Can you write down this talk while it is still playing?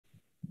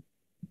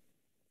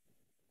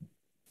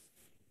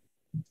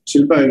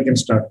Shilpa, you can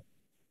start.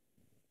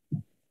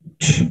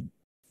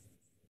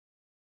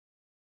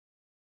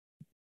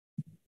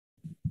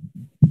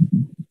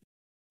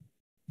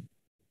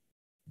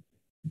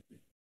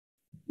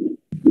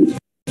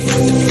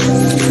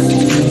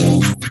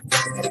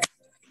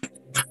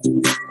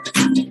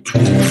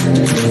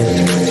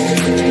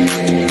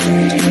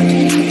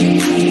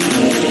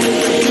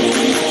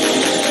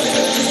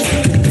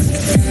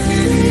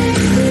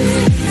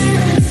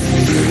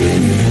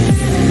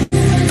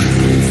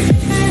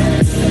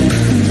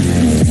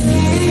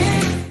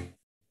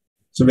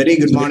 So very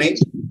good morning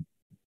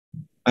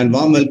and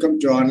warm welcome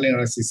to online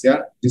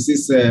anesthesia. This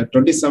is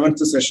 27th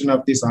session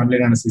of this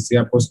online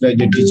anesthesia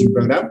postgraduate teaching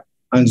program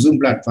on Zoom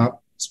platform,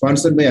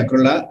 sponsored by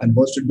Acrola and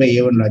hosted by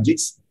A1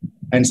 Logics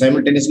and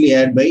simultaneously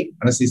aired by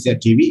Anesthesia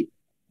TV.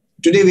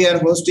 Today we are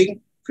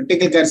hosting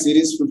critical care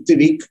series 5th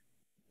week.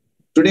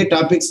 Today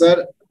topics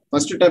are,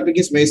 first topic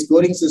is my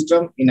scoring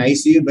system in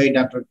ICU by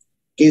Dr.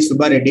 K.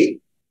 Subba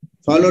Reddy,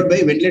 followed by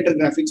ventilator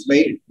graphics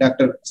by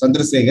Dr.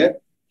 Chandrashekar.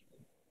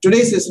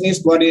 Today's session is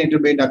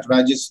coordinated by Dr.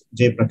 Rajesh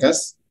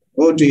Jeyaprakash.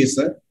 Over to you,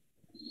 sir.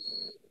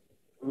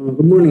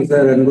 Good morning,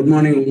 sir, and good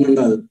morning,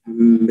 Umandal.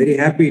 I'm very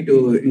happy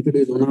to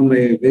introduce one of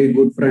my very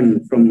good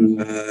friends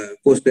from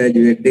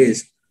postgraduate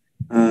days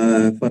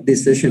for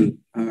this session,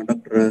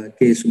 Dr.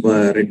 K.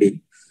 Subba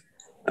Reddy.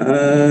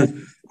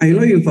 I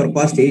know him for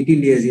past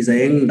 18 years. He's a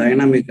young,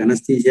 dynamic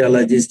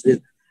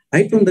anesthesiologist.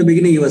 Right from the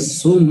beginning, he was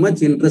so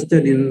much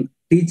interested in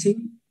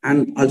teaching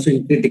and also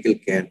in critical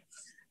care.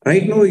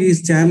 Right now, he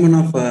is chairman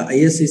of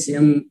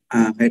ISCCM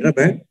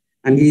Hyderabad,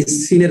 and he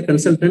is senior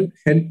consultant,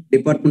 head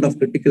Department of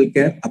Critical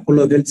Care,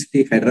 Apollo Health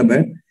City,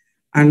 Hyderabad.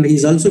 And he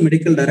is also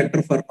medical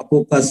director for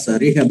Apoka's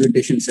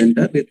Rehabilitation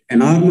Center with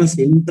enormous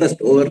interest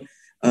over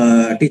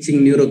teaching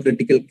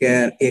neurocritical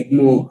care,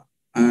 ECMO,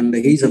 and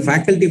he is a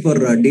faculty for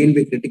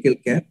DNB Critical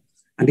Care.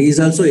 And he is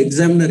also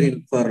examiner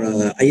for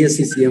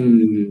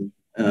ISCCM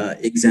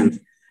exams.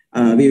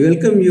 We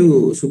welcome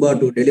you, Subba,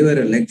 to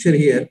deliver a lecture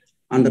here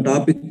on the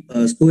topic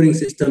scoring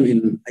system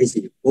in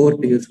ICU. Over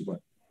to you, Subba.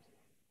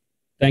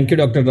 Thank you,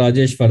 Dr.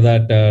 Rajesh, for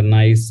that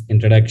nice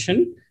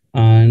introduction.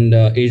 And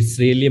it's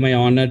really my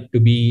honor to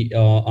be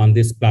on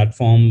this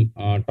platform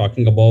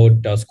talking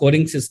about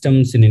scoring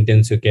systems in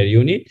intensive care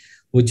unit,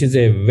 which is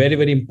a very,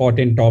 very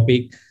important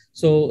topic.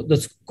 So the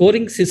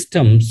scoring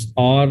systems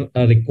are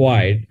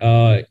required.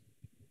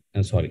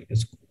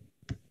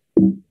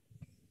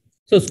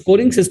 So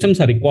scoring systems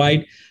are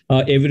required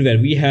everywhere.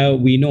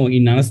 We know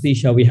in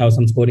anesthesia, we have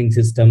some scoring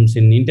systems.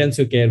 In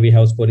intensive care, we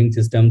have scoring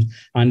systems.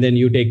 And then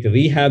you take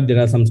rehab, there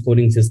are some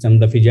scoring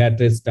systems. The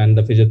physiatrist and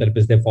the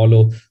physiotherapist, they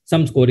follow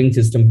some scoring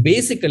system.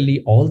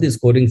 Basically, all these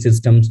scoring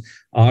systems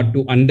are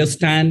to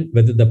understand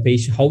whether the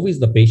patient, how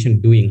is the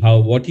patient doing?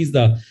 What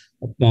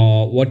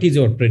is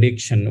your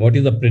prediction? What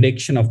is the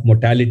prediction of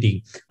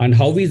mortality? And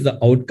how is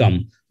the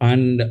outcome?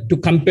 And to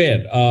compare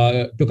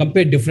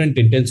different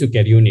intensive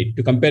care unit,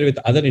 to compare with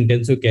other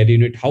intensive care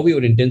unit, how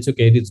your intensive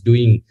care is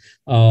doing.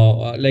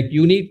 Like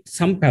you need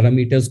some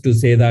parameters to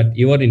say that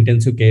your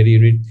intensive care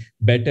unit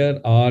better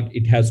or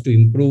it has to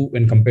improve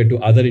when compared to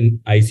other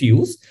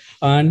ICUs.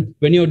 And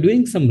when you're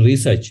doing some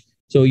research,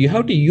 so you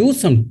have to use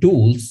some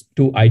tools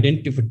to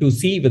identify, to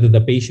see whether the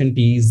patient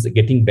is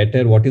getting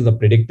better, what is the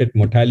predicted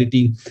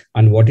mortality,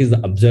 and what is the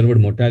observed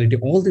mortality.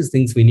 All these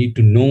things we need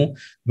to know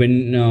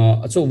when.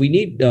 So we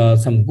need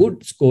some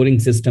good scoring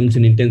systems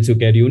in intensive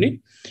care unit.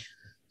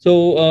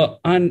 So,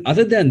 and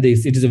other than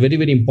this, it is a very,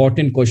 very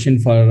important question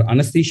for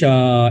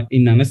anesthesia,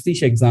 in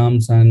anesthesia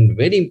exams, and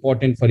very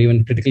important for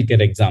even critical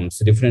care exams,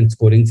 different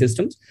scoring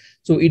systems.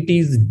 So it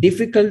is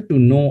difficult to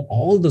know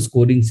all the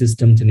scoring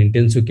systems in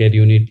intensive care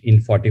unit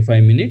in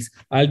 45 minutes.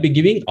 I'll be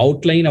giving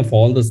outline of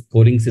all the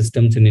scoring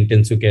systems in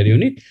intensive care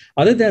unit.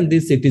 Other than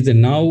this, it is a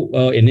now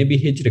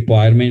NABH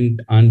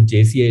requirement and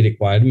JCI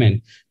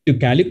requirement to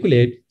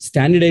calculate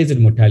standardized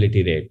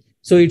mortality rate.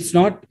 So it's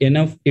not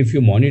enough if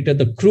you monitor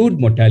the crude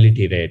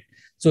mortality rate.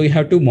 So you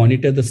have to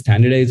monitor the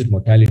standardized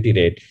mortality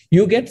rate.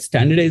 You get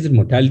standardized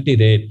mortality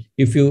rate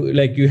if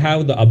you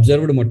have the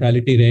observed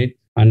mortality rate,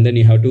 and then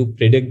you have to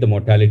predict the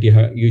mortality.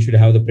 You should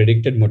have the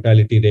predicted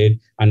mortality rate,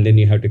 and then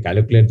you have to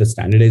calculate the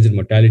standardized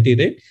mortality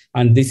rate.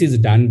 And this is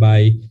done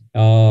by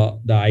the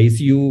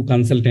ICU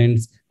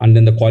consultants, and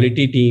then the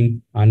quality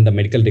team and the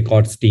medical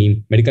records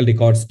team. Medical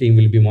records team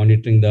will be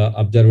monitoring the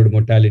observed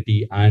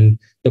mortality, and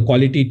the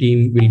quality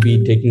team will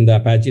be taking the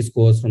Apache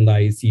scores from the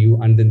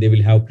ICU, and then they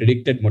will have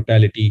predicted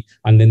mortality,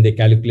 and then they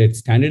calculate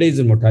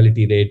standardized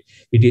mortality rate.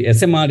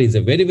 SMR is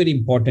a very, very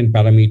important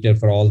parameter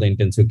for all the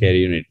intensive care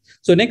unit.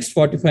 So next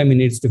 45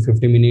 minutes to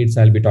 50 minutes,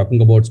 I'll be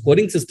talking about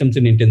scoring systems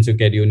in intensive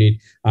care unit.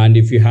 And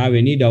if you have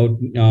any doubt,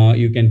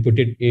 you can put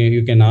it,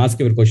 you can ask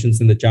your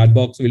questions in the chat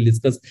box. We'll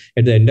discuss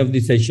at the end of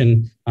the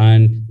session.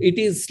 And it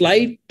is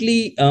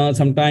slightly,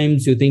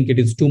 sometimes you think it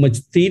is too much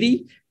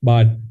theory,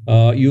 but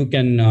You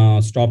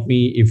can stop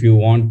me if you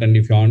want, and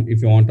if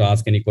you want to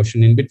ask any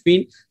question in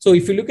between. So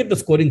if you look at the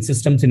scoring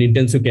systems in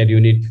intensive care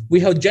unit, we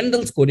have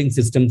general scoring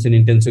systems in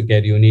intensive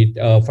care unit.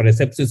 For a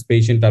sepsis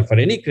patient or for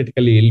any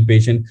critically ill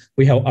patient,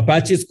 we have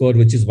Apache score,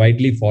 which is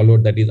widely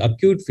followed, that is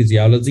acute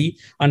physiology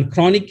and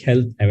chronic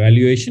health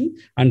evaluation,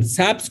 and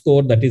SAP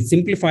score, that is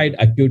simplified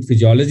acute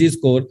physiology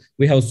score.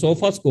 We have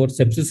SOFA score,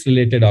 sepsis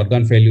related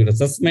organ failure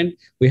assessment.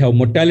 We have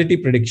mortality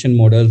prediction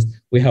models.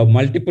 We have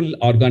multiple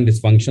organ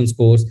dysfunction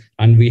scores,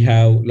 and we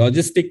have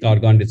logistic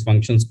organ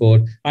dysfunction score.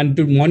 And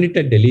to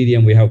monitor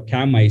delirium, we have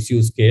CAM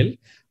ICU scale.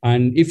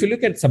 And if you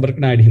look at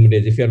subarachnoid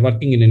hemorrhage, if you're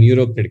working in a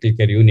neurocritical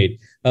care unit,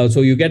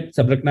 so you get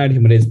subarachnoid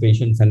hemorrhage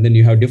patients, and then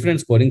you have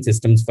different scoring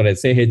systems. For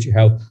SAH, you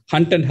have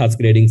Hunt and Huss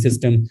grading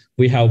system.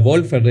 We have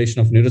World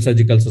Federation of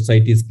Neurosurgical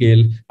Society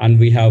scale, and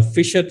we have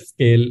Fisher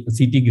scale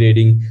CT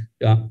grading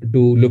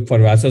to look for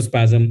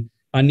vasospasm.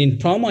 And in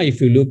trauma,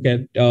 if you look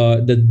at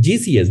the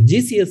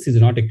GCS is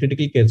not a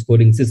critical care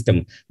scoring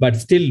system, but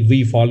still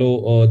we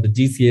follow the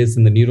GCS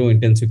in the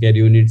neuro-intensive care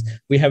units.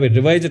 We have a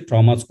revised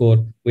trauma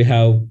score. We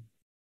have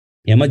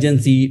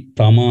emergency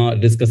trauma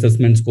risk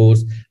assessment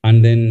scores,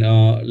 and then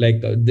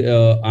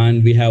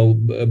and we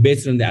have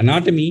based on the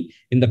anatomy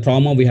in the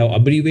trauma, we have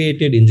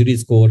abbreviated injury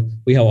score,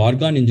 we have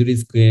organ injury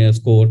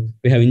score,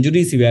 we have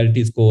injury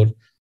severity score,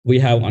 we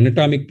have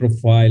anatomic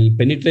profile,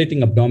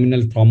 penetrating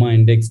abdominal trauma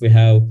index, we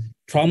have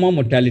trauma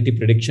mortality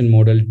prediction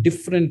model,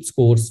 different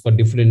scores for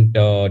different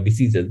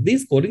diseases.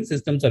 These scoring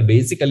systems are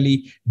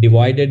basically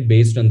divided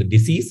based on the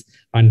disease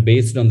and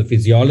based on the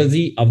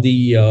physiology of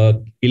the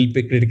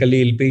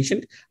critically ill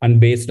patient and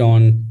based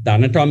on the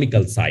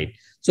anatomical side.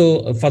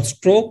 So for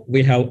stroke,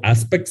 we have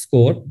aspect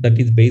score that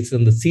is based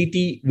on the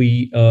CT.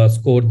 We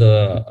score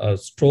the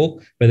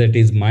stroke, whether it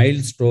is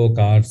mild stroke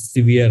or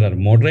severe or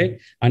moderate.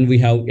 And we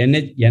have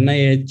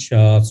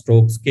NIH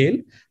stroke scale.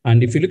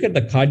 And if you look at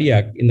the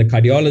cardiac, in the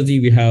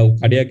cardiology, we have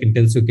cardiac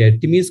intensive care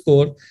TIMI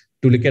score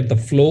to look at the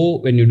flow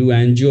when you do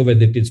angio,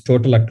 whether it is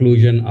total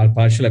occlusion or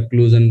partial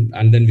occlusion,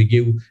 and then we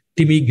give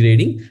TIMI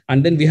grading.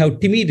 And then we have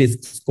TIMI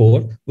risk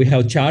score, we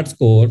have chart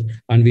score,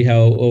 and we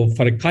have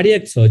for a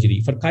cardiac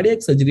surgery. For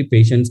cardiac surgery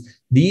patients,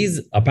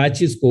 these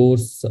Apache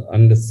scores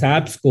and the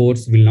SAP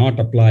scores will not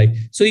apply.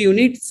 So you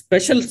need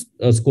special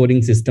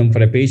scoring system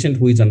for a patient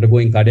who is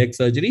undergoing cardiac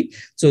surgery.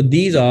 So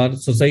these are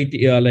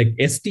society like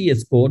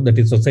STS score, that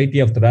is Society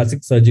of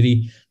Thoracic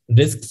Surgery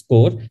risk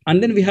score.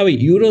 And then we have a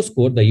Euro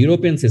score, the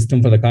European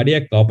system for the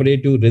cardiac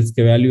operative risk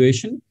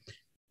evaluation.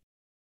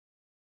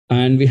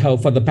 And we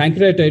have for the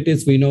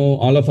pancreatitis, we know,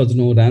 all of us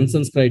know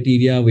Ranson's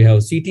criteria. We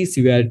have CT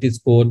severity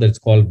score that's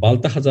called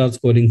Balthazar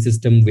scoring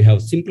system. We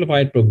have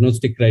simplified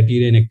prognostic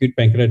criteria in acute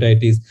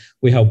pancreatitis.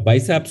 We have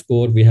BISAP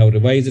score. We have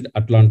revised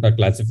Atlanta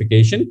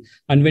classification.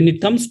 And when it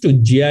comes to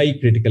GI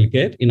critical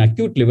care, in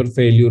acute liver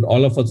failure,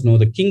 all of us know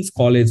the King's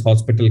College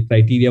Hospital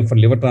criteria for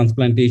liver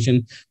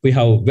transplantation. We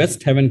have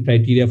West Haven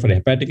criteria for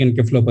hepatic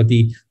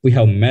encephalopathy. We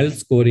have MEL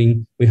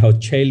scoring. We have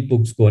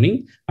Child-Pugh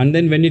scoring. And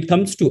then when it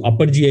comes to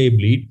upper GI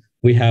bleed,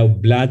 we have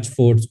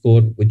Blatchford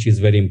score, which is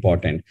very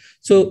important.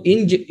 So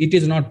it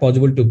is not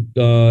possible to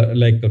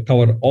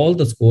cover all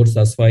the scores.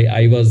 That's why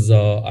I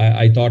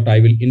thought I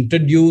will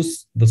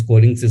introduce the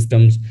scoring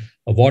systems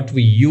of what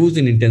we use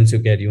in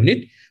intensive care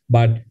unit.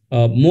 But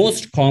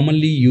most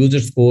commonly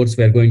used scores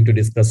we are going to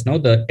discuss now.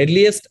 The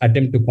earliest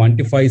attempt to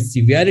quantify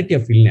severity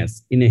of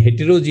illness in a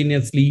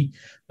heterogeneously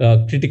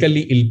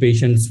critically ill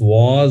patients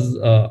was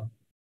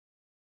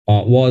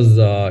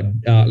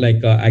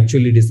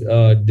actually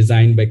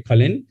designed by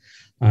Cullen.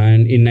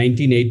 And in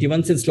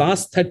 1981, since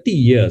last 30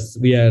 years,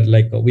 we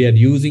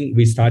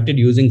started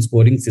using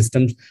scoring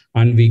systems,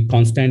 and we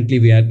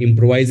are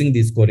improvising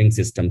these scoring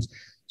systems.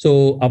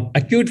 So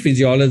acute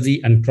physiology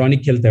and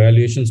chronic health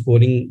evaluation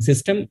scoring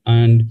system.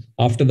 And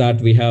after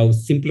that, we have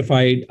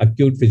simplified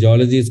acute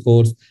physiology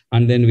scores,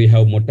 and then we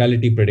have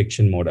mortality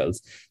prediction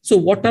models. So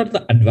what are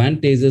the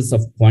advantages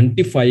of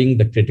quantifying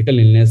the critical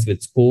illness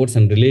with scores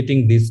and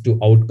relating this to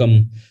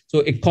outcome?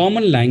 So a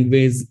common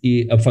language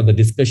for the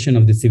discussion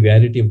of the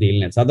severity of the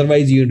illness.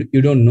 Otherwise, you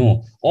don't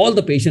know. All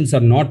the patients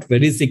are not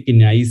very sick in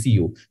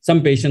ICU.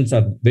 Some patients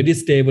are very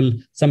stable.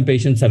 Some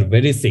patients are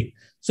very sick.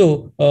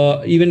 So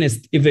even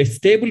if a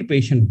stable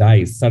patient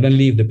dies,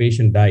 suddenly if the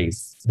patient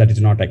dies, that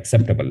is not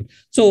acceptable.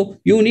 So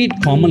you need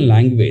common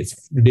language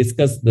to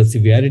discuss the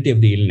severity of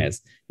the illness,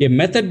 a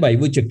method by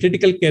which a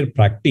critical care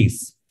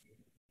practice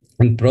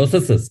and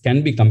processes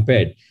can be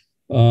compared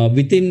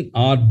within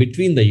or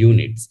between the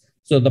units.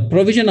 So the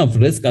provision of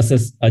risk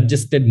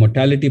adjusted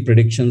mortality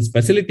predictions,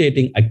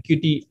 facilitating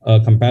acuity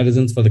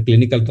comparisons for the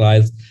clinical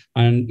trials,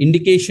 and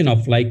indication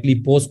of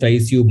likely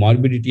post-ICU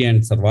morbidity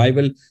and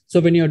survival. So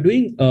when you're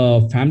doing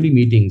family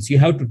meetings, you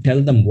have to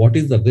tell them what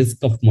is the risk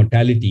of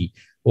mortality,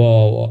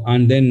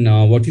 and then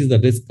what is the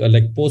risk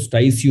like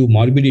post-ICU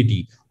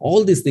morbidity.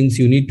 All these things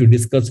you need to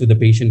discuss with the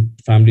patient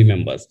family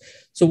members.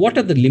 So what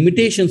are the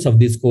limitations of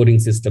this scoring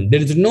system?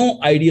 There is no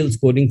ideal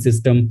scoring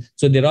system.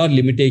 So there are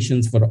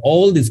limitations for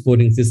all the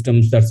scoring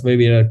systems. That's why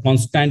we are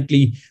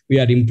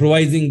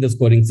improvising the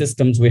scoring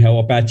systems. We have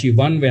Apache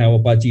 1, we have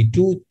Apache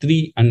 2,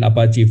 3, and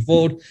Apache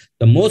 4.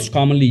 The most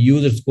commonly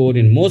used score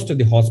in most of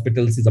the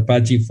hospitals is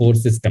Apache 4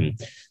 system.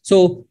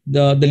 So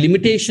the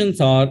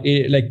limitations are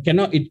it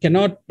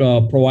cannot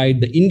provide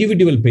the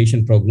individual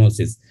patient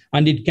prognosis,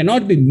 and it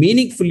cannot be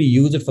meaningfully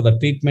used for the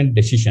treatment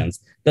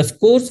decisions. The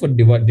scores were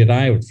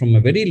derived from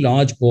a very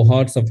large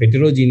cohorts of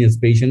heterogeneous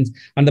patients,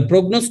 and the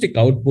prognostic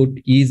output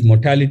is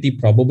mortality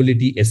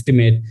probability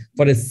estimate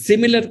for a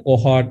similar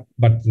cohort,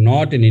 but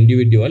not an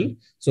individual.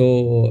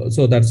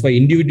 So that's why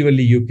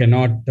individually you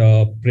cannot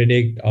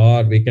predict,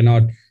 or we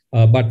cannot.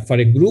 But for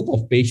a group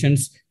of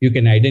patients, you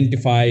can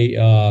identify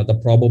the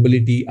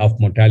probability of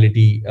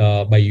mortality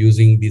by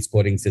using these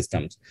scoring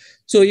systems.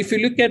 So if you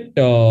look at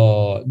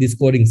the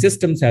scoring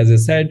systems, as I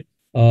said,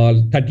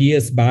 30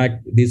 years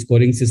back, these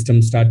scoring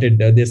systems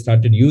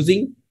started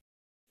using.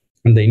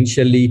 And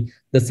initially,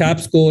 the SAP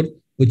score,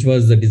 which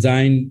was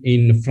designed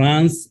in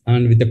France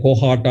and with a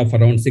cohort of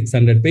around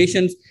 600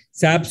 patients.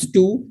 SAPS 2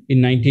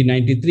 in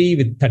 1993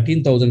 with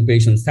 13,000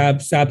 patients.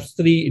 SAPS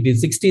 3, it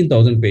is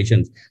 16,000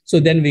 patients. So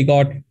then we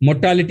got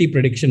mortality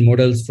prediction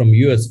models from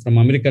US, from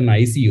American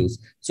ICUs.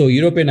 So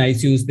European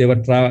ICUs,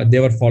 they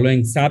were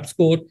following SAP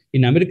score.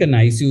 In American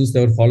ICUs,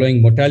 they were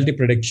following mortality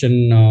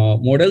prediction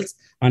models.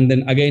 And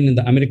then again, in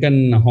the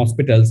American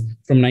hospitals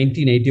from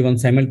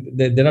 1981,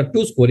 there are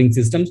two scoring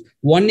systems.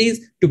 One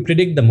is to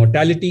predict the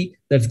mortality,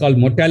 that's called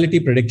mortality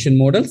prediction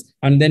models.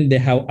 And then they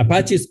have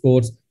Apache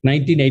scores.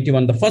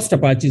 1981, the first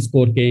Apache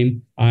score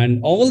came,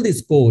 and all these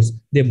scores,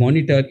 they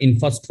monitor in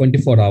first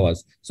 24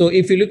 hours. So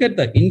if you look at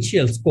the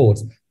initial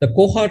scores, the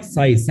cohort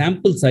size,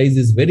 sample size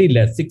is very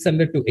less,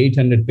 600 to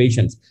 800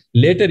 patients.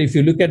 Later, if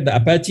you look at the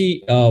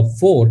Apache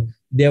 4,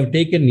 they have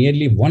taken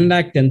nearly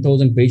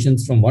 110,000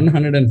 patients from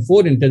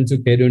 104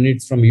 intensive care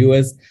units from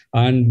US,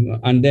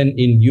 and then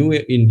in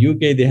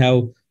UK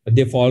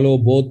they follow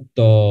both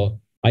the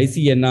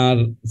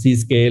ICNR,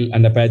 C-scale,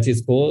 and Apache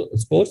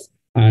scores.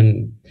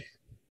 And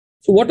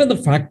so, what are the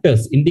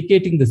factors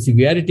indicating the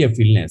severity of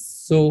illness?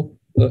 So,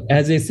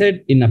 as I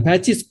said, in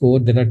Apache score,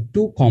 there are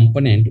two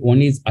components.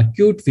 One is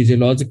acute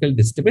physiological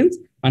disturbance,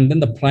 and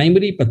then the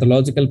primary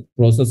pathological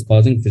process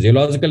causing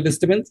physiological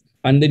disturbance.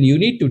 And then you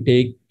need to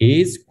take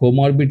age,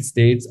 comorbid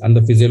states, and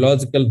the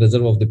physiological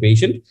reserve of the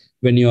patient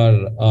when you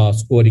are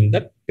scoring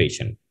that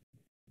patient.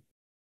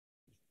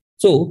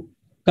 So,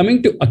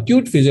 coming to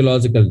acute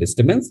physiological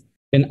disturbance,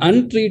 an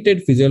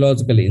untreated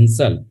physiological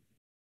insult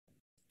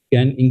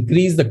can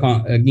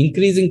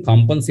increasing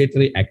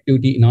compensatory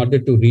activity in order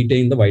to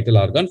retain the vital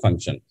organ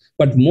function.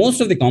 But most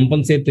of the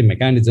compensatory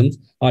mechanisms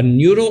are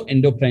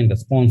neuroendocrine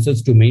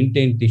responses to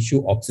maintain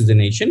tissue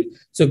oxygenation.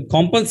 So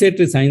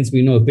compensatory signs,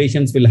 we know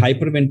patients will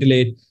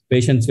hyperventilate,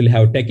 patients will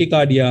have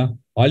tachycardia,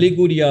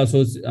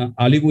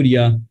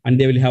 oliguria, and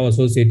they will have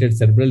associated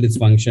cerebral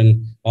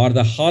dysfunction, or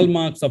the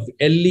hallmarks of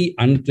early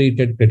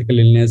untreated critical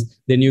illness.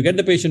 Then you get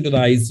the patient to the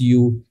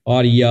ICU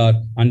or ER,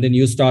 and then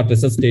you start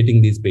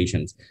resuscitating these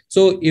patients.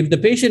 So if the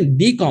patient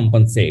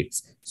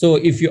decompensates, so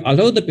if you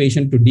allow the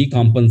patient to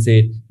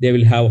decompensate, they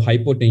will have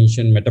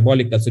hypotension,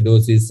 metabolic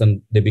acidosis,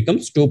 and they become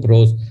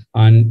stupros,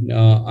 and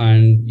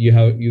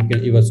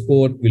your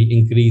score will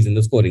increase in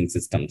the scoring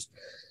systems.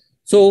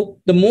 So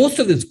the most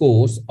of the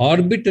scores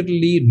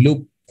arbitrarily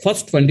look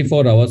first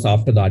 24 hours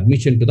after the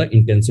admission to the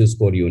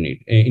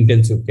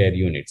intensive care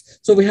units.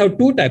 So we have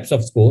two types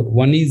of score.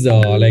 One is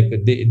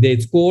they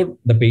score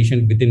the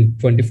patient within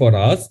 24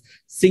 hours,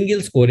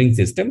 single scoring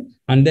system,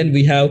 and then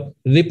we have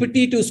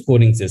repetitive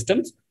scoring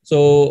systems.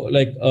 So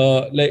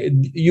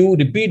you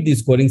repeat these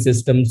scoring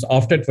systems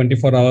after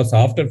 24 hours,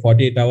 after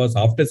 48 hours,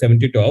 after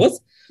 72 hours.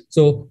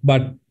 So,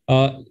 but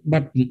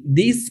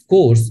these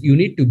scores you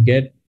need to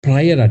get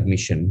prior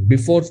admission,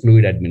 before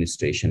fluid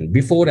administration,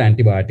 before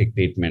antibiotic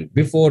treatment,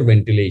 before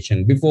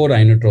ventilation, before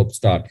inotrope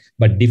start,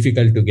 but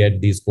difficult to get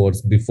these scores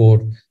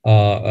before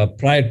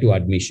prior to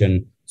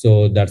admission.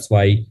 So that's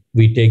why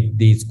we take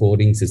these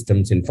scoring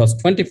systems in first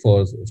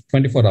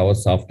 24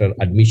 hours after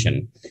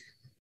admission.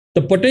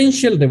 The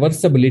potential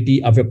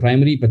reversibility of a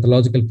primary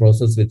pathological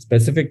process with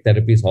specific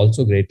therapies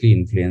also greatly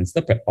influence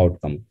the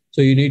outcome.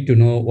 So you need to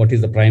know what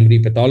is the primary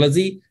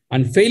pathology,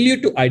 and failure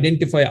to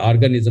identify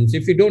organisms.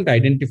 If you don't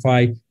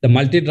identify the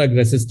multi-drug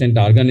resistant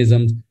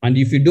organisms, and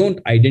if you don't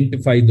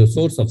identify the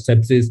source of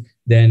sepsis,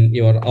 then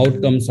your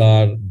outcomes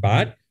are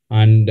bad,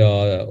 and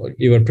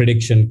your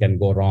prediction can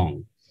go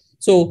wrong.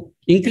 So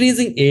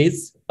increasing age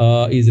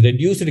is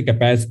reduced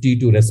capacity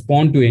to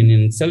respond to an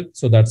insult.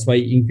 So that's why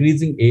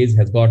increasing age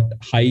has got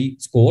high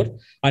score.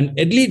 And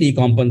early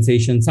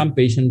decompensation, some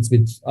patients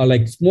which are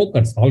like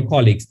smokers,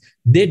 alcoholics,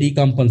 they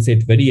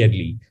decompensate very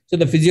early. So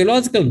the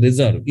physiological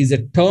reserve is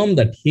a term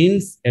that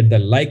hints at the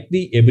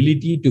likely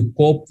ability to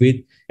cope with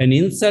an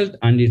insult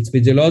and its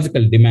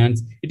physiological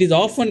demands. It is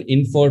often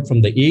inferred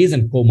from the age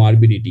and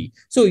comorbidity.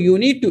 So you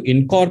need to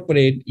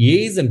incorporate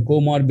age and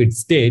comorbid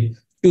state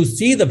to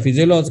see the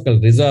physiological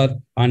result,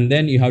 and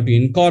then you have to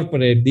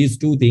incorporate these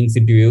two things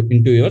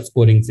into your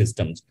scoring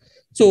systems.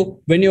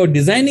 So when you're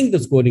designing the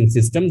scoring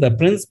system, the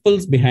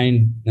principles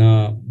behind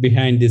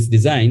this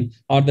design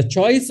are the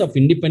choice of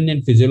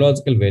independent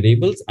physiological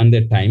variables and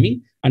their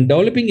timing, and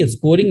developing a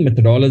scoring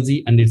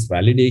methodology and its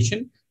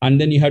validation. And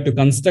then you have to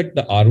construct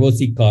the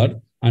ROC curve,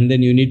 and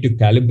then you need to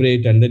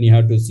calibrate, and then you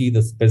have to see the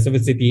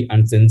specificity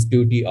and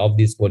sensitivity of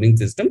these scoring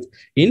systems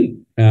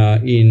in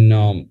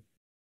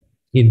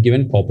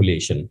given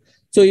population.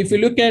 So if you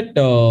look at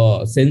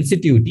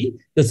sensitivity,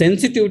 the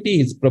sensitivity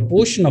is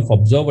proportion of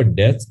observed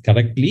deaths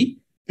correctly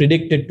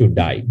predicted to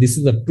die. This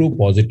is a true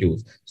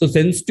positives. So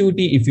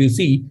sensitivity, if you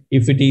see,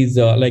 if it is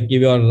like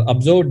if your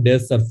observed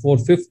deaths are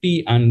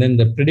 450 and then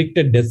the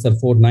predicted deaths are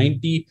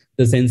 490,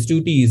 the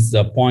sensitivity is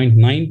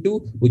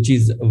 0.92, which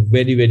is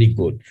very, very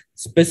good.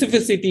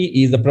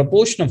 Specificity is the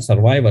proportion of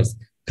survivors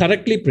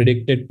correctly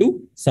predicted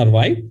to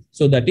survive.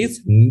 So that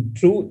is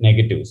true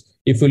negatives.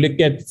 If you look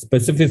at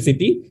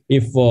specificity,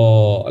 if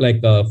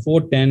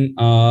 410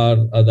 are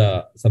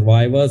the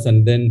survivors,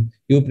 and then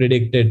you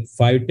predicted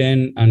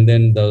 510, and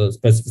then the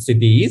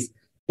specificity is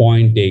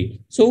 0.8.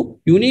 So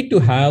you need to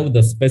have the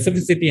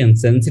specificity and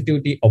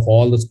sensitivity of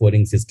all the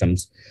scoring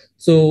systems.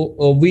 So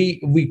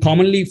we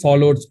commonly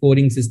followed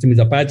scoring system is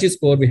Apache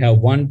score. We have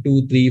 1,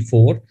 2, 3,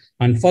 4.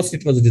 And first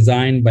it was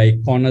designed by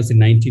Connors in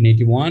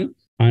 1981.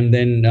 And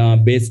then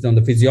based on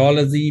the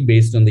physiology,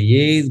 based on the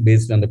age,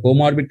 based on the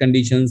comorbid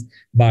conditions,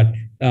 but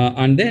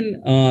and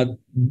then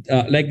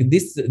like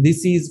this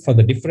is for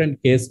the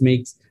different case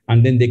mix,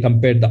 and then they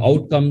compared the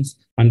outcomes,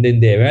 and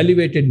then they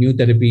evaluated new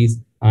therapies,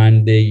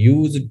 and they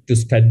used to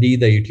study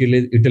the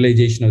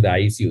utilization of the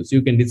ICU. So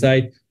you can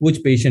decide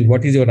which patient,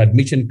 what is your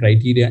admission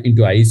criteria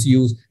into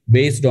ICUs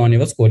based on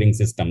your scoring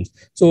systems.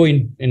 So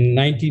in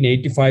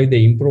 1985,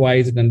 they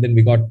improvised, and then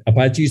we got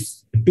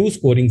Apache's 2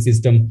 scoring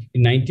system.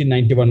 In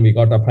 1991, we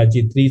got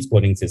Apache 3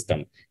 scoring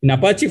system. In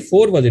Apache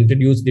 4 was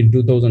introduced in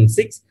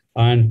 2006,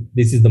 and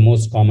this is the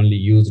most commonly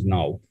used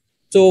now.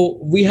 So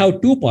we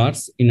have 2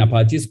 parts in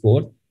Apache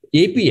score.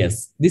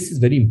 APS, this is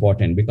very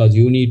important because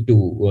you need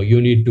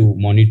to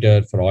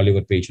monitor for all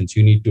your patients.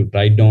 You need to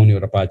write down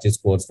your Apache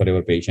scores for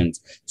your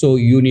patients. So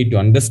you need to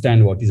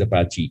understand what is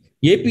Apache.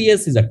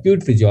 APS is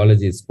acute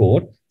physiology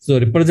score. So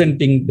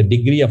representing the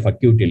degree of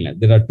acute illness.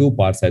 There are 2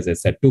 parts, as I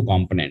said, 2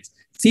 components.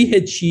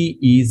 CHE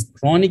is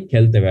chronic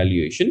health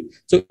evaluation.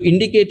 So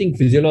indicating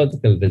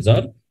physiological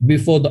reserve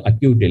before the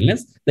acute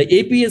illness. The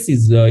APS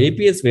is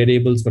APS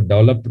variables were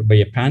developed by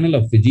a panel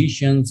of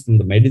physicians from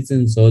the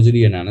medicine,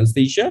 surgery, and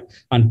anesthesia,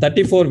 and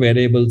 34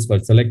 variables were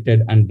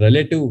selected, and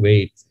relative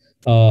weights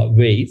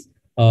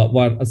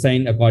were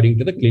assigned according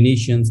to the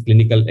clinician's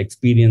clinical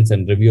experience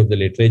and review of the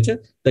literature.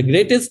 The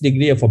greatest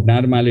degree of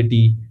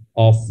abnormality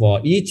of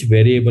each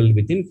variable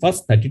within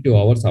first 32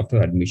 hours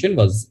after admission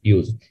was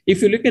used.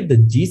 If you look at the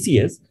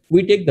GCS,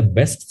 we take the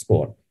best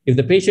score. If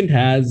the patient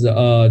has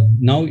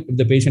if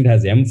the patient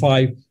has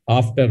M5,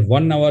 after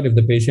 1 hour, if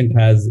the patient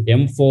has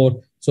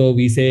M4, so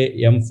we say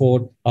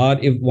M4, or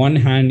if one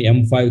hand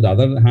M5, the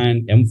other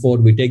hand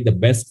M4, we take the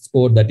best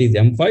score, that is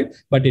M5.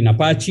 But in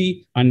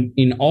Apache and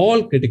in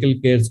all critical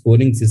care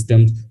scoring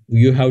systems,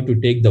 you have to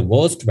take the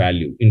worst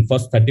value. In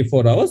first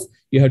 34 hours,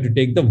 you have to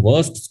take the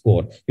worst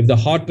score. If the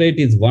heart rate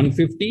is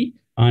 150,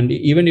 and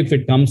even if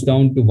it comes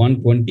down to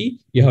 120,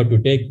 you have to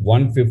take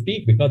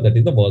 150 because that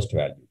is the worst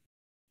value.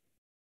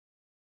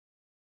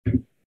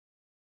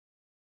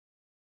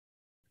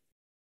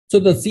 So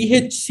the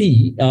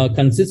CHC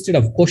consisted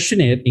of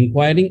questionnaire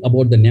inquiring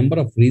about the number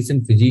of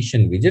recent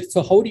physician visits.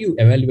 So how do you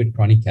evaluate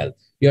chronic health?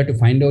 You have to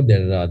find out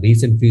their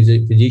recent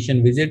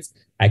physician visits,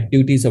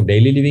 activities of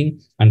daily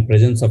living, and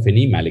presence of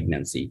any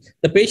malignancy.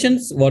 The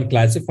patients were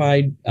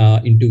classified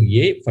into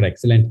A for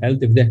excellent health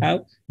if they have,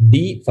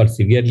 D for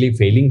severely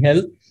failing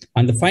health,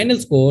 and the final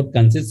score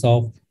consists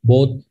of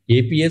both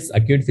APS,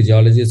 acute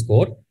physiology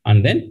score,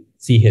 and then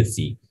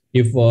CHC.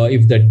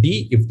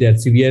 If they're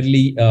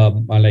severely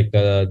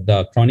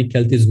the chronic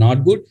health is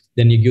not good,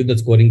 then you give the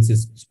scoring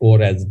score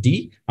as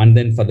D, and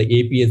then for the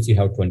APS you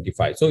have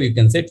 25. So you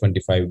can say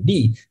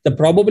 25D. The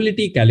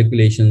probability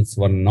calculations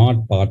were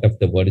not part of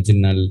the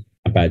original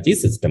Apache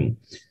system.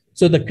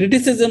 So the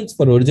criticisms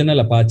for original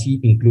Apache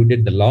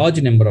included the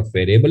large number of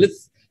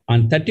variables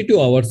and 32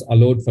 hours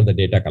allowed for the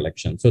data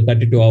collection. So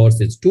 32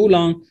 hours is too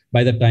long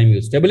by the time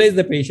you stabilize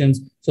the patients.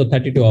 So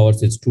 32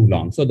 hours is too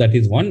long. So that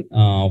is one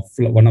of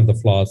the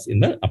flaws in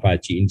the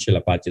initial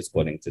Apache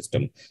scoring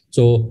system.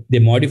 So they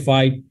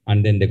modified,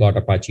 and then they got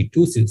Apache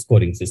 2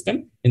 scoring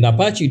system. In the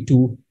Apache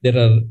 2, there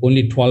are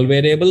only 12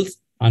 variables.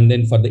 And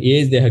then for the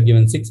A's, they have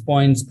given 6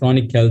 points,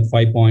 chronic health,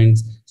 5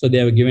 points. So they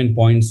have given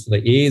points to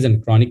the A's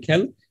and chronic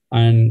health.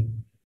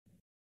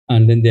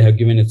 And then they have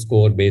given a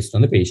score based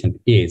on the patient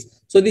A's.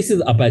 So this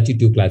is Apache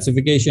 2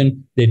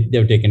 classification. They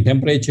have taken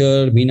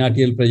temperature, mean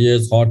arterial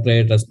pressures, heart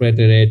rate,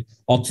 respiratory rate,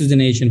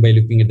 oxygenation by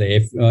looking at the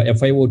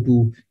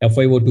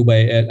FiO2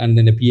 by L, and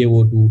then the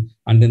PaO2,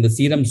 and then the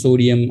serum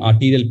sodium,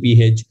 arterial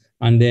pH,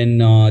 and then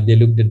they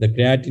looked at the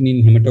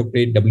creatinine,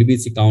 hematocrit,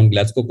 WBC count,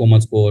 Glasgow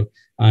Coma score,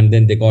 and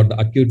then they got the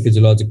acute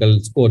physiological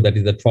score, that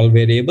is the 12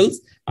 variables,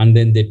 and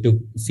then they took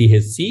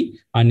CHC,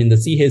 and in the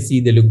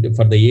CHC they looked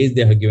for the age,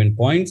 they have given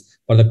points,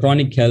 for the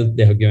chronic health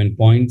they have given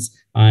points,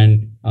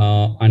 and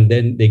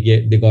then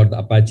they got the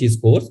Apache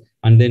scores.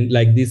 And then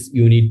like this,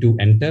 you need to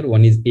enter.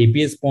 One is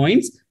APS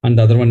points, and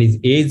the other one is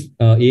age,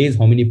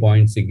 how many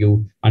points you give,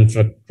 and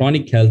for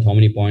chronic health, how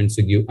many points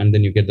you give, and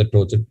then you get the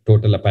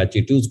total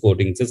Apache 2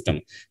 scoring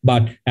system.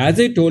 But as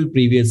I told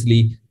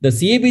previously, the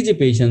CABG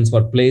patients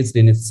were placed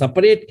in a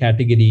separate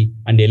category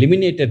and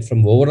eliminated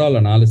from overall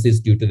analysis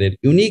due to their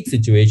unique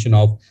situation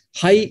of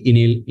high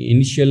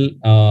initial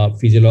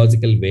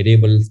physiological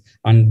variables,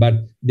 but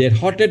their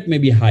heart rate may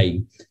be high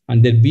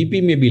and their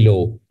BP may be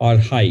low or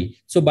high,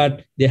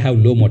 but they have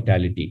low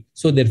mortality.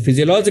 So their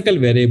physiological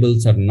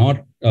variables are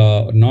not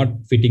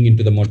fitting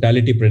into the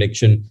mortality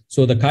prediction.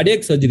 So the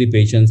cardiac surgery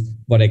patients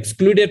were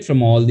excluded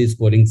from all these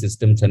scoring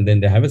systems, and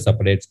then they have a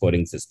separate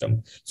scoring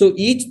system. So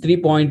each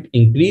 3-point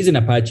increase in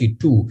Apache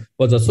 2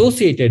 was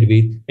associated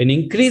with an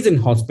increase in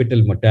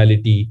hospital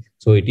mortality.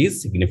 So it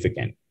is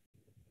significant.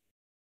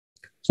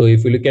 So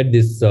if you look at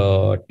this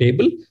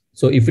table,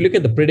 so if you look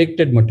at the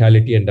predicted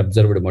mortality and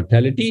observed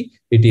mortality,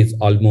 it is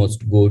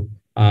almost good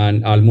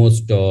and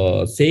almost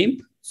same.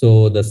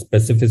 So the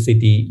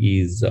specificity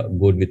is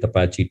good with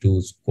Apache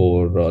 2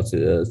 score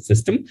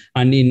system.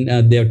 And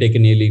they have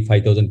taken nearly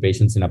 5,000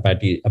 patients in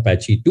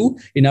Apache 2.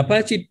 In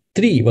Apache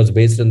 3 was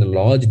based on the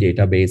large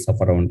database of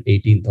around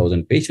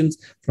 18,000 patients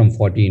from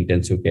 40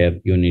 intensive care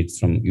units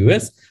from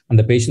US. And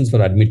the patients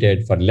were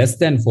admitted for less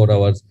than 4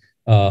 hours.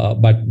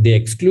 But they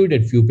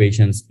excluded few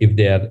patients if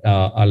they are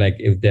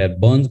if they're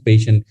burns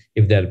patient,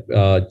 if they're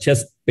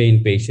chest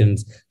pain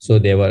patients. So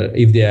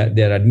if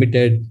they are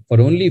admitted for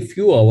only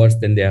few hours,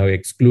 then they are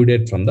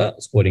excluded from the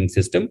scoring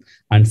system.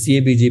 And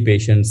CABG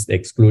patients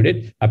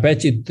excluded.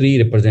 Apache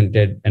 3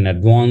 represented an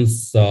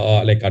advanced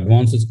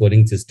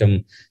scoring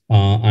system,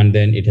 and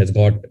then it has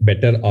got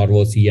better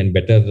ROC and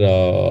better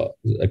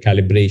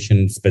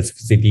calibration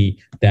specificity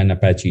than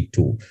Apache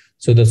 2.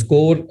 So the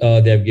score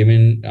they have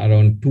given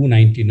around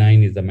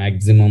 299 is the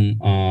maximum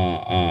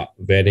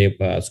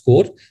variable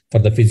score. For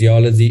the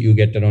physiology, you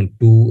get around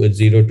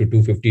 0 to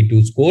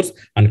 252 scores,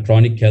 and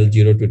chronic health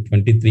 0 to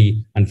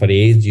 23, and for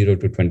age 0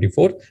 to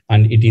 24,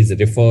 and it is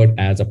referred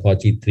as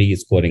Apache 3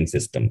 scoring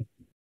system.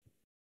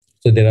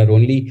 So there are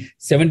only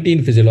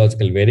 17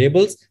 physiological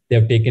variables. They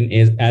have taken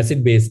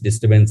acid-base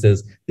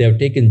disturbances. They have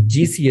taken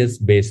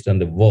GCS based on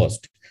the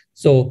worst.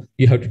 So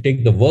you have to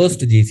take the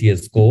worst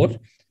GCS score,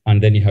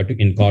 and then you have to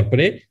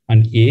incorporate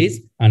an age,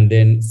 and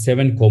then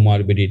 7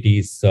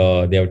 comorbidities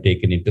they have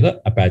taken into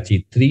the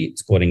Apache 3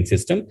 scoring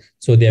system.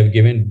 So they have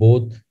given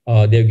both,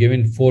 they have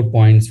given 4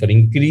 points for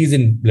increase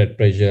in blood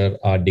pressure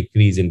or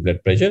decrease in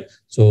blood pressure.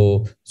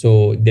 So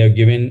they have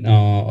given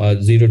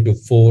 0 to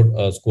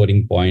 4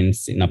 scoring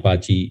points in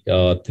Apache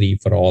 3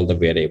 for all the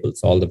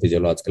variables, all the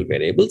physiological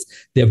variables.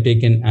 They have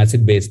taken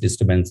acid-base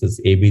disturbances,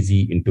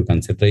 ABG, into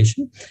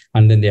consideration.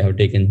 And then they have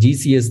taken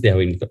GCS, they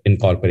have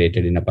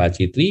incorporated in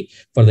Apache 3.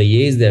 For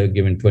the age, they have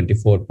given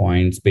 24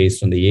 points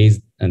based on the age,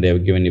 and they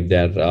have given if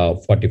they're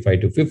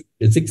 45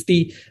 to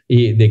 60,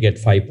 they get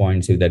 5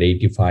 points. If they're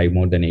 85,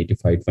 more than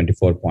 85,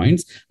 24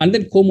 points. And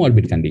then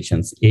comorbid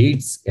conditions,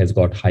 AIDS has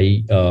got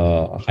high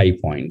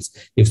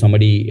points. If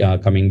somebody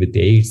coming with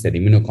AIDS, they're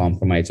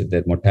immunocompromised,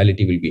 their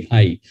mortality will be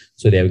high.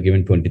 So they have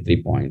given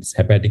 23 points.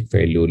 Hepatic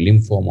failure,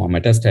 lymphoma,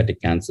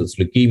 metastatic cancers,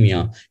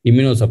 leukemia,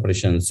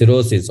 immunosuppression,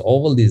 cirrhosis,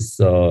 all these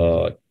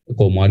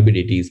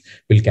comorbidities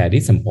will carry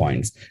some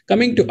points.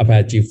 Coming to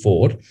Apache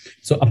 4.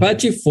 So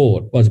Apache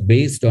 4 was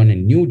based on a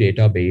new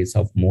database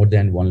of more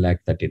than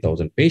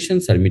 130,000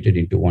 patients admitted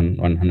into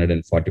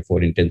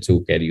 144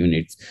 intensive care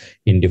units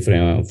in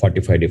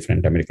 45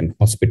 different American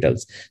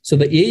hospitals. So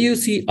the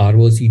AUC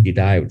ROC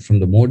derived from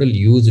the model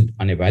used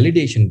on a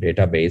validation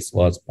database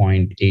was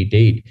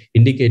 0.88,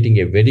 indicating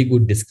a very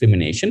good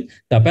discrimination.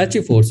 The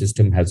Apache 4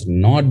 system has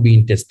not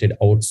been tested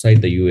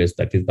outside the US.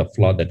 That is the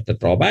flaw, that is the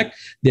drawback.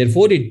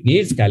 Therefore, it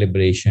needs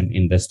calibration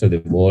in the rest of the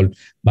world,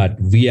 but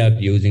we are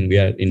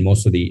in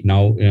most of the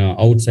now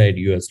outside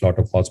US, a lot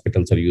of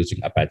hospitals are using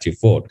Apache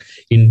 4.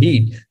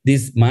 Indeed,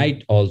 this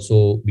might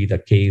also be the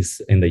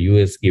case in the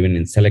US, given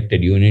in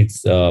selected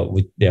units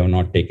which they have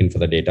not taken for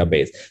the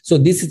database. So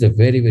this is a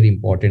very, very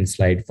important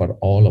slide for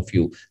all of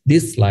you.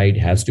 This slide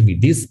has to be,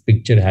 this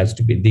picture has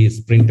to be,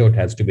 this printout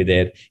has to be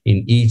there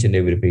in each and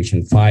every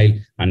patient file,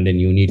 and then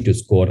you need to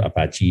score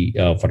Apache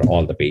for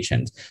all the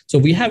patients. So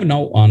we have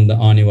now on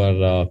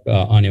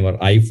your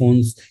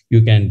iPhones,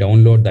 you can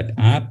download that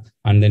app.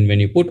 And then when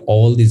you put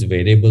all these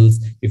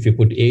variables, if you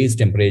put age,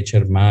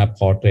 temperature, MAP,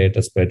 heart rate,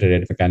 respiratory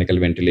rate, mechanical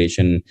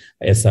ventilation,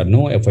 yes or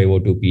no,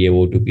 FiO2,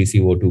 PaO2,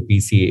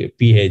 PCO2,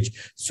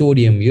 pH,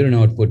 sodium, urine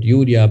output,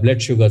 urea,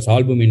 blood sugars,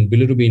 albumin,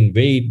 bilirubin,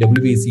 weight,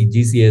 WBC,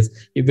 GCS.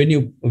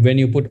 When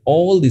you put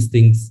all these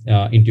things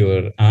into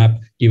your app,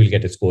 you will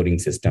get a scoring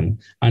system.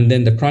 And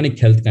then the chronic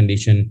health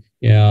condition,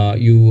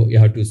 you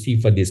have to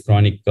see for these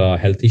chronic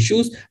health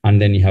issues,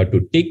 and then you have to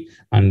tick,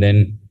 and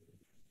then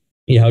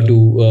you have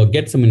to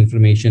get some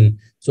information.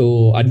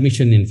 So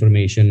admission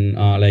information,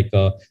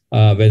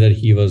 whether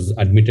he was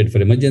admitted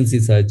for emergency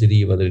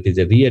surgery, whether it is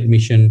a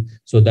readmission,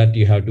 so that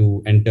you have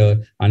to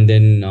enter. And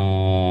then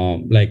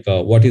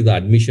what is the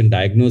admission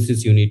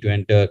diagnosis you need to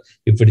enter.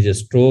 If it is a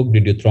stroke,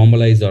 did you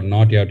thrombolize or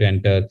not, you have to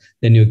enter.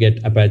 Then you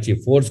get Apache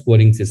 4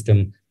 scoring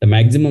system. The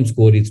maximum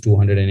score is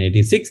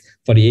 286.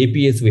 For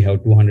APS, we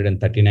have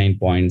 239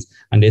 points.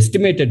 And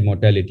estimated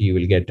mortality you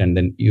will get, and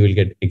then you will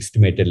get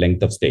estimated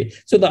length of stay.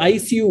 So the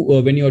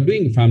ICU, when you are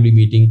doing family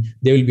meeting,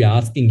 they will be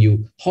asking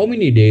you, how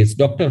many days,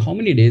 doctor, how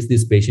many days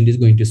this patient is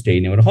going to stay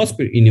in your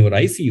hospital, in your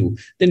ICU?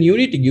 Then you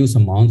need to give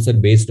some answer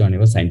based on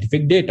your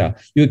scientific data.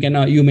 You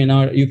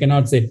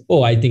cannot say,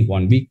 oh, I think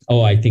 1 week,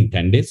 oh, I think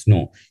 10 days.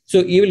 No.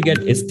 So you will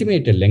get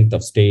estimated length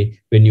of stay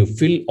when you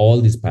fill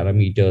all these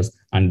parameters,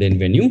 and then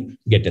when you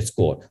get a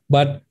score.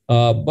 But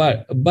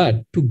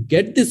to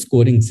get this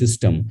scoring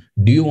system,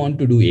 do you want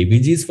to do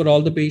ABGs for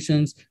all the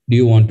patients? Do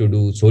you want to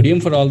do sodium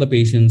for all the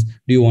patients?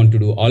 Do you want to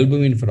do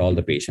albumin for all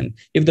the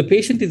patients? If the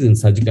patient is in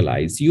surgical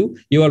ICU,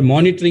 you are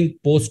monitoring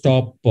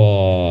post-op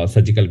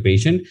surgical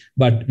patient.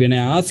 But when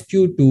I ask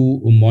you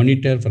to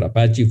monitor for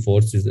Apache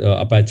 4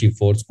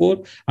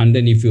 score, and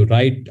then if you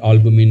write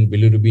albumin,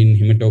 bilirubin,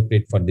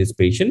 hematocrit for this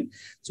patient,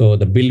 so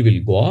the bill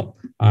will go up,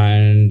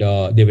 and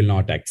they will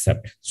not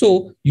accept.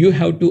 So you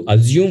have to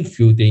assume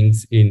few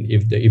things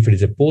if it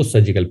is a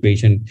post-surgical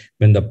patient,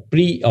 when the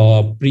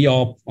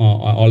pre-op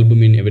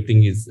albumin,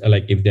 everything is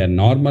like, if they are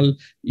normal,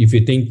 if you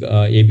think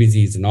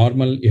ABZ is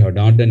normal, you have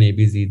not done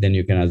ABZ, then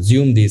you can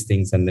assume these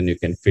things, and then you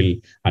can fill,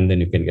 and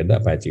then you can get the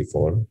Apache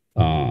 4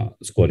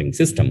 scoring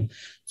system.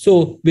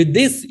 So with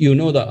this,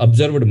 the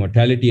observed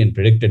mortality and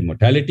predicted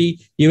mortality,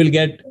 you will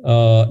get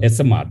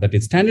SMR, that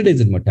is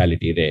standardized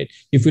mortality rate.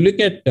 If you look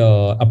at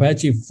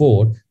Apache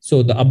 4,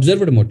 so the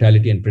observed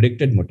mortality and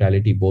predicted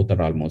mortality both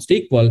are almost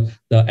equal.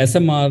 The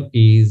SMR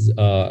is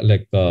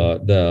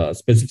the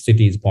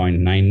specificity is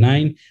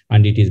 0.99,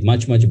 and it is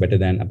much, much better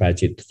than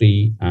Apache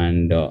 3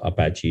 and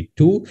Apache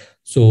 2.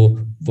 So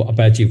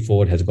Apache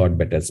 4 has got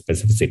better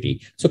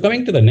specificity. So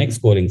coming to the next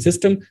scoring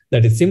system,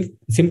 that is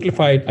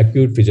simplified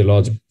acute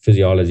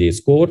physiology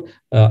score,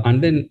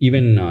 and then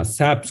even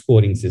SAP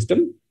scoring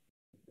system.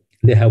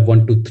 They have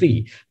 1, 2,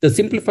 3. The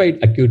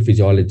simplified acute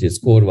physiology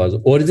score was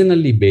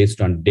originally based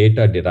on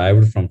data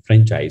derived from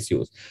French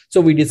ICUs.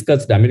 So we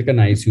discussed American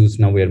ICUs.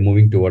 Now we are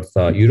moving towards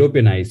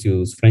European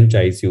ICUs, French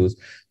ICUs.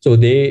 So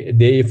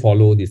they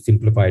follow the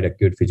simplified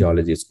acute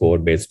physiology score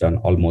based on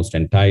almost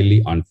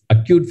entirely on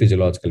acute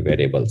physiological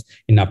variables.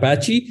 In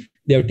Apache,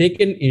 they have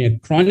taken in a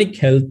chronic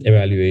health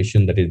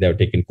evaluation, that is, they have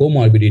taken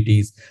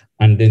comorbidities,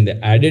 and then they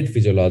added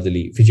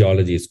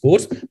physiology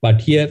scores.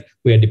 But here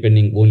we are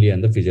depending only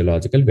on the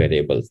physiological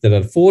variables. There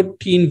are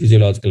 14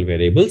 physiological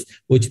variables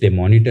which they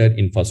monitor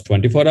in first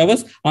 24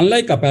 hours.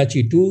 Unlike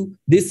Apache 2,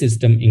 this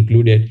system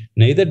included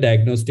neither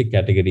diagnostic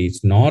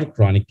categories nor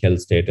chronic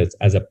health status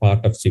as a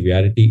part of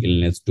severity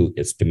illness to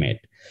estimate.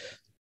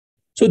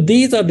 So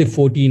these are the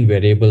 14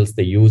 variables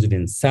they used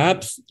in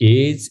SAPS: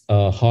 age,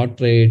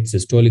 heart rate,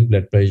 systolic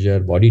blood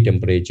pressure, body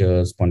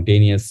temperature,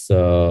 spontaneous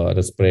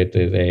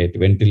respiratory rate,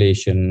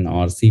 ventilation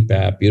or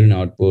CPAP, urine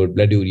output,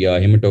 blood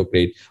urea,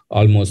 hematocrit.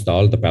 Almost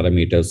all the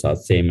parameters are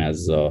same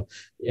as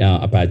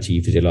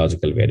Apache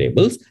physiological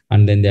variables.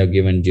 And then they have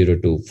given 0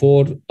 to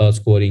 4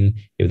 scoring.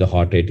 If the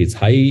heart rate is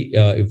high,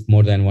 if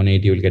more than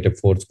 180, you will get a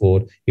 4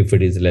 score. If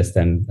it is less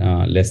than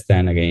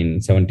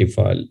again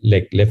 75,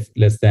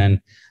 less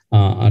than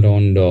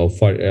around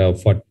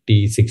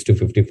 46 to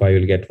 55,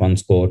 you'll get 1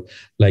 score.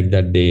 Like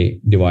that,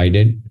 they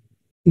divided.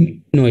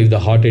 If the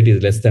heart rate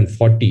is less than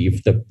 40,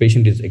 if the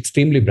patient is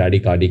extremely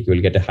bradycardic, you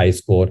will get a high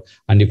score.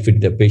 And if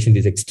the patient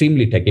is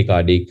extremely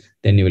tachycardic,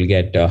 then you will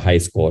get a high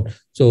score.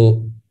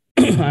 So,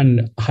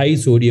 and high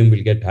sodium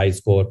will get high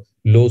score,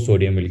 low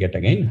sodium will get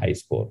again high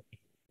score.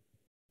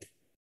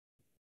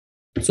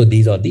 So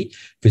these are the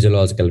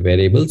physiological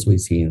variables we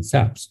see in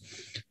SAPS.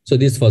 So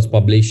this was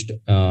published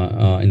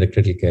in the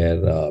Critical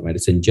Care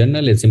Medicine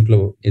Journal, a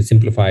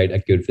simplified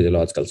acute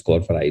physiological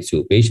score for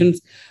ICU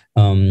patients.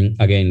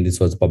 Again, this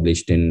was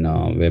published in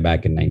way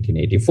back in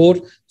 1984.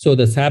 So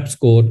the SAP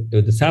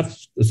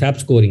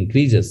score,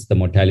 increases, the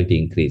mortality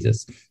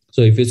increases.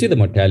 So if you see the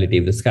mortality,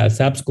 if the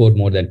SAP score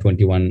more than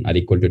 21 or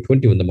equal to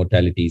 21, the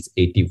mortality is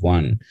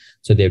 81.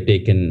 So they've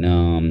taken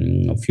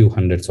a few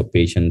hundreds of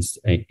patients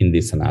in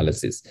this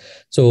analysis.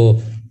 So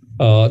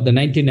the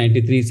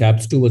 1993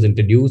 SAPS-2 was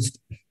introduced.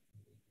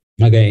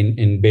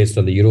 Again, based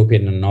on the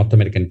European and North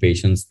American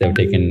patients, they've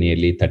taken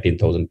nearly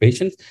 13,000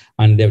 patients,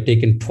 and they've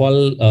taken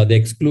 12, they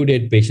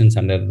excluded patients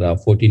under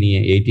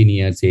 18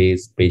 years age,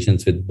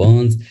 patients with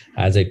burns.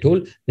 As I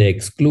told, they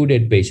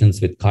excluded patients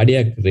with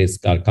cardiac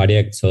risk or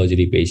cardiac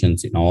surgery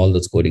patients in all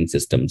the scoring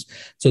systems.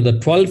 So the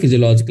 12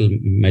 physiological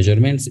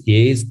measurements: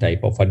 age,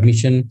 type of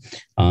admission,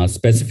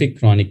 specific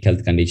chronic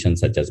health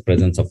conditions such as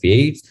presence of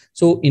AIDS.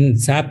 So in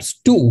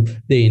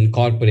SAPS-2, they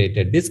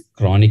incorporated this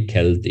chronic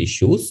health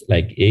issues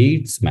like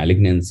AIDS,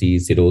 malignancy,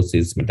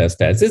 cirrhosis,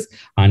 metastasis,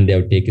 and they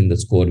have taken the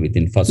score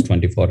within first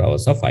 24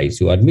 hours of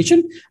ICU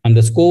admission. And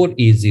the score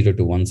is 0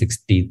 to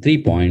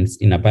 163 points.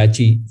 In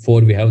Apache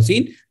 4, we have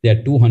seen there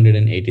are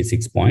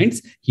 286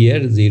 points.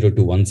 Here, 0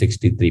 to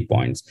 163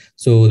 points.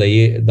 So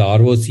the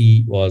ROC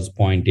was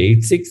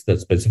 0.86. The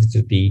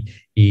specificity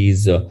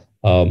is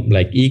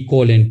like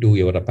equivalent to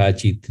your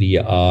Apache 3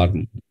 or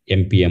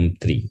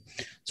MPM 3.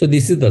 So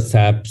this is the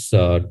SAPS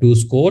 2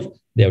 score.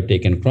 They have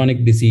taken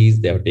chronic disease.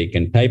 They have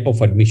taken type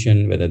of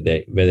admission, whether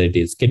it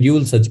is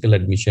scheduled surgical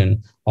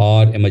admission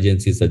or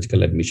emergency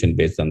surgical admission.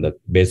 Based on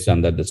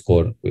that, the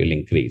score will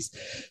increase.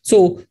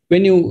 So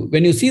when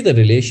you see the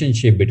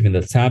relationship between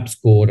the SAPS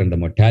score and the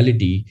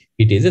mortality,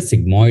 it is a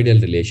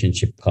sigmoidal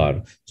relationship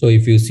curve. So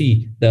if you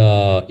see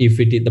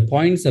the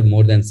points are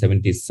more than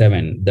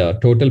 77, the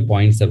total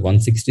points are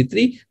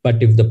 163.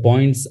 But if the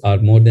points are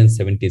more than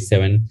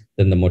 77,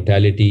 then the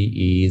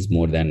mortality is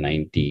more than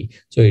 90.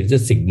 So it's a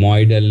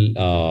sigmoidal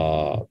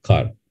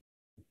curve.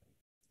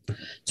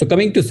 So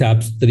coming to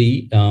SAPS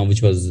 3,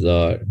 which was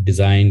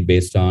designed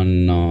based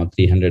on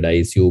 300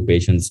 ICU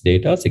patients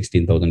data,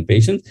 16,000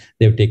 patients,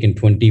 they've taken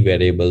 20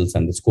 variables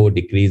and the score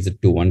decreased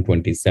to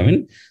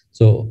 127.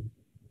 So,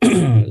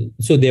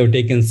 so they have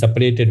taken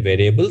separated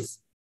variables.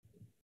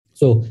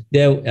 So they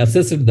have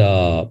assessed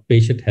the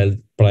patient health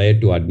prior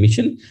to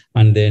admission,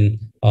 and then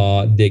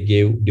they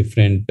gave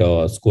different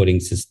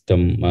scoring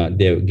system.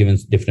 They have given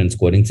different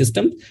scoring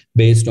systems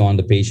based on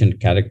the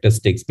patient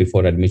characteristics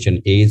before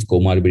admission, age,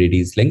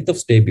 comorbidities, length of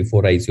stay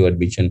before ICU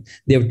admission.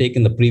 They have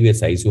taken the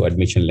previous ICU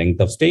admission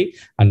length of stay,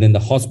 and then the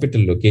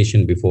hospital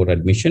location before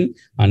admission,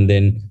 and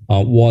then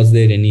was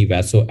there any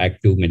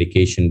vasoactive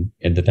medication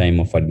at the time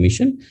of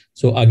admission.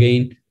 So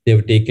again, they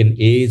have taken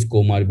age,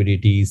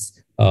 comorbidities.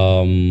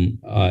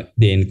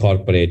 They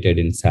incorporated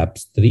in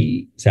SAPS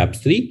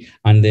 3,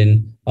 and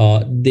then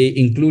they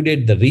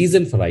included the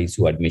reason for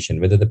ICU admission,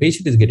 whether the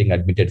patient is getting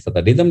admitted for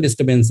the rhythm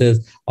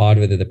disturbances or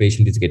whether the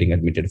patient is getting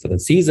admitted for the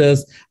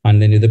seizures.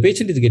 And then if the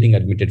patient is getting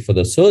admitted for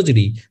the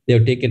surgery, they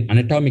have taken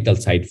anatomical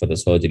site for the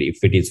surgery.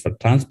 If it is for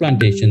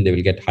transplantation, they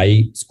will get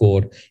high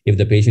score. If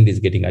the patient is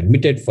getting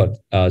admitted for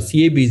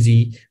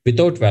CABG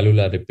without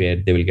valvular repair,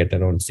 they will get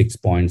around 6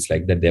 points.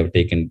 Like that, they have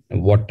taken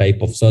what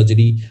type of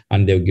surgery,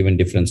 and they have given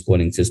different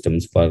scoring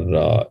systems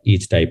for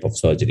each type of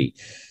surgery.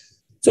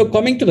 So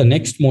coming to the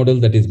next model,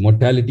 that is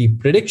mortality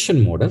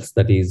prediction models,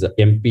 that is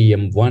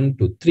MPM 1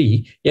 to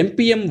 3.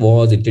 MPM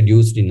was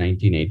introduced in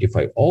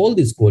 1985. All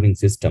the scoring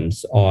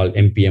systems, all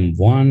MPM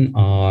 1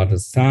 or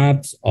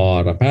SAPS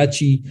or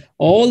Apache,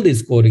 all the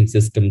scoring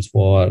systems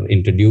were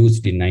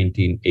introduced in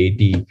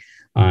 1980.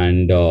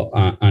 And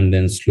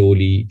then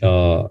slowly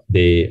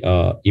they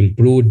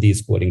improved these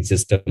scoring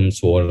systems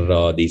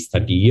for these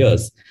 30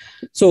 years.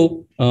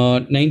 So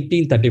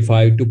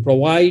 1935, to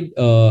provide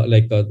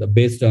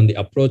based on the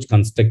approach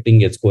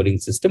constructing a scoring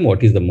system,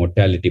 what is the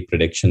mortality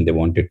prediction they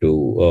wanted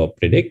to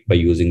predict by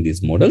using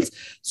these models.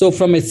 So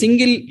from a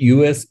single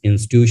US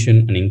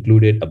institution and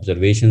included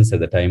observations at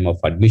the time of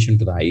admission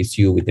to the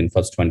ICU within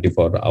first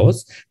 24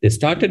 hours, they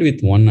started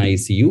with one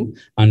ICU,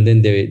 and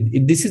then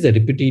this is a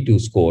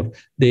repetitive score.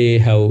 They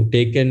have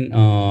taken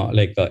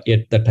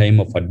at the time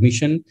of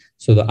admission,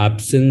 so the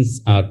absence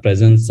or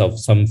presence of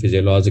some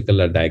physiological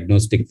or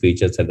diagnostic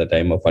features at the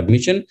time of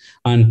admission,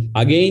 and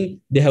again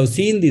they have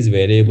seen these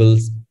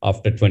variables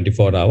after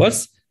 24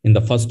 hours in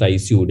the first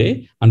ICU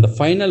day, and the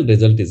final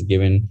result is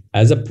given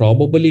as a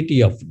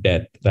probability of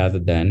death rather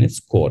than a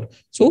score.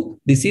 So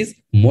this is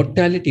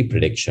mortality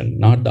prediction,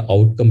 not the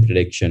outcome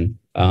prediction.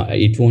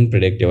 It won't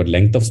predict your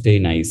length of stay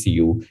in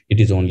ICU. It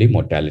is only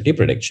mortality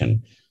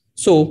prediction.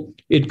 So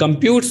it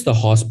computes the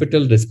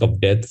hospital risk of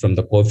death from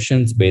the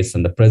coefficients based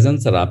on the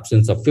presence or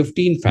absence of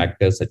 15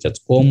 factors such as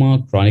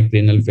coma, chronic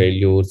renal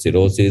failure,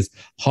 cirrhosis,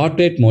 heart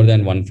rate more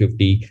than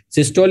 150,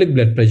 systolic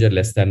blood pressure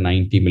less than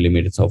 90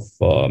 millimeters of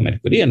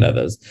mercury, and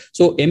others.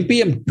 So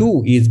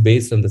MPM2 is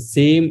based on the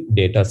same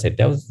data set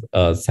as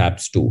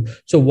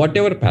SAPS2. So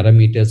whatever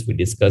parameters we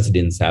discussed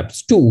in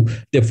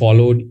SAPS2, they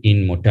followed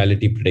in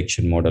mortality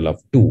prediction model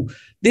of 2.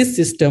 This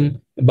system,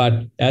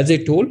 but as I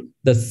told,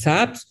 the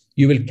SAPS,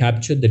 you will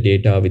capture the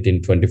data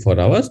within 24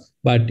 hours.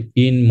 But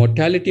in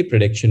mortality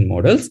prediction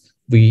models,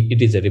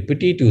 it is a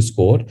repetitive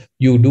score.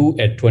 You do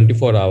at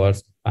 24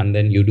 hours, and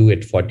then you do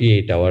at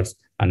 48 hours,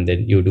 and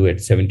then you do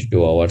at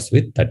 72 hours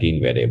with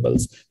 13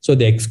 variables. So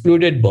they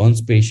excluded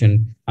burns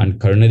patient and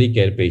coronary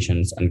care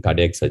patients and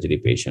cardiac surgery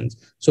patients.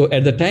 So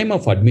at the time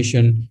of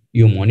admission,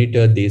 you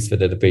monitor this,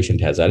 whether the patient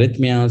has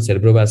arrhythmia,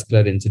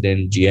 cerebrovascular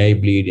incident, GI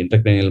bleed,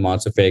 intracranial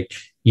mass effect,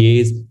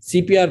 ACE,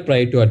 CPR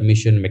prior to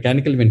admission,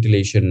 mechanical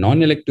ventilation,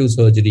 non-elective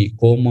surgery,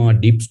 coma,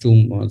 deep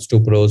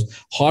stupros,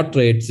 heart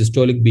rate,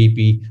 systolic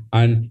BP,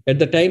 and at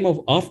the time of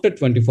after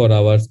 24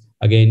 hours,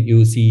 again,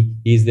 you see,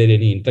 is there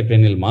any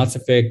intracranial mass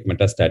effect,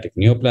 metastatic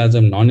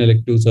neoplasm,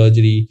 non-elective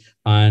surgery,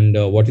 and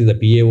what is the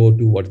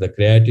PaO2, what is the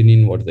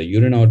creatinine, what is the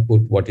urine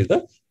output, what is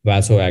the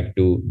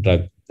vasoactive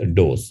drug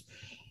dose.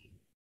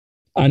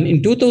 And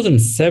in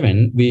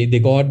 2007, they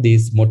got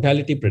this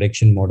mortality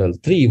prediction model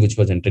 3, which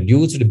was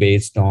introduced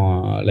based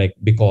on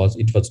because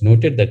it was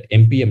noted that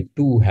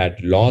MPM2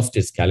 had lost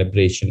its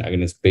calibration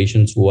against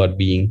patients who are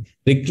being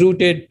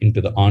recruited into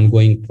the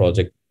ongoing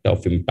project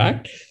of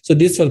impact. So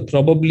this was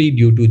probably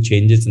due to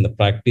changes in the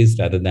practice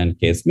rather than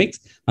case mix,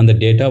 and the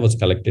data was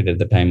collected at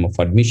the time of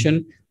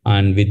admission.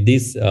 And with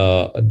this,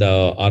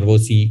 the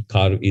ROC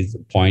curve is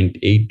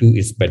 0.82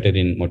 is better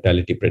in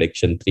mortality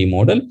prediction 3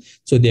 model.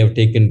 So they have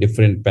taken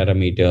different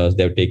parameters.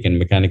 They have taken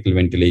mechanical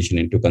ventilation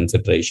into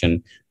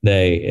consideration.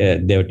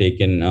 They have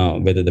taken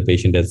whether the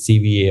patient has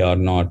CVA or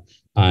not,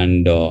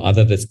 and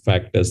other risk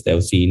factors they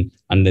have seen.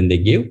 And then they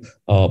gave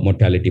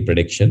mortality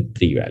prediction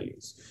 3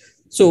 values.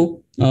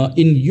 So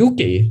in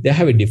UK, they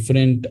have a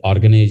different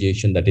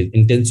organization, that is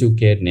Intensive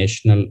Care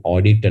National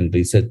Audit and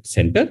Research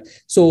Center.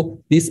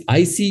 So this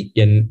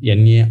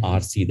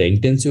ICNARC, the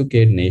Intensive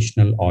Care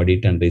National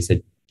Audit and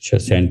Research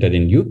Center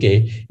in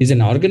UK, is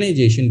an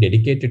organization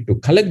dedicated to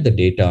collect the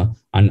data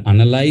and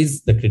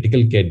analyze the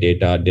critical care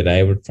data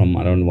derived from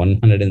around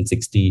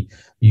 160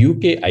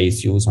 UK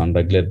ICUs on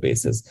regular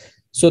basis.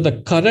 So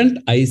the current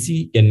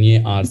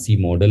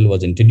ICNARC model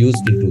was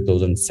introduced in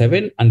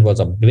 2007 and was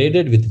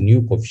upgraded with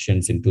new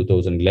coefficients in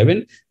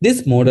 2011.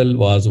 This model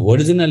was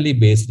originally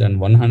based on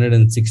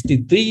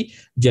 163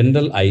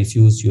 general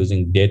ICUs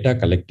using data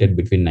collected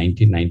between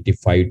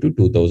 1995 to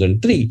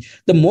 2003.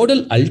 The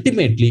model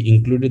ultimately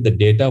included the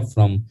data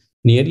from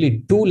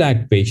nearly 2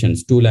 lakh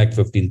patients,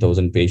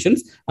 2,15,000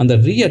 patients, and the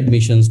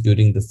readmissions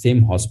during the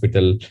same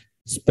hospital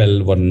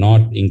spell were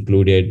not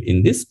included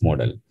in this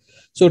model.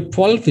 So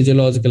 12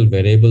 physiological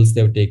variables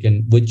they have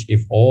taken, which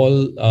if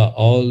all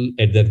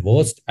at their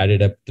worst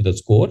added up to the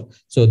score.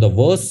 So the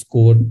worst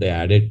score they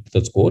added to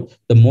the score.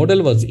 The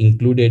model was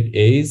included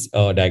as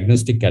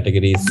diagnostic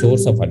category,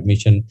 source of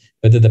admission,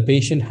 whether the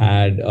patient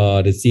had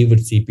received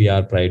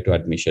CPR prior to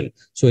admission.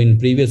 So in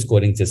previous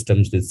scoring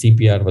systems, the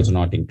CPR was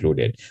not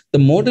included. The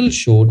model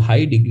showed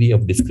high degree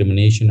of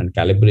discrimination and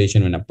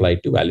calibration when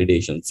applied to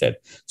validation set.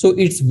 So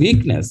its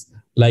weakness,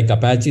 like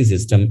Apache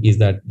system, is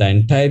that the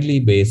entirely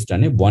based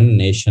on a one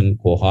nation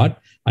cohort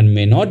and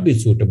may not be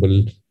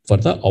suitable for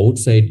the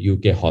outside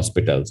UK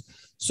hospitals.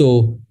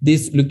 So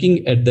this,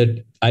 looking at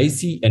that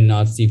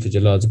ICNRC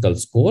physiological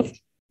score,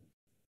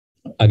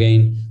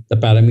 again, the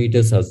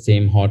parameters are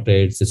same: heart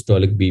rate,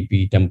 systolic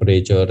BP,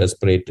 temperature,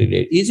 respiratory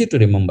rate. Easy to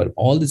remember.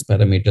 All these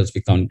parameters we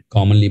can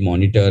commonly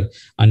monitor,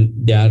 and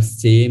they are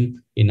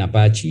same in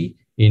Apache,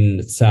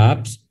 in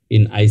SAPS,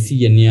 in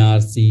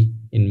ICNARC,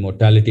 in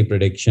mortality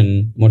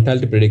prediction.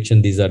 Mortality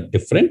prediction, these are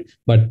different,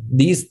 but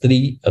these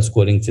 3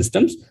 scoring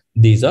systems,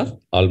 these are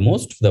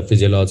almost the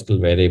physiological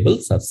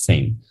variables are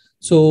same.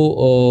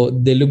 So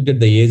they looked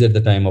at the age at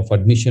the time of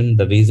admission,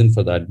 the reason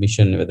for the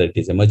admission, whether it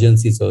is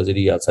emergency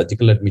surgery or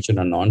surgical admission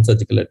or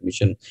non-surgical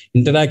admission,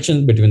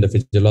 interactions between the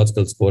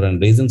physiological score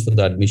and reasons for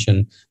the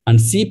admission, and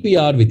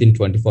CPR within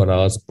 24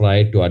 hours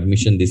prior to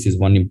admission. This is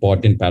one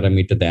important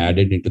parameter they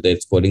added into their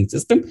scoring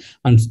system.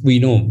 And we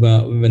know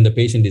when the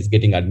patient is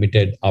getting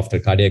admitted after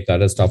cardiac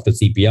arrest, after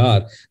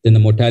CPR, then the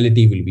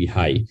mortality will be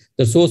high.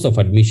 The source of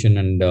admission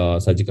and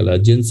surgical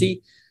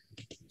urgency.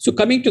 So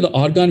coming to the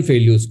organ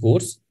failure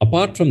scores,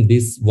 apart from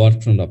this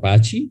work from the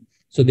Apache,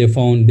 so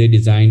they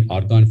designed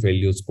organ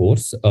failure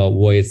scores,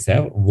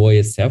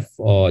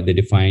 OSF, they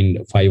defined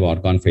 5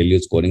 organ failure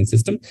scoring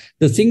system.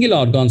 The single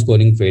organ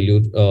scoring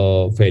failure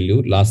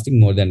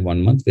lasting more than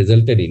 1 month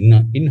resulted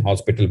in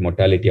hospital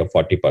mortality of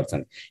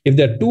 40%. If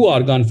there are 2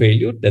 organ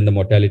failure, then the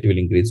mortality will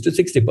increase to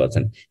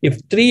 60%. If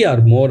 3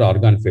 or more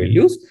organ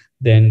failures,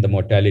 then the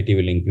mortality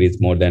will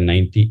increase more than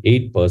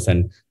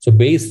 98%. So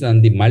based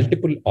on the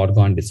multiple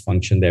organ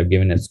dysfunction, they have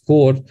given a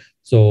score.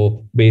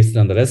 So based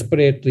on the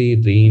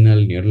respiratory,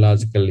 renal,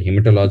 neurological,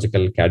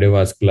 hematological,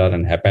 cardiovascular,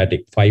 and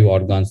hepatic, 5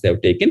 organs they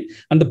have taken.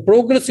 And the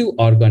progressive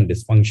organ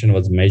dysfunction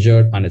was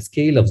measured on a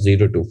scale of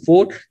 0 to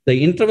 4.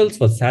 The intervals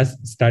were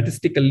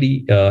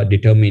statistically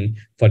determined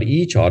for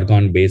each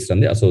organ based on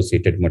the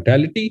associated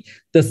mortality.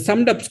 The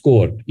summed up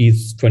score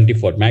is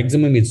 24.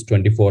 Maximum is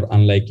 24,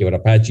 unlike your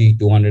Apache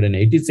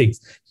 286.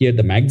 Here,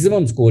 the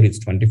maximum score is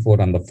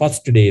 24 on the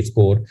first day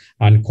score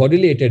and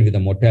correlated with the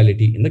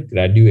mortality in the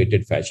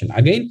graduated fashion.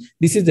 Again,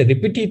 this is a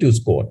repetitive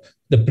score.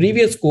 The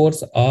previous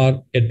scores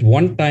are at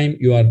one time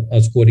you are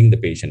scoring the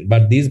patient,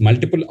 but these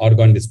multiple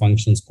organ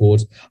dysfunction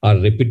scores are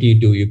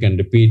repetitive. You can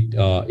repeat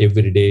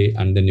every day,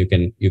 and then you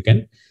can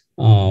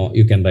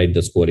write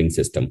the scoring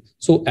system.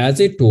 So as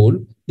I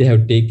told, they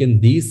have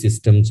taken these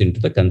systems into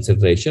the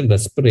consideration.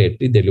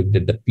 Respiratory, they looked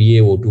at the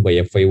PaO2 by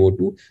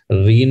FiO2,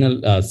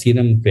 renal,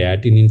 serum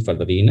creatinine for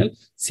the renal,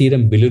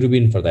 serum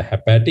bilirubin for the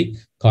hepatic,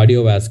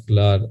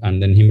 cardiovascular,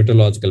 and then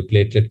hematological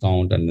platelet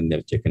count, and then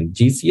they've taken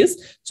GCS.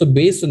 So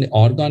based on the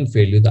organ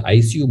failure, the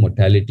ICU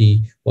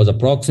mortality was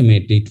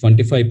approximately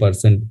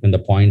 25% when the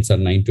points are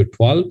 9 to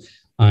 12.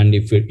 And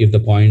if the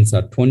points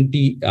are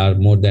 20 or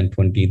more than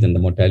 20, then the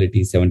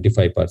mortality is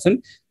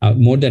 75%.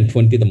 More than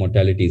 20, the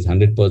mortality is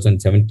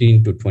 100%.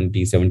 17 to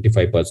 20,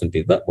 75%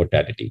 is the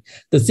mortality.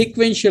 The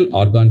sequential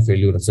organ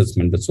failure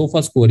assessment, the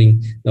SOFA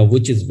scoring,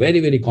 which is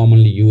very, very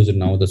commonly used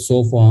now, the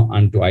SOFA,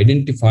 and to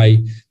identify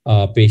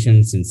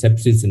patients in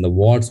sepsis in the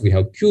wards, we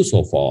have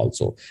QSOFA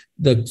also.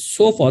 The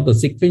SOFA, the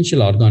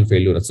sequential organ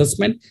failure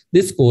assessment,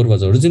 this score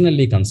was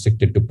originally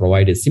constructed to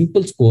provide a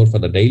simple score for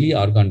the daily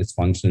organ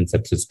dysfunction in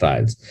sepsis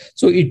trials.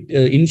 So it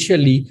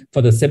initially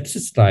for the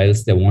sepsis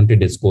trials, they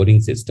wanted a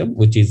scoring system,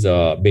 which is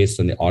based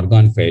on the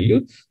organ failure.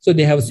 So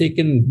they have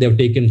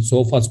taken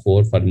SOFA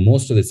score for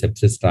most of the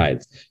sepsis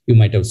trials. You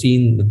might have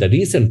seen the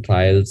recent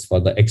trials for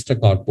the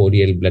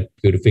extracorporeal blood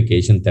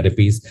purification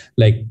therapies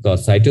like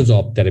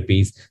cytosorb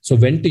therapies. So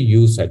when to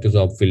use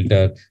cytosorb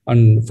filter,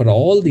 and for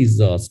all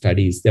these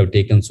studies, they have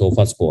taken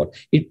SOFA score.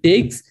 It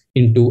takes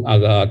into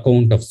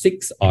account of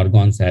 6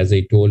 organs, as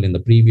I told in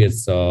the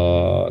previous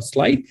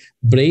slide: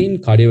 brain,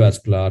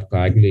 cardiovascular,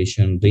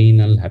 coagulation,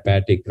 renal,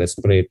 hepatic,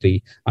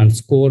 respiratory, and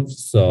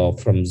scores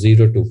from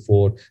 0 to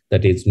 4,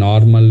 that is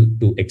normal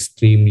to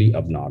extremely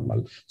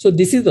abnormal. So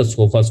this is the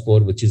SOFA score,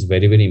 which is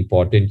very, very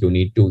important. You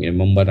need to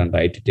remember and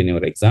write it in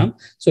your exam.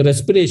 So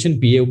respiration,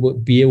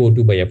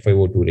 PaO2 by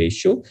FiO2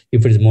 ratio,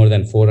 if it is more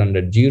than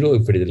 400, 0.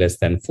 If it is less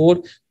than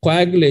 4,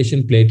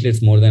 coagulation,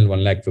 platelets more than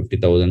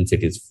 150,000,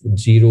 it is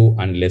 0,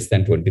 and less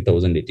than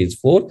 20,000, it is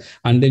 4.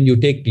 And then you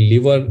take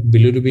liver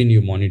bilirubin,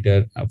 you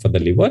monitor for the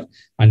liver,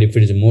 and if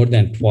it is more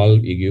than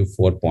 12, you give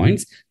 4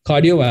 points.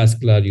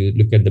 Cardiovascular, you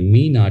look at the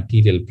mean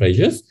arterial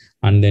pressures,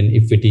 and then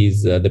if it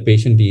is the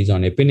patient is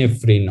on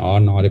epinephrine or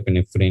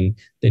norepinephrine,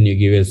 then you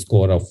give a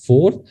score of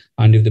 4.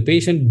 And if the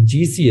patient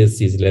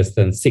GCS is less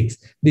than 6,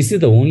 this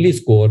is the only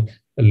score.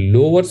 A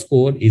lower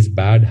score is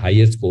bad,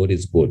 higher score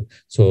is good.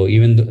 So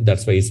even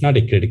that's why it's not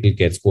a critical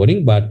care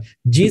scoring, but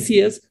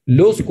GCS,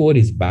 low score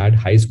is bad,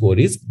 high score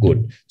is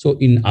good. So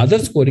in other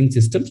scoring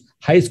systems,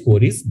 high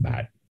score is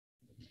bad.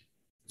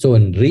 So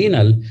in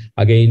renal,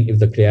 again, if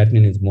the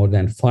creatinine is more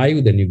than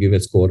 5, then you give a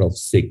score of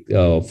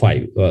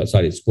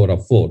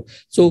 4.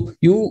 So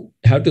you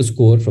have to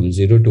score from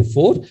 0 to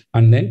 4,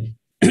 and then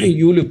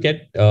you look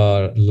at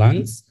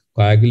lungs,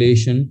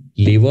 coagulation,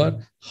 liver,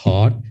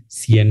 heart,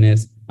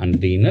 CNS, and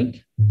renal.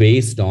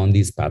 Based on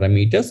these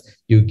parameters,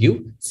 you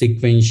give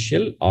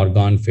sequential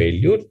organ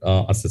failure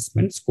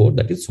assessment score,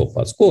 that is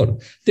SOFA score.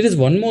 There is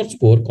one more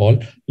score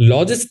called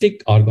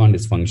logistic organ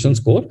dysfunction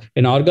score,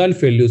 an organ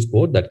failure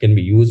score that can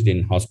be used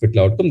in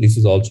hospital outcome. This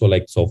is also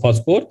like SOFA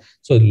score.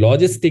 So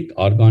logistic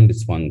organ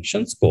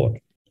dysfunction score.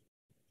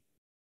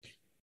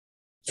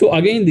 So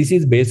again, this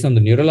is based on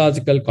the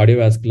neurological,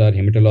 cardiovascular,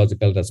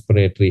 hematological,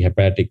 respiratory,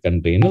 hepatic,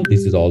 and renal.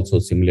 This is also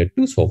similar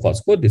to SOFA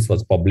score. This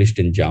was published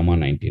in JAMA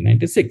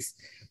 1996.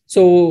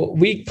 So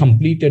we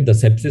completed the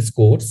sepsis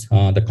scores,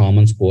 the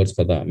common scores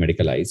for the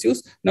medical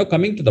ICUs. Now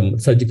coming to the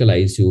surgical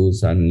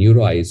ICUs and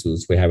neuro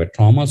ICUs, we have a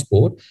trauma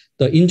score.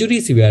 The injury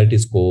severity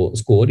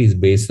score is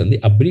based on the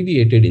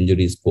abbreviated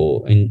injury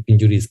scale.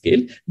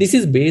 This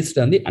is based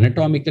on the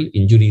anatomical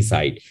injury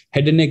side.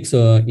 Head and neck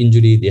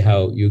injury,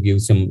 you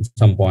give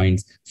some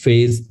points.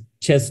 Face,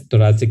 chest,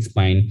 thoracic,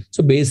 spine.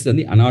 So based on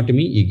the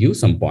anatomy, you give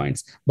some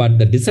points. But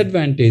the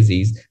disadvantage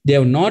is they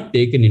have not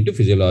taken into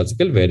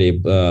physiological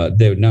variable.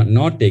 They have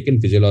not taken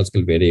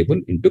physiological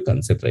variable into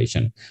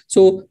consideration.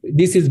 So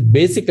this is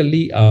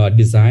basically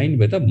designed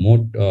with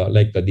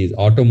like these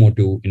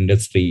automotive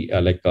industry,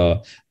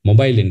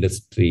 mobile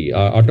industry,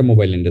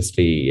 automobile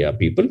industry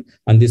people.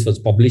 And this was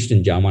published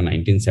in JAMA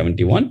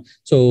 1971.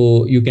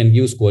 So you can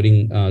give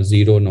scoring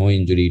 0, no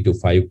injury, to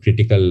 5,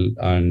 critical,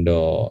 and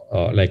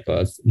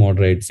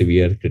moderate, severe,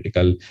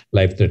 critical,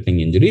 life-threatening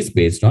injuries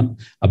based on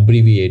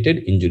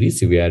abbreviated injury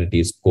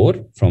severity score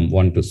from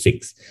 1 to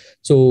 6.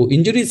 So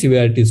injury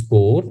severity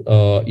score,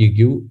 you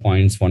give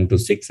points 1 to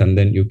 6, and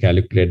then you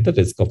calculate the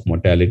risk of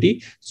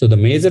mortality. So the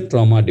major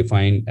trauma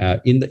defined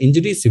in the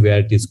injury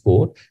severity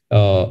score,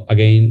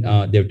 again,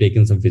 they've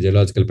taken some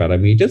physiological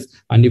parameters.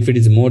 And if it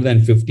is more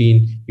than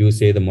 15, you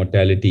say the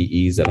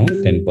mortality is around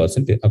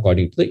 10%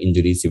 according to the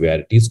injury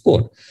severity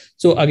score.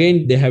 So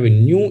again, they have a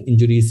new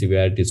injury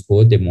severity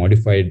score. They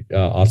modified,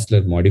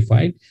 Osler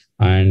modified,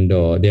 and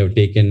they have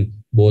taken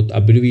both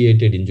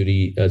abbreviated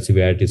injury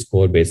severity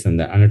score based on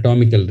the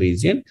anatomical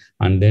region,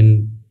 and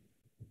then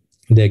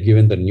they're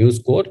given the new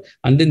score.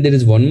 And then there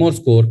is one more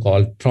score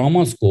called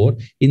trauma score.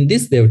 In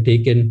this, they have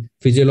taken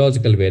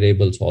physiological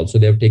variables also.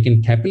 They have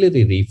taken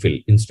capillary refill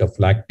instead of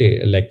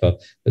lactate,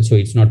 so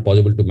it's not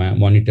possible to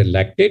monitor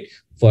lactate.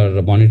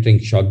 For monitoring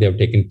shock, they have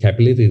taken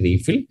capillary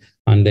refill.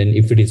 And then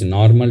if it is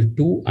normal,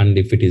 2, and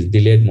if it is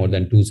delayed more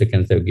than 2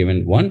 seconds, they've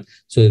given 1.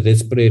 So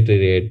respiratory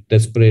rate,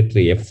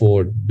 respiratory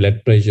effort,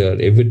 blood pressure,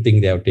 everything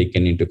they have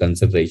taken into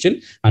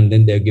consideration. And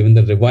then they've given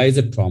the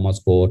revised trauma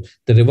score.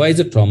 The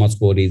revised trauma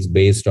score is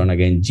based on,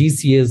 again,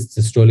 GCS,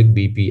 systolic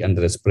BP, and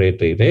the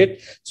respiratory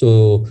rate.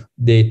 So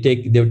they've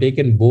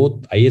taken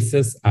both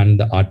ISS and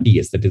the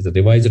RTS, that is the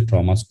revised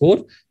trauma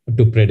score,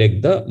 to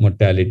predict the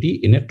mortality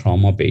in a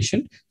trauma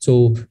patient.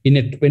 So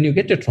when you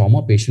get a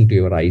trauma patient to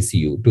your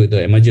ICU, to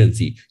the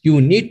emergency,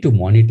 you need to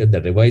monitor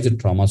the revised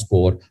trauma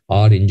score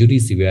or injury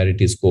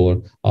severity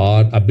score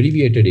or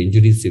abbreviated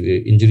injury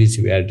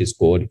severity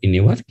score in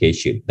your case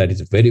sheet. That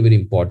is very, very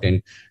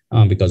important.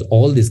 Because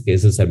all these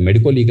cases are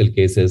medical legal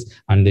cases,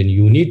 and then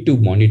you need to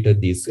monitor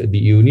these,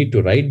 you need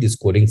to write the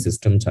scoring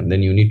systems, and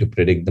then you need to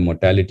predict the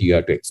mortality you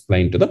have to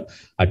explain to the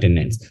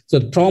attendants. So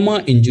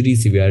trauma injury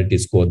severity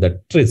score, the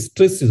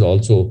TRIS is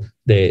also,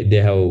 they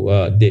have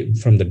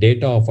from the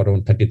data of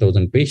around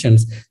 30,000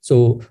 patients.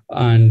 So,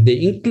 and they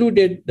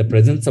included the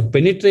presence of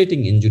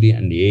penetrating injury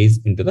and age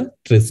into the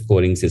TRIS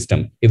scoring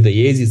system. If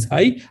the age is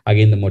high,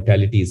 again, the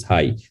mortality is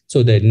high.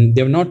 So then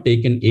they have not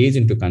taken age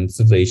into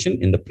consideration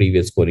in the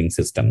previous scoring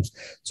systems.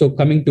 So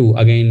coming to,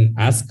 again,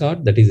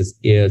 ASCOT, that is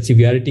a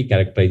severity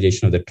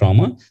characterization of the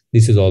trauma.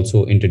 This is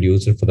also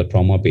introduced for the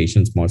trauma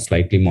patients, more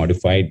slightly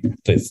modified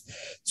TRIS.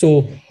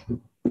 So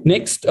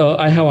next,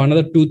 I have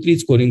another 2-3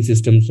 scoring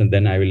systems, and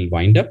then I will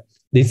wind up.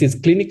 This is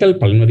clinical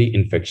pulmonary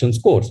infection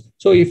scores.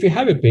 So if you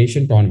have a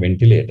patient on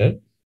ventilator,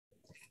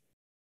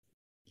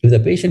 if the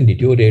patient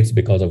deteriorates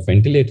because of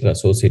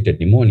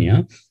ventilator-associated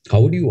pneumonia,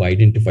 how do you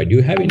identify? Do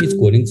you have any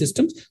scoring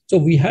systems? So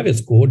we have a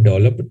score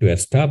developed to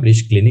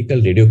establish clinical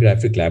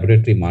radiographic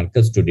laboratory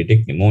markers to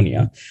detect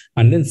pneumonia,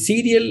 and then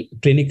serial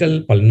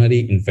clinical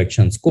pulmonary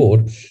infection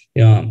score.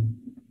 Even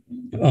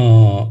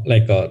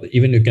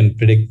you can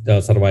predict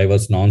the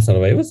survivors,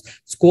 non-survivors.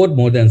 Score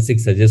more than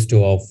 6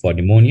 suggestive of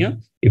pneumonia.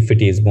 If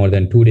it is more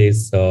than 2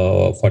 days,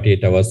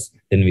 48 hours,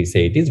 then we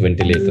say it is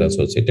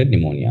ventilator-associated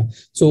pneumonia.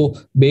 So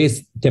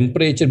based on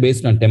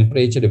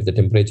temperature, if the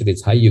temperature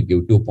is high, you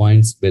give 2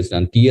 points. Based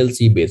on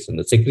TLC, based on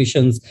the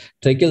secretions,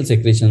 tracheal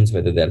secretions,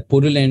 whether they are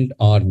purulent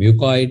or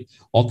mucoid.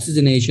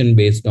 Oxygenation,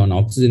 based on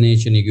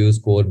oxygenation, you give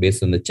score.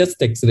 Based on the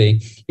chest X-ray,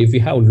 if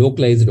you have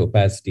localized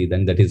opacity,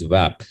 then that is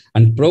VAP.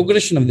 And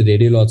progression of the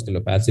radiological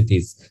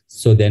opacities,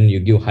 so then you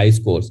give high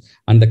scores.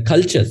 And the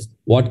cultures,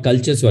 what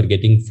cultures you are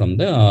getting from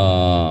the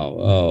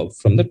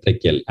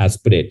tracheal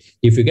aspirate.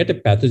 If you get a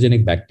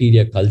pathogenic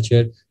bacteria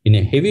culture in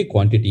a heavy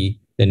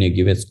quantity, then you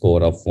give a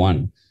score of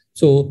 1.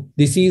 So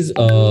this is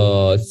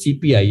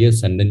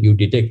CPIS, and then you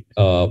detect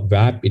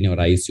VAP in your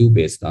ICU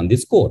based on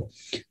this score.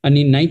 And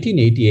in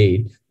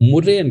 1988,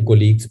 Murray and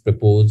colleagues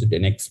proposed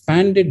an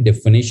expanded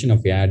definition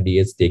of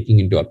ARDS taking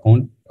into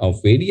account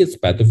of various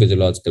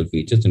pathophysiological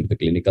features into the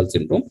clinical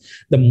syndrome.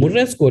 The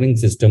Murray scoring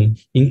system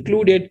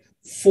included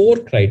 4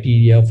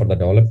 criteria for the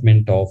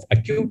development of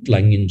acute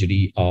lung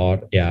injury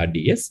or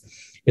ARDS: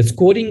 a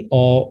scoring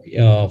of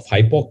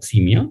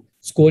hypoxemia,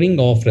 scoring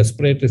of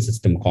respiratory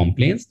system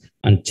complaints,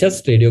 and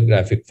chest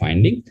radiographic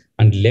finding,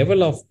 and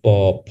level of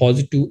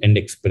positive end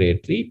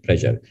expiratory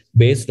pressure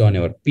based on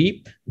our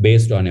PEEP,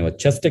 based on our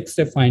chest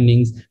X-ray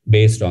findings,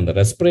 based on the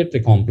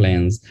respiratory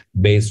complaints,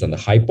 based on the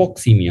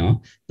hypoxemia.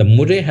 The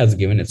Murray has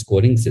given a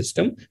scoring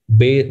system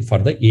for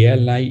the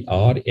ALI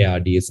or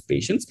ARDS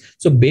patients.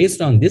 So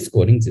based on this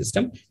scoring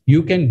system,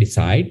 you can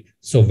decide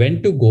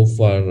when to go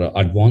for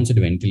advanced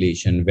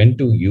ventilation, when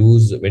to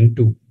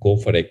go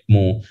for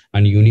ECMO,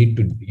 and you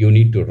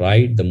need to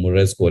write the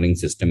Murray scoring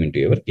system into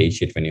your case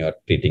sheet when you are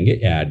treating a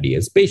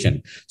ARDS patient.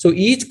 So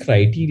each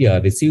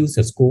criteria receives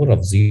a score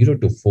of 0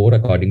 to 4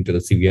 according to the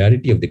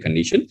severity of the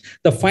condition.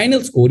 The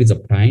final score is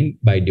obtained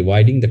by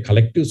dividing the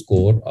collective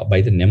score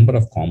by the number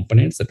of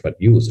components that were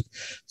used.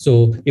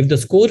 So if the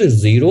score is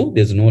 0,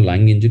 there's no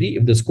lung injury.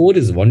 If the score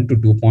is 1 to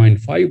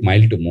 2.5,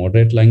 mild to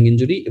moderate lung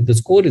injury. If the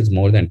score is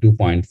more than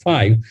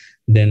 2.5,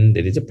 then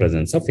there is a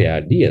presence of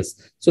ARDS.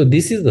 So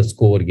this is the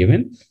score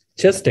given.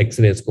 Chest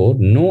X-ray score,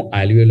 no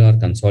alveolar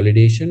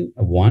consolidation,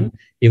 1.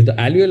 If the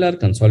alveolar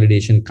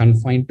consolidation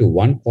confined to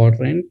 1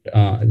 quadrant,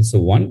 so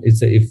 1,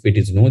 if it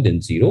is no,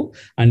 then 0.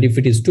 And if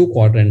it is 2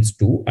 quadrants,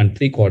 2, and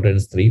 3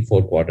 quadrants, 3,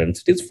 4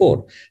 quadrants, it is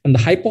 4. And the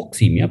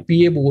hypoxemia,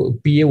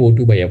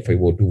 PaO2 by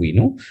FiO2, we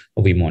know,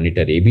 we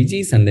monitor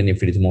ABGs, and then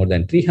if it is more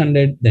than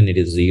 300, then it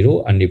is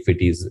 0. And if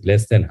it is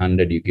less than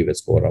 100, you give a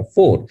score of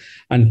 4.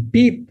 And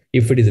PEEP,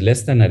 if it is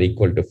less than or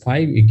equal to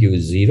 5, you give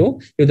 0.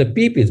 If the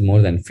PEEP is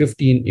more than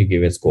 15, you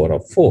give a score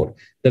of 4.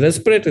 The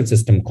respiratory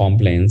system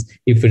compliance,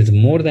 if it is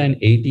more than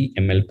 80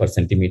 ml per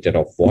centimeter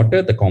of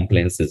water, the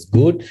compliance is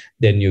good,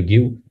 then you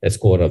give a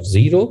score of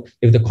 0.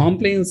 If the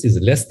compliance is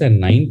less than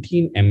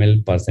 19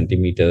 ml per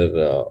centimeter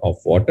of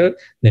water,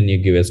 then you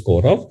give a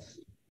score of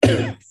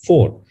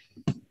 4.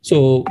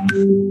 So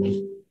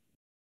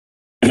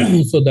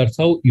that's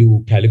how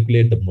you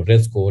calculate the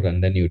Murray score,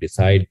 and then you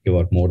decide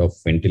your mode of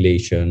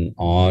ventilation,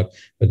 or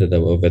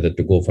whether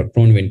to go for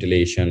prone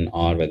ventilation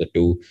or whether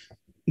to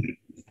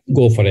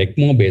go for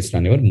ECMO based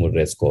on your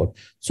Murray score.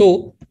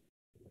 So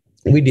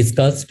we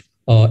discussed,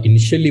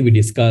 initially we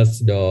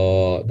discussed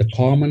the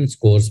common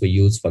scores we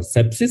use for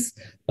sepsis.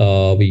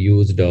 we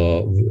used,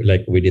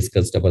 like we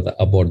discussed about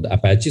the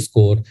Apache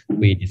score.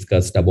 We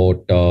discussed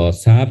about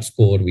SAP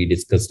score. We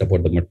discussed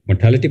about the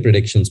mortality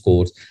prediction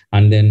scores.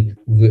 And then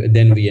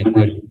we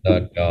entered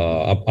that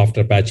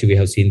after Apache, we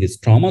have seen these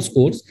trauma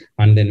scores.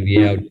 And then we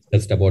have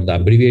discussed about the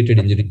abbreviated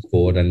injury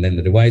score and then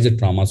the revised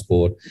trauma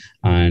score.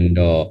 And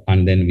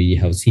then we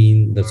have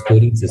seen the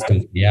scoring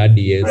system for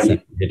ARDS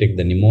and detect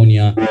the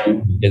pneumonia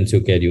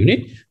intensive care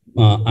unit.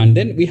 And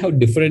then we have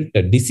different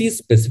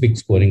disease-specific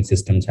scoring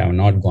systems. I have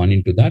not gone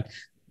into that.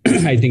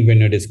 I think when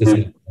you're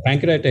discussing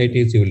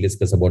pancreatitis, you will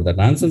discuss about the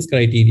Ranson's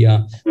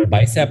criteria,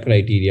 BISAP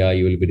criteria.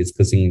 You will be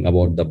discussing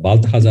about the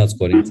Balthazar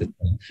scoring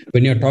system.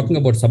 When you're talking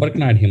about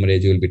subarachnoid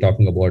hemorrhage, you will be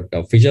talking about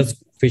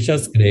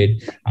Fisher's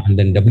grade, and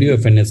then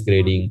WFNS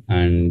grading,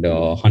 and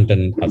Hunt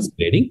and Huss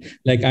grading.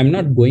 Like, I'm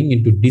not going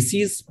into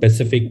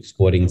disease-specific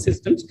scoring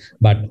systems,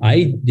 but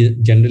I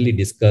generally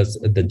discuss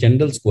the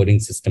general scoring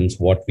systems,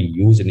 what we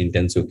use in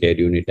intensive care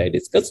unit. I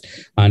discussed,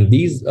 and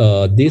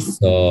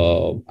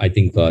I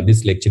think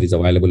this lecture is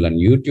available on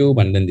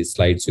YouTube, and then the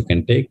slides you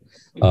can take.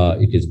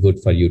 It is good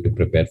for you to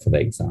prepare for the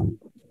exam.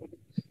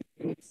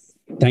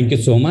 Thank you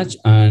so much,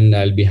 and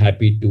I'll be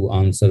happy to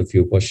answer a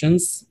few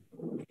questions.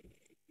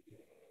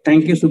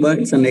 Thank you, Subba.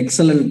 It's an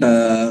excellent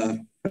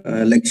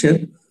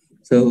lecture.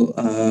 So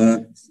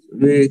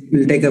we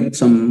will take up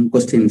some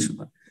questions.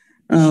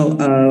 Now,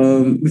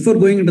 before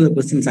going into the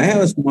questions, I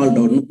have a small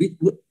doubt.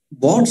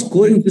 What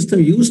scoring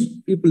system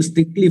people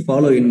strictly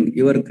follow in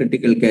your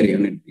critical care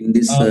unit in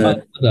this?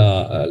 Dr.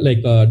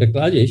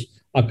 Rajesh,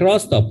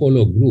 across the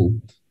Apollo group,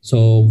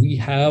 so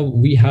we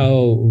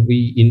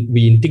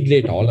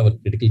integrate all our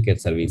critical care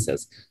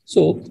services.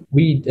 So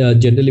we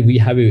generally we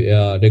have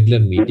a regular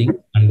meeting,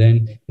 and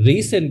then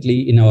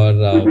recently in our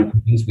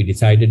meetings we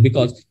decided,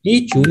 because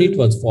each unit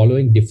was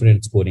following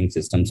different scoring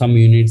systems. Some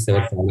units they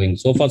were following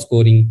SOFA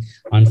scoring,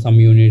 and some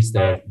units they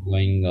were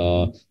following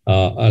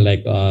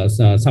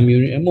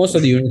most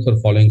of the units were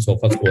following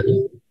SOFA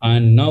scoring,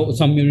 and now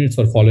some units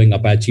were following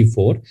Apache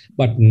 4.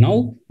 But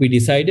now we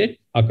decided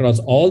across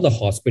all the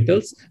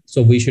hospitals,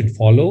 so we should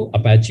follow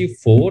Apache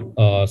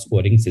 4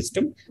 scoring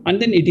system.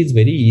 And then it is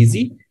very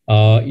easy.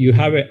 You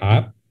have an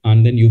app,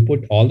 and then you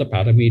put all the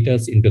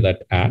parameters into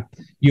that app.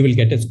 You will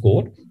get a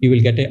score. You will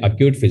get an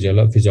acute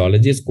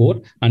physiology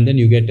score, and then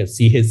you get a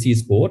CHC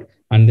score,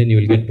 and then you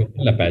will get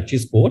total Apache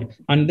score,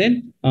 and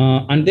then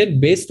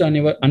based on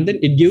and then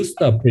it gives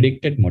the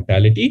predicted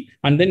mortality,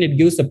 and then it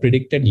gives the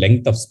predicted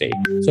length of stay.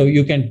 So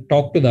you can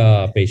talk to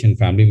the patient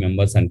family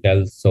members and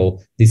tell, so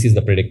this is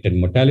the predicted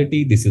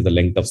mortality, this is the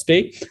length of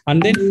stay,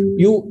 and then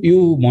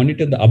you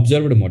monitor the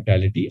observed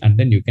mortality, and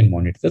then you can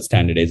monitor the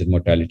standardized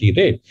mortality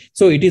rate.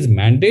 So it is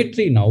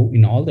mandatory now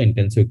in all the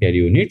intensive care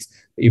units.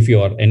 If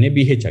you are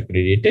NABH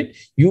accredited,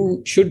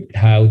 you should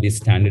have this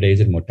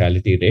standardized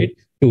mortality rate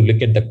to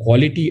look at the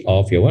quality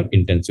of your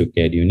intensive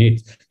care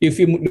units. If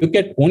you look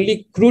at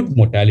only crude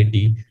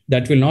mortality,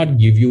 that will not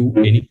give you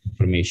any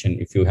information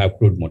if you have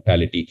crude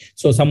mortality.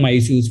 So some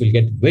ICUs will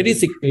get very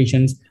sick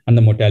patients and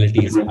the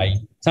mortality is high.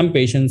 Some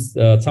patients,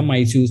 some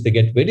ICUs, they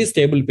get very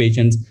stable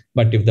patients,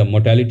 but if the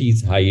mortality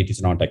is high, it is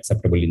not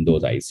acceptable in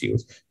those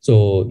ICUs.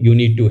 So you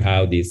need to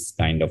have this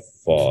kind of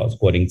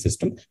scoring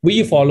system.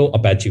 We follow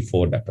Apache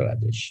 4, Dr.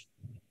 Rajesh.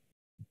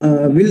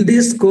 Will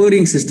these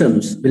scoring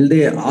systems, will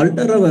they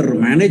alter our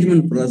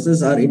management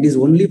process, or it is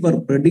only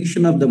for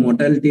prediction of the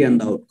mortality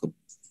and the outcome?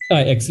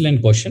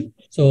 Excellent question.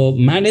 So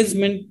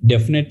management,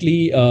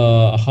 definitely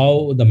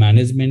how the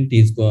management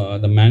is,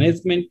 the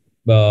management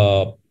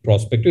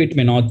perspective, it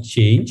may not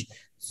change.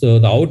 So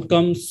the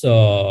outcomes,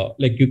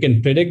 like you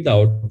can predict the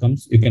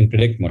outcomes, you can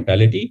predict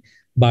mortality,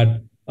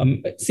 but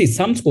see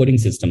some scoring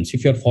systems,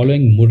 if you're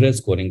following Murray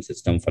scoring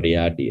system for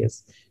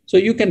ARDS, so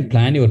you can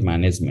plan your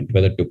management,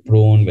 whether to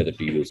prone, whether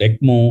to use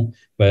ECMO,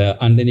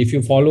 and then if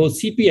you follow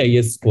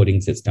CPIS scoring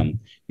system,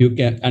 you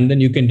can, and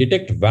then you can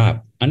detect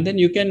VAP, and then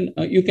you can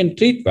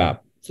treat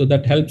VAP. So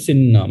that helps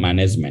in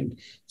management.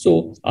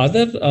 So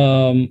other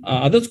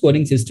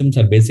scoring systems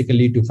are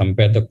basically to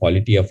compare the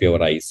quality of your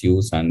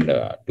ICUs and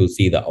to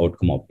see the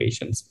outcome of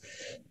patients.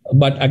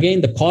 But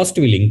again, the cost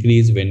will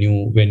increase when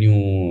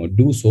you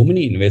do so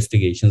many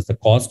investigations. The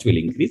cost will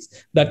increase.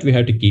 That we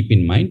have to keep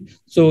in mind.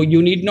 So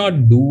you need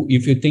not do,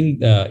 if you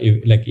think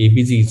like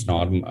ABC is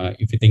norm.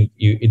 If you think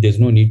there's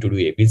no need to do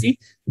ABC,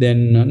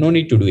 then no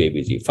need to do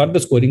ABC. For the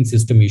scoring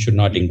system, you should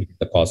not increase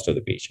the cost of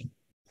the patient.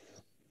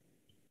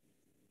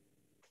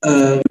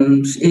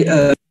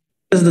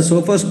 As the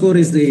SOFA score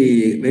is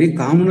the very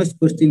commonest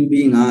question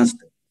being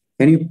asked,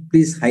 can you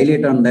please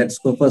highlight on that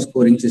SOFA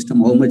scoring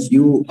system, how much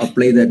you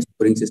apply that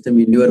scoring system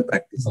in your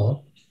practice?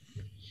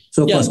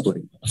 SOFA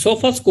scoring.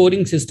 SOFA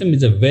scoring system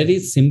is a very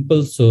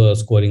simple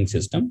scoring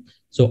system.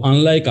 So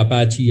unlike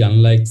Apache,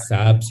 unlike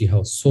SAPS, you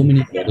have so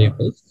many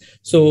variables.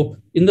 So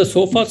in the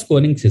SOFA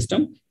scoring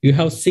system, you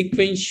have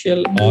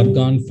sequential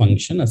organ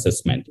function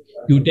assessment.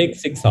 You take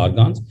 6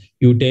 organs.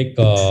 You take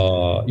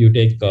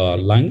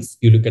lungs.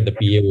 You look at the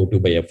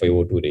PaO2 by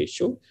FiO2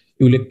 ratio.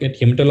 You look at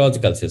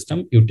hematological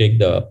system. You take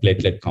the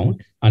platelet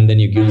count, and then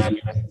you give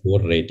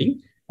 4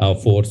 rating.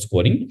 for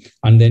scoring.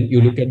 And then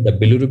you look at the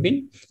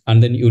bilirubin,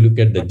 and then you look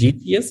at the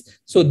GTS.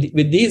 So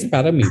with these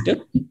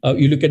parameters,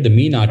 you look at the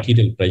mean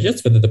arterial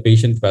pressures, whether the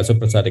patient's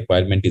vasopressor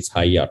requirement is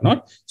high or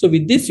not. So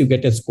with this, you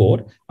get a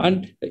score.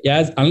 And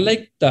as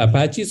unlike the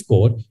Apache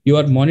score, you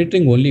are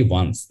monitoring only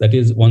once, that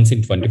is once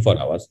in 24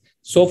 hours.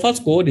 SOFA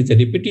score is a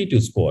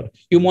repetitive score.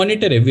 You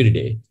monitor every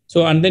day.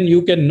 So, and then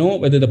you can know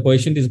whether the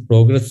patient is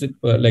progressive,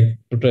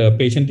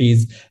 patient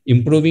is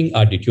improving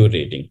or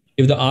deteriorating.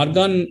 If the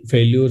organ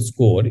failure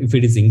score, if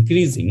it is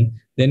increasing,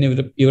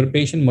 then your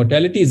patient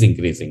mortality is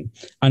increasing.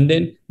 And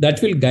then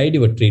that will guide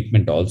your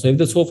treatment also. If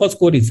the SOFA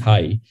score is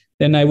high,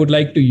 then I would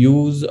like to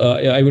use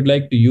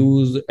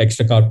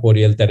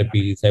extracorporeal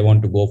therapies. I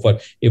want to go for,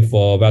 if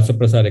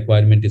vasopressor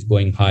requirement is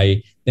going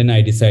high, then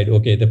I decide,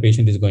 okay, the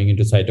patient is going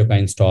into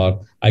cytokine storm.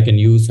 I can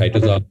use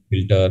cytosol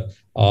filter,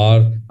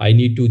 or I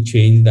need to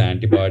change the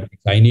antibiotics.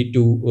 I need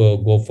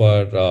to go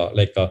for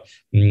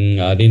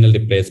renal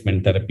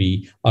replacement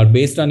therapy, or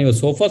based on your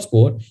SOFA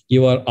score,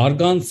 your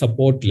organ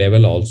support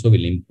level also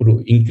will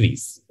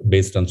increase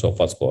based on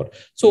SOFA score.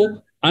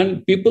 So,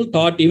 and people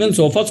thought even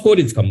SOFA score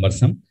is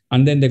cumbersome,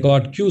 and then they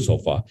got Q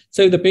SOFA.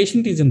 So if the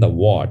patient is in the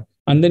ward,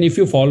 and then if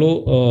you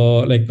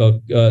follow,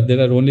 there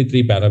are only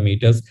 3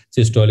 parameters: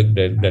 systolic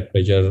blood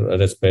pressure,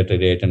 respiratory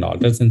rate, and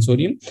altered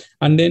sensorium.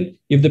 And then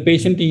if the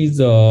patient is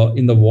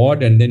in the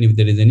ward, and then if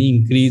there is any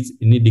decrease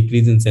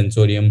in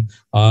sensorium,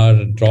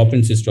 or drop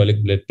in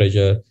systolic blood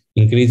pressure,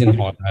 increase in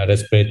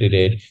respiratory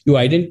rate, you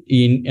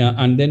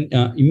and then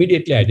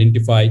immediately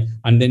identify,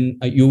 and then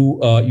you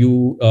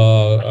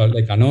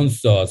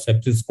announce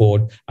sepsis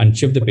code and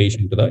shift the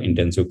patient to the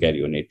intensive care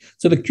unit.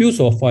 So the Q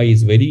SOFA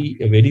is very,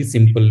 very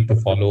simple to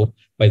follow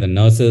by the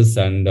nurses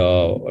and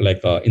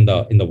in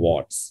the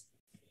wards.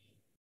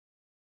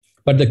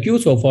 But the Q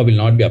SOFA will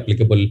not be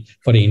applicable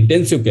for an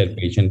intensive care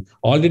patient.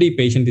 Already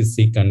patient is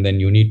sick, and then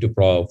you need to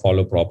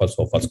follow proper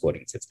SOFA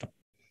scoring system.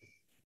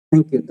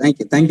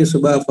 Thank you,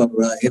 Subba, for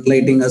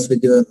enlightening us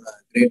with your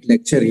great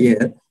lecture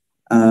here.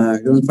 I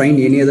don't find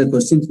any other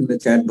questions in the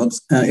chat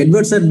box.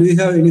 Edward sir, do you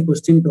have any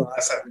question to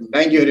ask?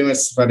 Thank you very much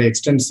for the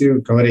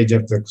extensive coverage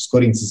of the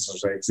scoring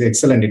system. It's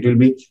excellent.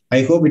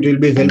 I hope it will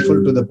be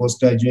helpful to the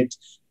postgraduate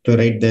to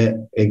write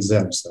the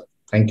exam, sir.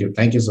 Thank you.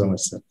 Thank you so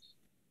much, sir.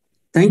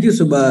 Thank you,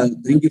 Subba.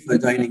 Thank you for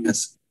joining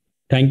us.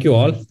 Thank you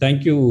all.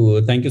 Thank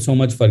you so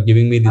much for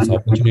giving me this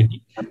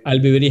opportunity. I'll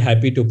be very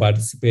happy to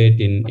participate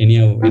in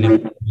any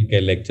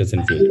lectures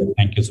in future.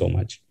 Thank you so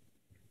much.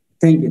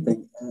 Thank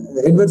you.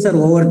 Edward sir,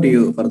 over to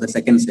you for the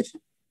second session.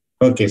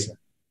 Okay, sir.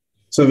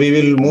 So we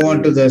will move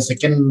on to the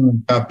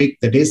second topic,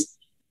 that is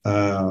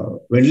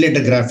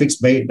Ventilator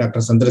Graphics by Dr.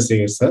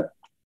 Chandrashekar, sir.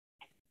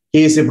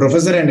 He is a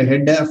professor and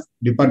head of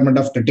Department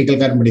of Critical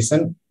Care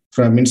Medicine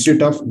from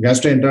Institute of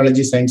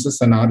Gastroenterology Sciences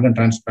and Organ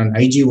Transplant,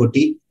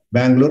 IGOT,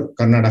 Bangalore,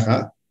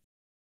 Karnataka.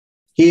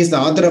 He is the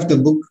author of the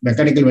book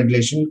Mechanical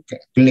Ventilation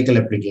Clinical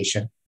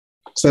Application.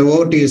 So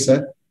over to you,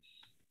 sir.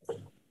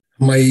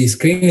 My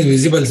screen is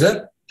visible,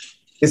 sir?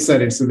 Yes,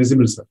 sir. It's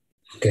visible, sir.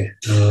 Okay.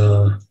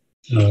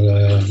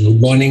 Good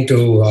morning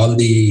to all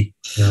the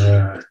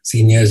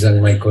seniors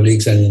and my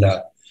colleagues, and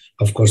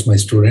of course my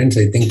students.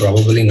 I think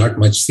probably not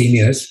much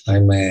seniors.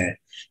 I'm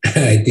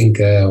I think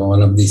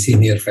one of the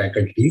senior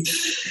faculty.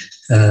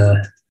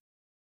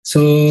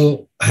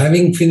 So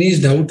having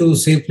finished how to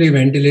safely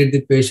ventilate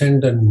the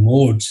patient and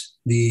modes,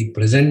 the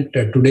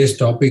today's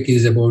topic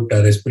is about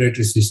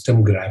respiratory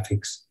system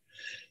graphics.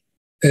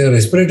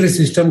 Respiratory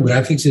system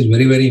graphics is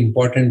very, very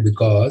important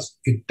because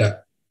it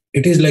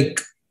is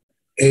like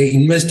an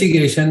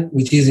investigation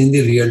which is in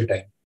the real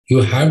time.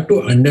 You have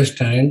to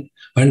understand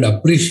and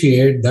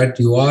appreciate that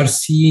you are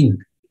seeing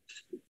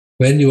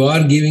when you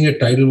are giving a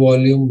tidal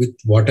volume with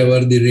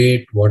whatever the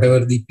rate,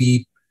 whatever the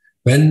PEEP,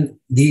 when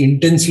the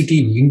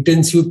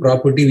intensive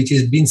property which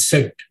is being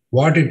set,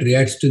 what it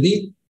reacts to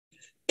the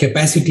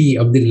capacity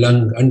of the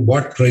lung and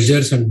what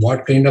pressures and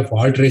what kind of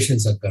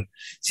alterations occur.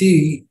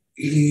 See,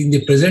 in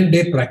the present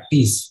day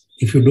practice,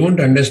 if you don't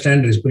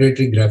understand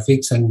respiratory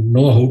graphics and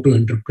know how to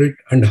interpret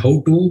and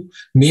how to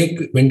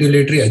make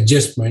ventilatory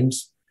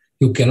adjustments,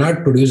 you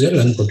cannot produce a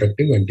lung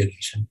protective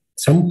ventilation.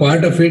 Some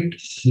part of it,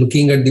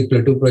 looking at the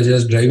plateau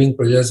pressures, driving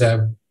pressures, I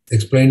have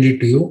explained it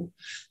to you.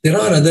 There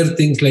are other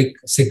things like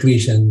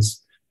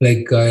secretions,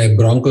 like a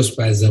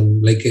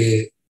bronchospasm, like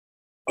a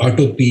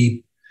auto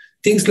PEEP.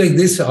 Things like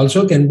this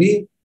also can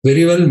be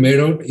very well made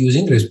out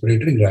using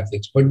respiratory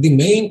graphics. But the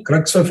main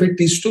crux of it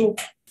is to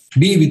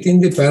be within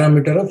the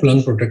parameter of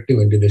lung protective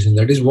ventilation.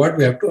 That is what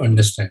we have to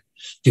understand.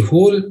 The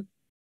whole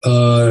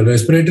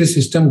respiratory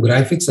system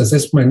graphics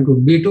assessment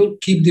would be to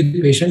keep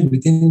the patient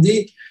within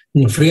the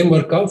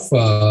framework of,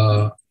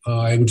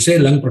 I would say,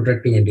 lung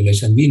protective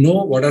ventilation. We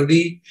know what are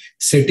the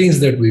settings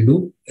that we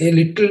do. A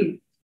little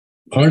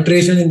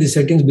alteration in the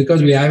settings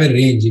because we have a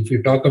range. If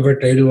you talk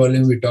about tidal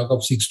volume, we talk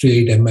of 6 to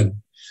 8 ml.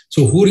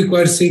 So who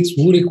requires 6,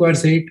 who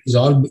requires 8 is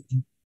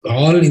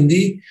all in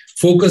the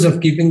focus of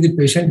keeping the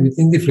patient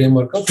within the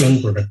framework of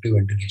lung protective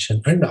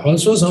ventilation. And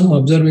also some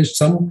observations,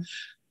 some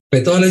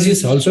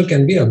pathologies also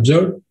can be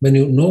observed when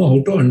you know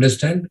how to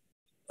understand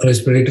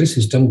respiratory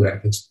system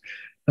graphics.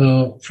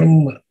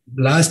 from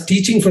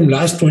teaching from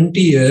last 20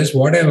 years,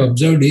 what I've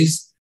observed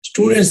is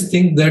students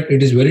think that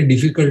it is very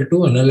difficult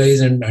to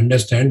analyze and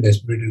understand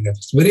respiratory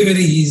graphics. Very,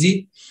 very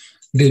easy.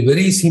 It is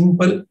very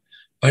simple.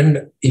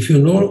 And if you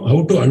know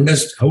how to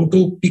understand, how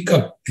to pick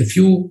up a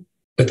few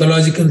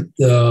pathological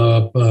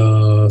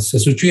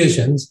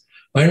situations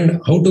and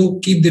how to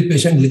keep the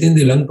patient within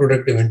the lung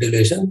protective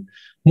ventilation,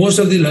 most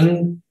of the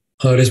lung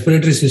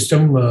respiratory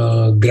system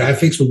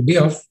graphics would be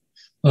of,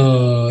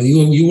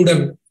 you would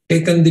have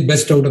taken the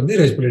best out of the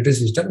respiratory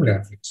system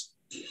graphics.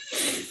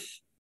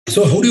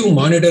 So how do you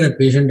monitor a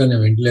patient on a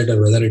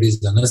ventilator, whether it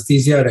is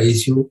anesthesia or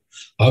ICU?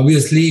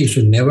 Obviously, you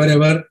should never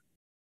ever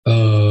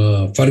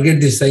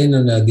forget the sign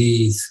and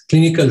the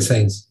clinical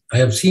signs. I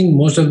have seen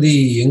most of the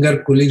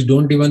younger colleagues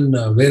don't even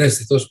wear a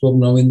stethoscope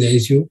now in the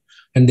ICU,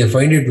 and they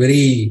find it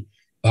very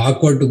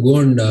awkward to go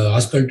and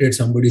auscultate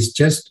somebody's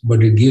chest,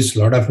 but it gives a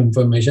lot of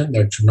information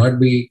that should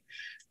not be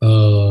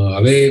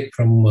away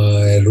from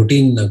a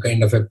routine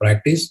kind of a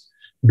practice.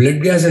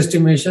 Blood gas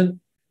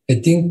estimation, I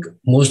think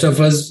most of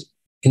us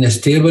in a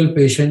stable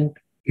patient,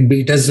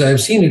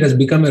 I've seen it has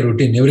become a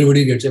routine.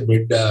 Everybody gets a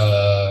blood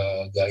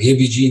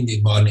ABG in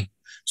the morning.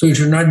 So it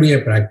should not be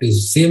a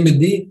practice. Same with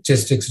the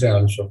chest X-ray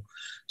also.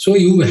 So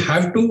you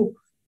have to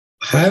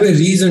have a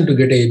reason to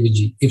get a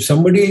ABG. If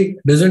somebody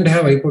doesn't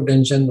have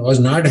hypotension, was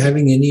not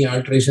having any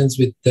alterations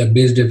with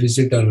base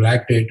deficit or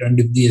lactate, and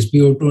if the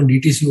SpO2 and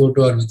DTCO2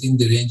 are within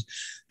the range,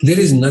 there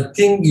is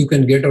nothing you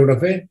can get out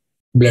of a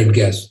blood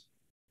gas.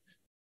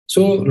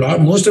 So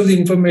most of the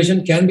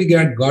information can be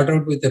got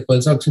out with a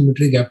pulse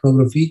oximetry,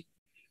 capnography,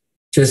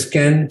 chest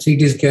scan,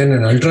 CT scan,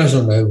 and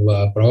ultrasound.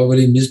 I've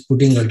probably missed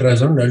putting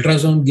ultrasound.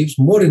 Ultrasound gives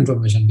more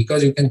information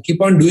because you can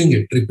keep on doing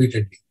it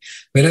repeatedly.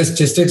 Whereas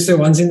chest X-ray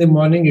once in the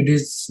morning, it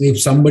is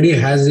if somebody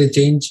has a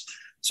change,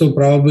 so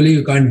probably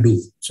you can't do.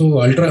 So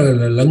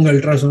lung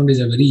ultrasound is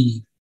a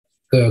very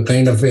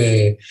kind of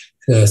a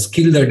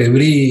skill that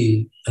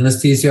every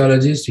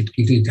anesthesiologist,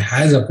 it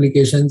has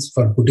applications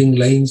for putting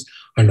lines,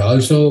 and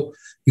also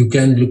you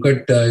can look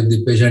at if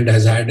the patient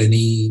has had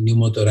any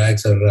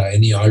pneumothorax or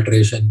any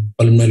alteration,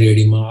 pulmonary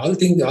edema. All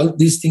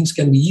these things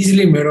can be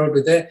easily made out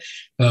with a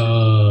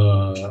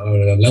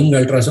lung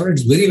ultrasound.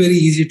 It's very, very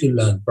easy to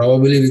learn.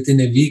 Probably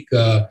within a week,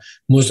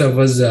 most of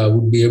us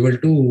would be able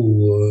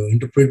to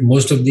interpret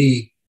most of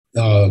the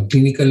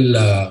clinical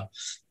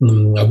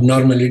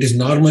abnormalities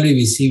normally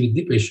we see with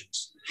the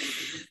patients.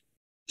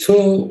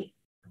 So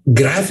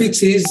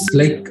graphics is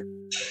like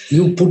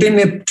you put in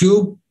a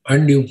tube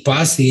and you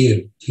pass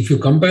air. If you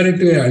compare it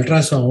to an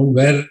ultrasound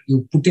where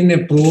you put in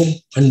a probe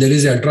and there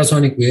is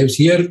ultrasonic waves,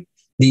 here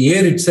the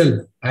air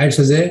itself acts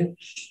as a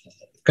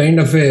kind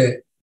of a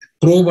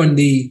probe, and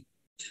the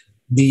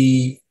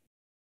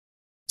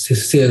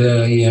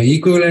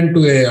equivalent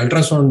to a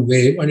ultrasound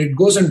wave, and it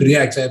goes and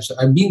reacts.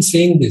 I've been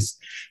saying this,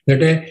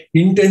 that a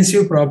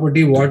intensive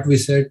property, what we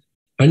said,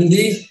 and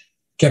the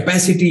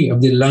capacity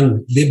of the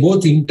lung, they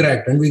both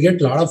interact, and we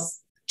get a lot of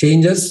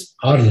changes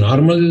or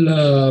normal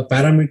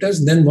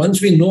parameters. Then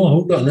once we know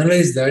how to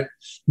analyze that,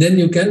 then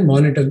you can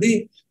monitor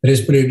the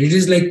respiratory. It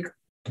is like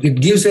it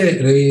gives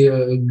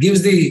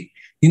the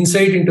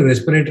insight into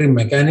respiratory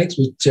mechanics,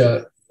 which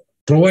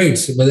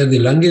provides whether the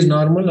lung is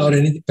normal or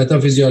any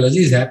pathophysiology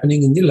is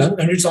happening in the lung,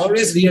 and it's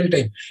always real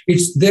time.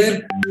 It's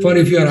there for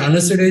if you are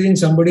anesthetizing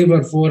somebody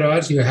for 4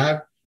 hours, you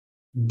have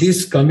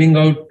this coming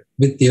out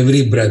with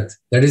every breath.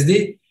 That is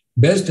the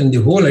best, and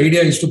the whole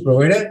idea is to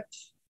provide a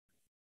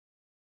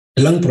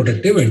lung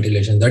protective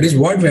ventilation. That is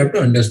what we have to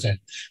understand.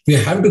 We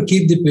have to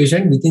keep the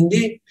patient within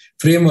the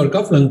framework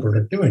of lung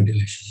protective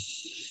ventilation.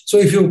 So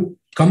if you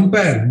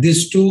compare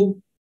this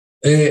to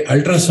a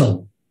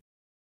ultrasound,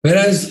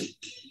 whereas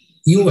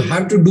you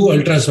have to do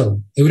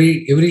ultrasound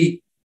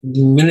every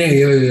minute.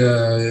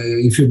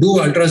 If you do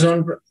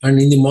ultrasound and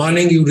in the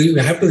morning you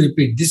have to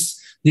repeat this.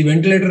 The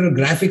ventilator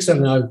graphics are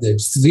not there.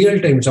 It's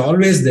real time. It's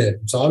always there.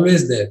 It's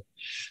always there.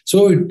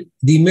 So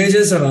the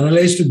images are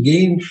analyzed to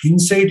gain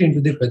insight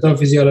into the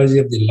pathophysiology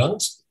of the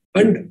lungs,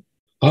 and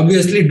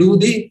obviously do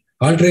the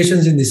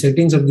alterations in the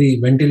settings of the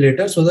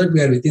ventilator so that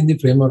we are within the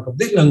framework of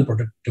the lung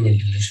protective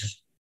ventilation.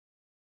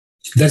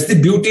 That's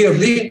the beauty of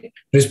the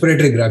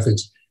respiratory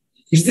graphics.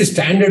 It's the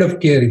standard of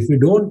care. If we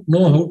don't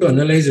know how to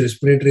analyze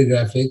respiratory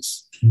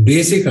graphics,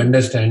 basic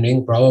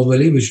understanding,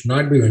 probably we should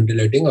not be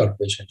ventilating our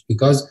patients,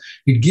 because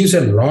it gives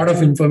a lot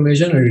of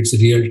information and it's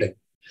real time.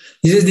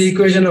 This is the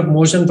equation of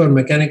motion for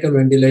mechanical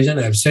ventilation.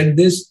 I've said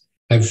this,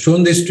 I've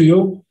shown this to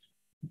you.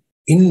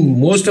 In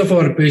most of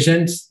our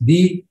patients,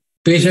 the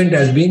patient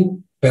has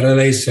been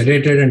paralyzed,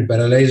 sedated and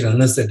paralyzed,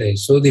 anesthetized.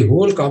 So the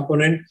whole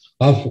component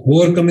of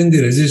overcoming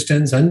the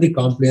resistance and the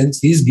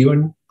compliance is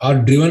given or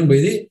driven by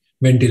the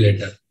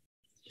ventilator.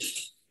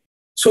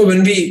 So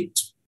when we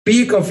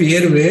speak of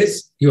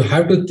airways, you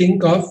have to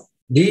think of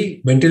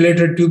the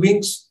ventilator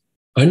tubings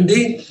and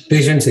the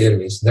patient's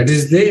airways. That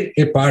is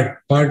a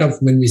part of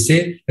when we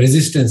say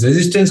resistance.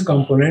 Resistance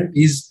component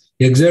is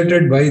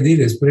exerted by the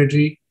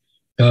respiratory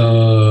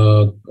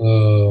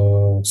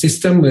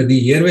system,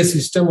 the airway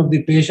system of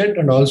the patient,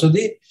 and also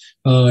the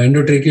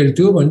endotracheal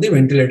tube and the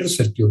ventilator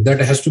circuit. That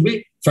has to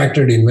be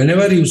factored in.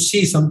 Whenever you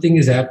see something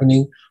is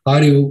happening,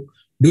 or you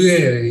do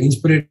a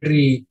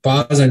inspiratory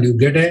pause and you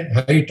get a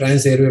high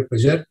trans airway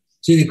pressure,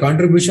 see, the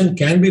contribution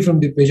can be from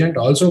the patient,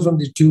 also from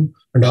the tube,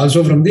 and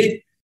also from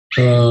the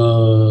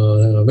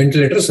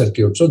ventilator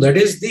circuit. So that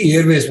is the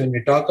airways. When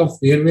we talk of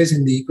airways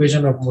in the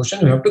equation of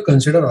motion, we have to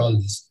consider all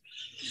this.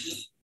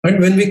 And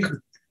when we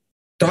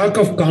talk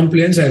of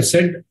compliance, I have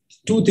said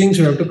two things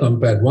we have to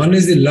compare. One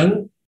is the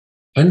lung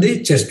and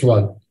the chest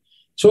wall.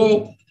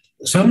 So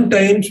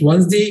sometimes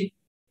once the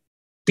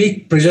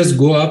peak pressures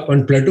go up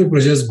and plateau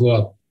pressures go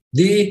up,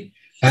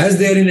 as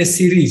they are in a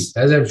series,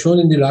 as I've shown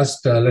in the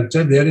last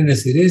lecture, they are in a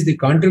series, the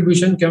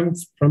contribution can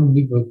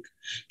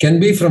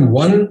be from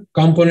one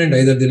component,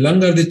 either the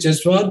lung or the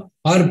chest wall,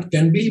 or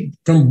can be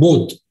from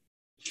both.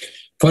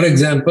 For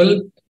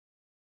example,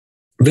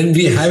 when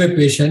we have a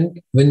patient,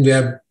 when we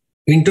have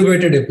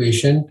intubated a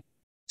patient,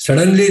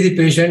 suddenly the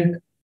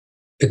patient,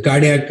 a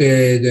cardiac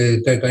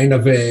kind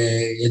of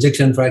a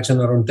ejection fraction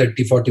around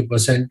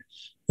 30-40%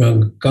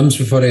 comes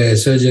for a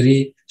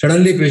surgery,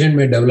 suddenly patient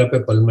may develop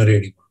a pulmonary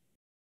edema.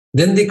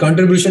 Then the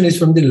contribution is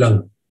from the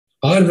lung.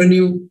 Or when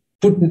you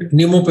put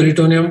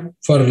pneumoperitoneum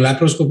for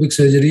laparoscopic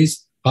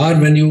surgeries, or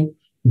when you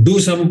do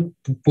some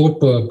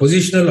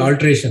positional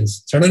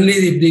alterations, suddenly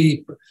if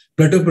the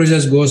plateau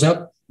pressures goes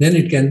up, then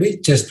it can be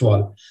chest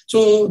wall.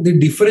 So the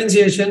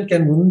differentiation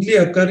can only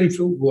occur if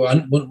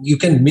you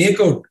can make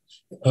out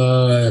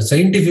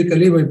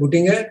scientifically by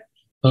putting a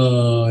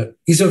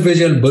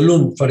esophageal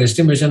balloon for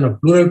estimation of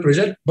pleural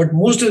pressure. But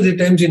most of the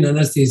times in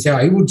anesthesia,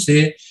 I would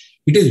say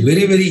it is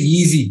very, very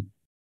easy.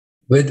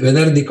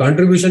 Whether the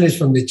contribution is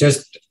from the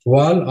chest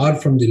wall or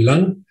from the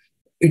lung,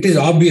 it is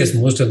obvious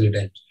most of the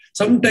times.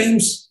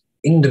 Sometimes,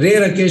 in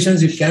rare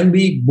occasions, it can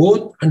be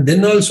both. And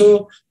then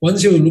also,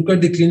 once you look at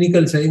the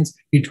clinical signs,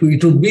 it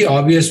would be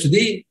obvious to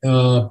the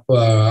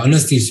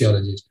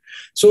anesthesiologist.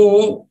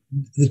 So,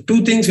 the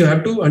two things you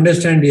have to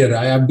understand here.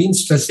 I have been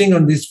stressing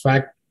on this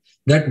fact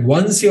that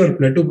once your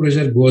plateau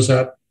pressure goes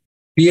up,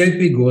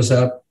 PIP goes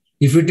up,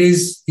 if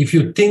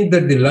you think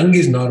that the lung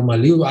is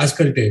normal, you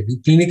auscultate, you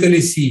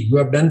clinically see, you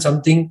have done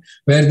something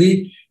where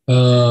the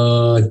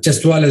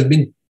chest wall has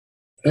been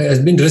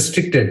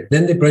restricted,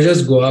 then the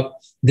pressures go up,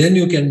 then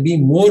you can be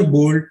more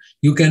bold,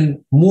 you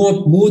can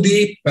move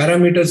the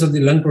parameters of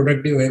the lung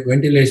productive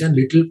ventilation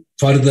little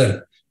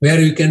further, where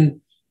you can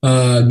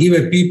give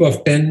a PEEP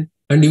of 10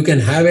 and you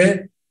can have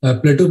a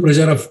plateau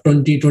pressure of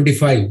 20,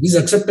 25 is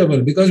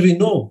acceptable, because we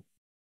know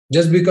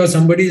just because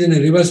somebody is in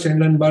a reverse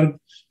Trendelenburg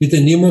with a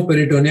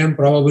pneumoperitoneum,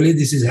 probably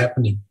this is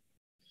happening.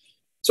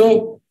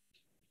 So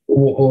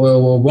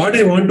what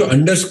I want to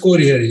underscore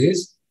here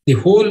is the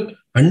whole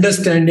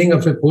understanding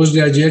of a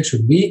postgraduate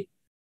should be,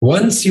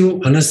 once you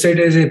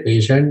anesthetize a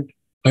patient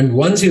and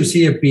once you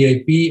see a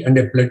PIP and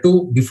a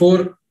plateau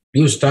before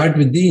you start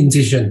with the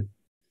incision,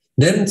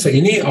 then so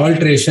any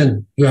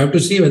alteration, you have to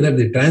see whether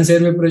the trans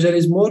airway pressure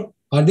is more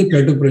or the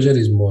plateau pressure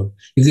is more.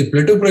 If the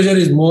plateau pressure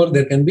is more,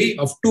 there can be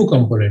of two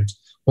components.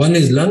 One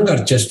is lung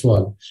or chest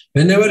wall.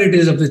 Whenever it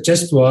is of the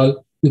chest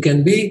wall, you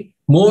can be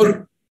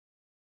more,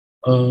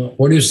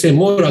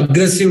 more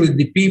aggressive with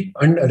the PEEP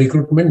and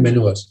recruitment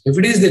maneuvers. If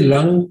it is the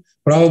lung,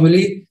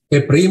 probably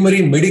a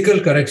primary medical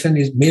correction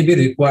may be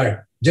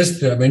required.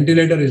 Just a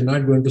ventilator is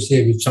not going to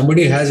save. If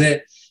somebody has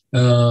a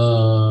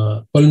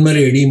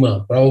pulmonary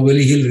edema,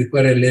 probably he'll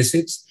require a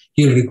Lasix,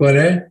 he'll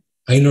require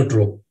a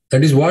inotrope.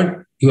 That is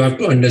what you have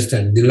to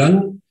understand. The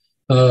lung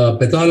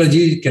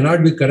pathology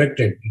cannot be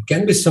corrected. It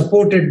can be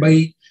supported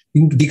by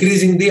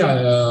decreasing the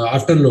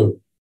afterload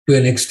to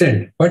an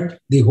extent, but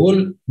the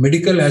whole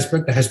medical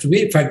aspect has to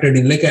be factored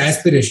in, like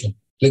aspiration.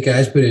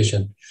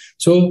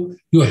 So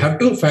you have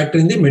to factor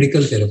in the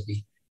medical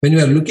therapy. When you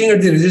are looking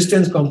at the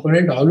resistance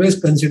component, always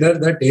consider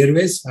that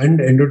airways and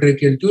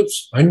endotracheal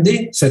tubes and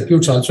the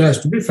circuits also has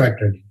to be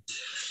factored in.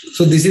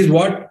 So this is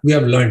what we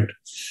have learned.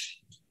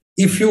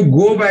 If you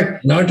go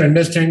back not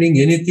understanding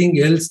anything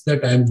else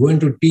that I am going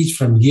to teach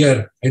from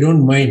here, I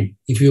don't mind.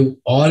 If you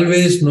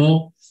always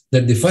know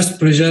that the first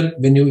pressure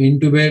when you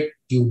intubate,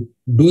 you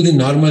do the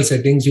normal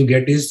settings, you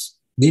get is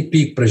the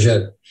peak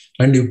pressure.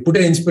 And you put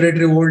an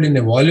inspiratory hold in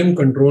a volume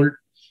control.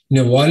 In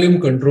a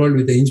volume control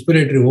with the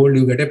inspiratory hold,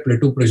 you get a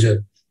plateau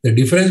pressure. The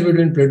difference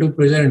between plateau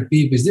pressure and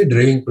PEEP is the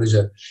driving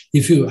pressure.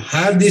 If you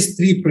have these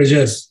three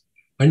pressures,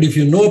 and if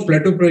you know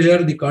plateau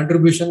pressure, the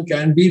contribution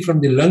can be from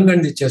the lung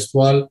and the chest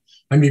wall.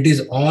 And it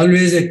is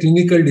always a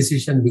clinical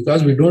decision,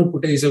 because we don't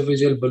put a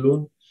esophageal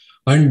balloon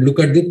and look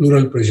at the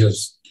pleural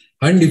pressures.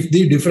 And if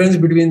the difference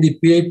between the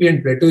PIP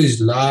and plateau is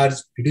large,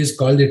 it is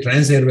called the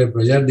trans airway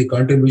pressure. The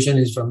contribution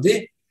is from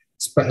the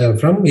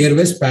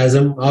airway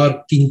spasm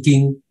or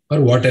kinking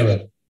or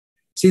whatever.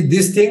 See,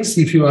 these things,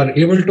 if you are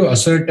able to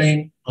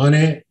ascertain on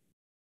a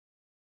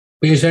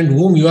patient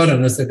whom you are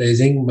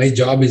anesthetizing, my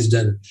job is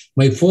done.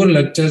 My 4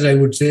 lectures, I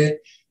would say,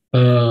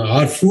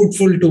 are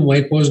fruitful to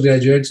my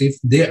postgraduates if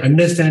they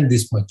understand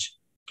this much.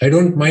 I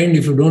don't mind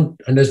if you don't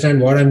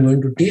understand what I'm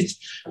going to teach.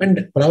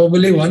 And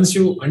probably once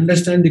you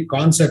understand the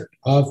concept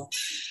of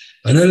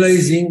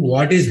analyzing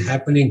what is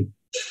happening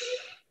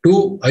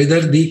to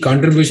either the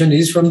contribution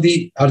is from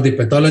the, or the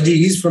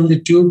pathology is from the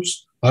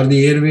tubes or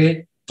the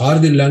airway or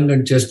the lung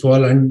and chest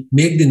wall, and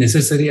make the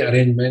necessary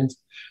arrangements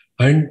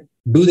and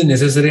do the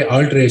necessary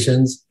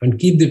alterations and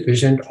keep the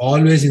patient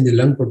always in the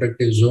lung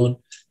protective zone.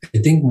 I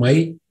think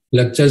my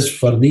lectures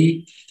for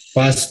the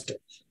past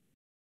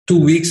 2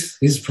 weeks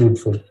is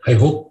fruitful. I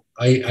hope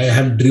I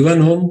have driven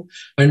home.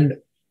 And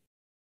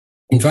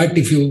in fact,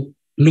 if you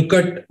look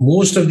at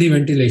most of the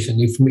ventilation,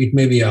 if it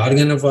may be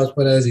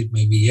organophosphorus, it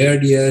may be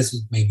ARDS,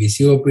 it may be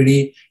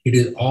COPD, it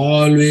is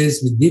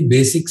always with the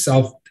basics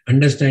of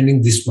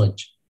understanding this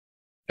much.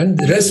 And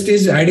the rest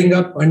is adding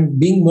up and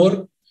being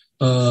more,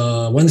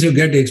 once you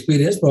get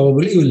experience,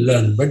 probably you will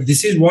learn. But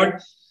this is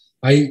what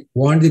I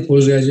want the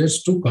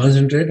postgraduates to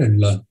concentrate and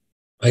learn.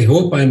 I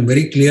hope I am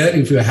very clear.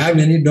 If you have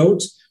any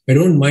doubts, I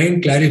don't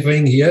mind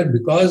clarifying here,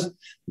 because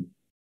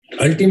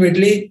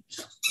ultimately,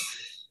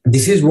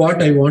 this is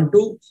what I want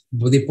to,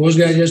 the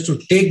postgraduates to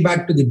take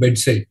back to the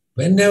bedside.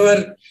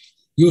 Whenever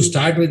you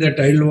start with a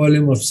tidal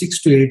volume of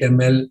 6 to 8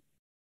 ml,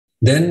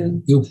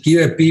 then you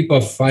give a PEEP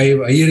of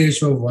 5, I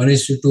ratio of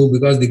 1:2,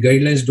 because the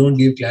guidelines don't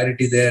give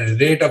clarity there.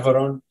 Rate of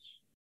around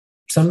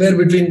somewhere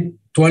between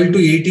 12 to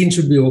 18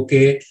 should be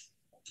okay.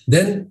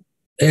 Then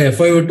a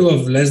FiO2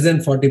 of less than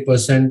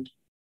 40%.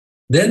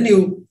 Then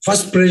you,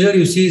 first pressure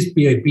you see is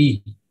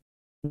PIP.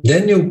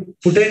 Then you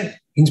put a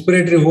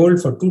inspiratory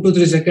hold for 2 to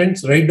 3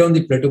 seconds, write down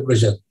the plateau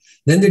pressure.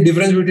 Then the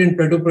difference between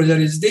plateau pressure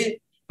is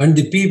and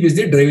the PEEP is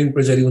the driving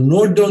pressure. You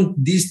note down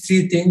these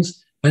 3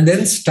 things and then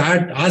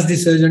ask the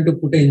surgeon to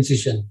put an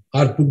incision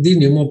or put the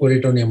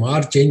pneumoperitoneum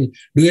or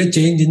do a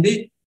change in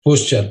the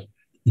posture.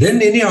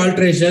 Then any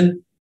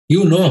alteration,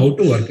 you know how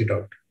to work it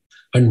out.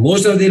 And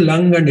most of the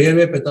lung and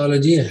airway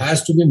pathology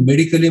has to be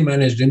medically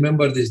managed.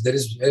 Remember this, there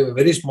is a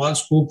very small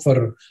scope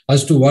for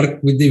us to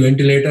work with the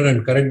ventilator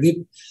and correct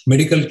the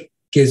medical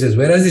cases.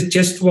 Whereas the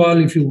chest wall,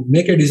 if you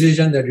make a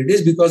decision that it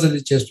is because of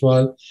the chest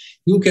wall,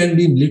 you can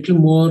be little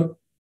more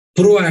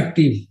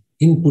proactive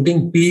in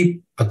putting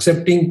PEEP,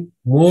 accepting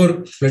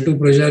more plateau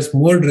pressures,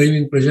 more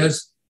driving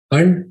pressures,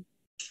 and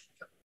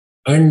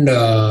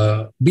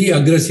be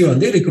aggressive on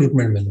the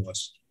recruitment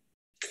maneuvers.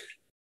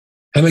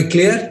 Am I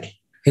clear?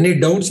 Any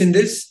doubts in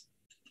this?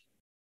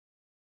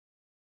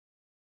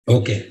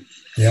 Okay.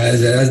 Yeah,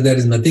 as there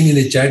is nothing in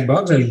the chat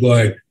box, I'll go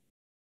ahead.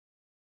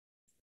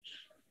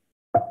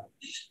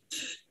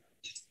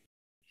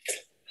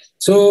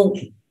 So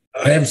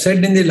I have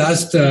said in the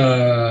last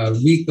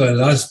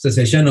last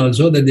session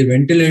also that the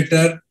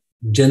ventilator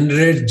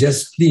generates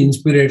just the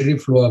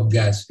inspiratory flow of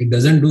gas. It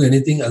doesn't do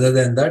anything other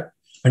than that.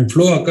 And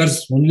flow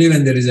occurs only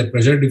when there is a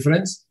pressure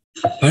difference.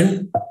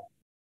 And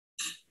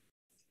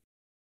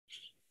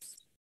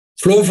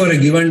flow for a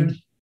given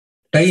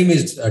time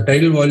is a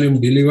tidal volume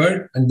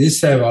delivered. And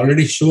this I have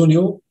already shown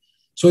you.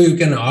 So you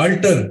can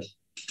alter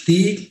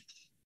the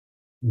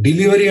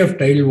delivery of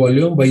tidal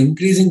volume by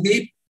increasing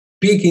the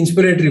peak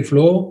inspiratory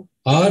flow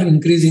or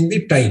increasing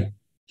the time.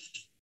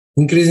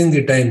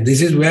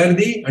 This is where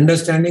the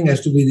understanding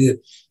has to be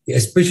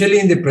especially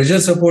in the pressure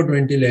support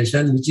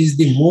ventilation, which is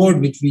the mode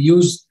which we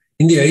use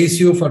in the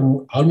ICU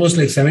for almost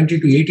like 70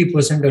 to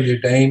 80% of the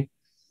time.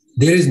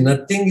 There is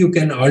nothing you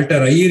can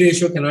alter. I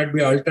ratio cannot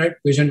be altered.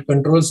 Patient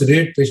controls,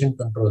 rate patient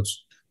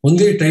controls.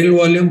 Only tidal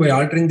volume by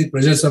altering the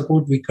pressure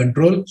support we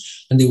control.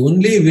 And the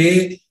only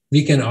way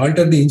we can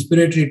alter the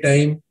inspiratory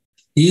time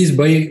is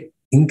by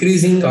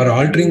increasing or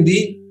altering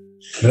the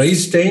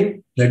rise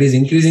time, that is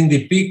increasing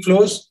the peak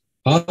flows,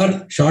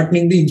 or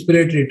shortening the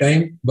inspiratory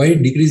time by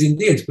decreasing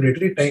the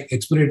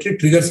expiratory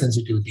trigger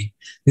sensitivity.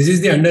 This is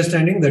the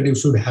understanding that you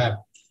should have.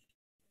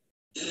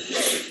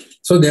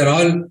 So they are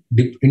all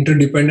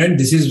interdependent.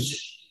 This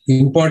is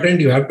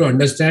important. You have to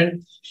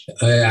understand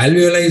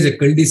alveoli is a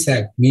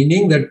cul-de-sac,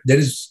 meaning that there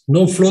is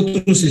no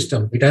flow-through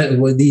system.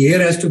 The air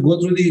has to go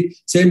through the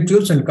same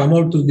tubes and come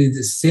out through the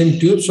same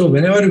tubes. So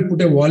whenever you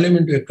put a volume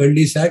into a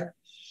cul-de-sac,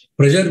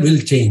 pressure will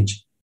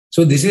change.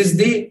 So this is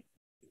the,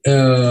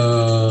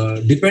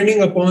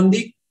 depending upon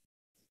the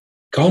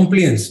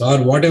compliance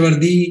or whatever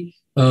the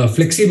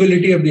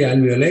flexibility of the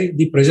alveoli,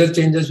 the pressure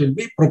changes will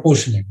be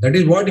proportionate. That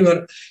is what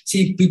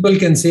people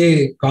can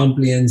say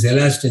compliance,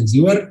 elastance.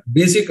 Your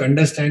basic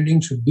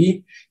understanding should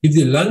be, if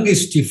the lung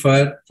is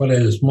stiffer for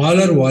a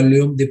smaller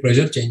volume, the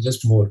pressure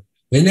changes more.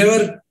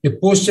 Whenever a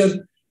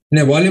posture in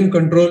a volume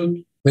control,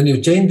 when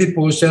you change the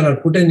posture or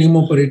put a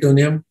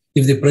pneumoperitoneum,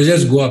 if the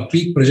pressures go up,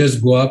 peak pressures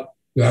go up,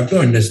 you have to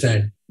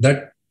understand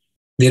that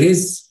there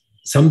is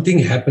something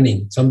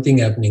happening.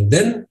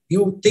 Then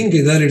you think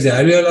either it's an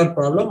alveolar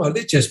problem or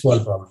the chest wall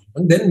problem,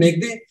 and then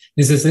make the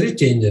necessary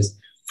changes.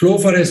 Flow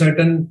for a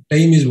certain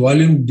time is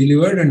volume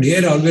delivered, and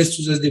air always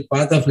chooses the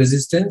path of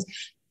resistance.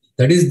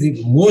 That is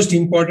the most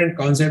important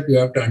concept you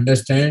have to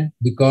understand,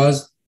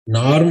 because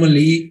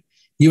normally,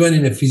 even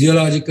in a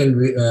physiological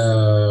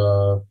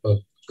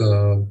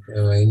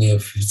in a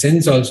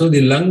sense also,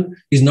 the lung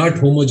is not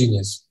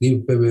homogeneous. The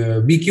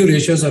BQ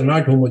ratios are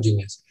not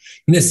homogeneous.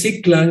 In a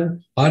sick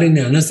lung or in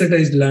an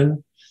anesthetized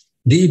lung,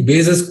 the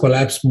bases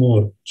collapse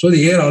more. So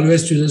the air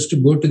always chooses to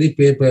go to the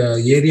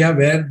area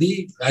where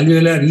the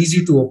alveoli are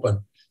easy to open.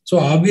 So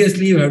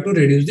obviously you have to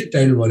reduce the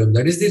tidal volume.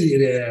 That is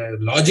the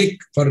logic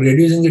for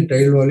reducing the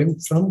tidal volume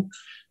from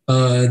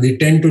the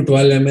 10 to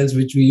 12 mL,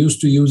 which we used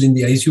to use in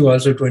the ICU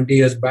also 20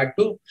 years back,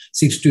 to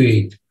 6 to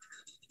 8.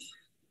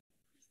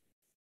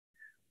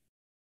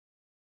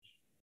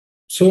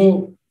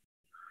 So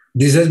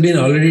this has been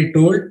already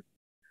told.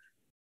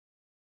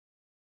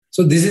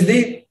 So this is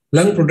the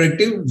lung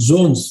protective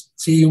zones.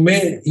 See, you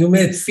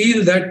may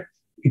feel that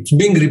it's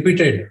being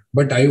repeated,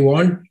 but I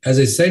want, as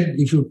I said,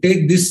 if you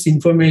take this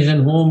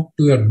information home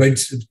to your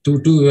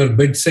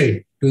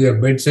bedside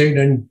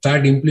and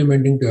start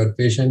implementing to your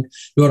patient,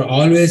 you are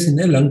always in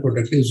a lung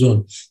protective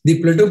zone.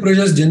 The plateau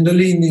pressures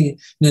generally in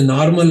a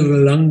normal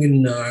lung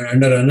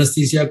under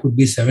anesthesia could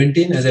be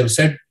 17. As I've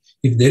said,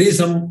 if there is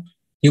some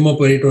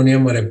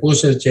hemoperitoneum or a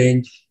posture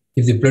change,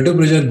 if the plateau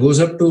pressure goes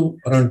up to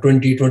around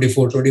 20,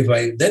 24,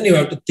 25, then you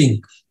have to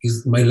think,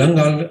 is my lung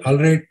all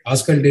right?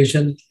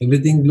 Auscultation,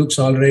 everything looks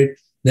all right.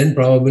 Then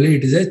probably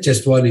it is a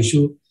chest wall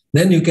issue.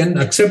 Then you can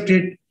accept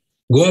it,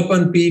 go up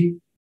on PEEP,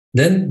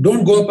 then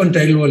don't go up on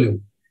tidal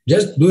volume.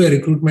 Just do a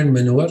recruitment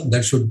maneuver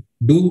that should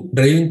do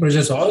driving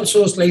pressures,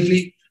 also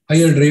slightly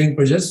higher driving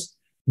pressures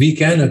we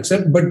can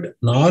accept. But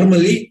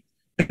normally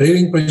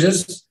driving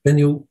pressures, when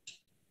you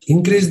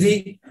increase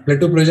the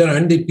plateau pressure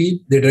and the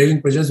PEEP, the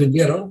driving pressures will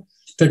be around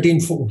 13,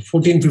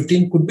 14,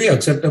 15 could be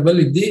acceptable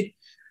if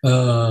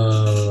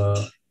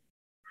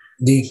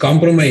the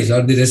compromise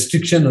or the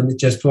restriction on the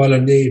chest wall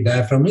and the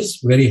diaphragm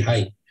is very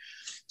high.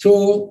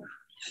 So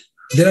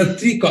there are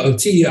three.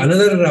 See,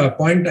 another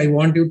point I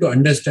want you to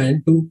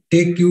understand to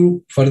take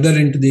you further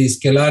into the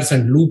scalars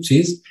and loops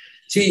is,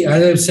 see,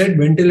 as I've said,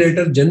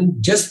 ventilator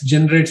just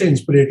generates an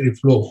inspiratory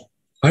flow.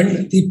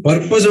 And the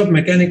purpose of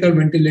mechanical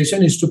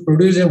ventilation is to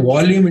produce a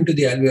volume into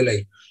the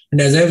alveoli.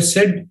 And as I've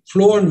said,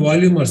 flow and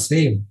volume are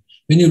same.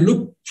 When you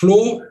look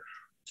flow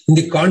in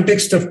the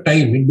context of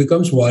time, it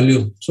becomes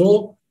volume.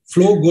 So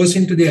flow goes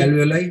into the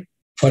alveoli.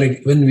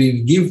 When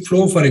we give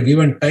flow for a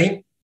given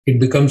time, it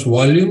becomes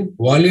volume.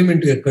 Volume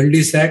into a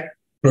cul-de-sac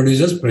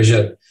produces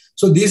pressure.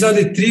 So these are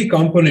the three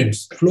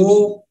components: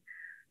 flow,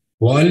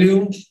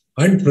 volume,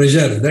 and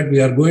pressure that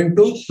we are going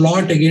to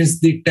plot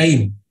against the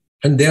time.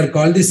 And they are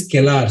called the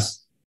scalars.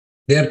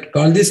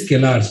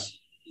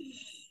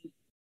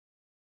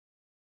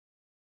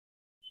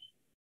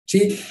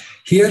 See,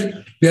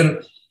 here we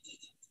are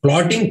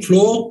plotting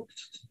flow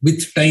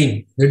with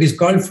time. That is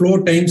called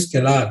flow time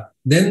scalar.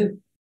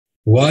 Then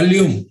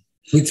volume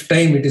with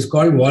time, it is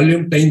called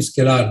volume time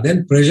scalar.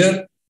 Then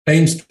pressure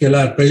time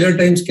scalar. Pressure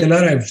time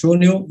scalar, I have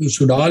shown you. You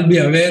should all be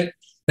aware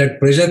that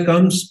pressure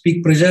comes,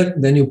 peak pressure,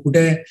 then you put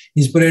a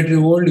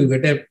inspiratory hold, you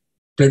get a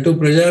plateau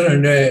pressure,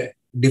 and a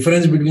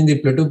difference between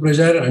the plateau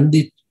pressure and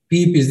the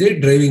PEEP is the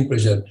driving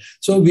pressure.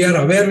 So we are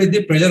aware with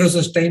the pressure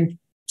versus time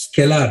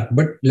scalar,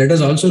 but let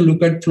us also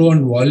look at flow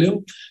and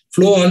volume.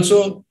 Flow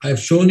also, I have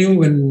shown you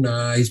when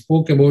I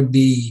spoke about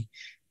the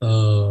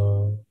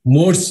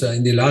modes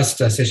in the last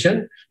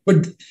session,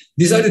 but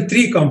these are the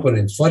three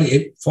components.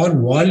 For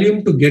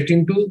volume to get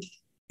into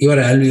your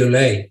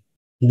alveoli,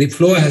 the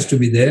flow has to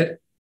be there,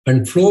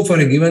 and flow for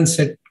a given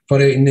set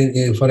for a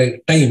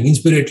time,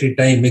 inspiratory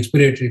time,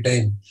 expiratory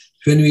time.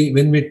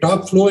 When we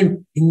talk flow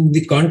in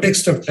the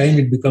context of time,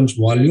 it becomes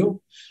volume,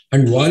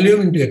 and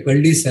volume into a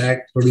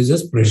cul-de-sac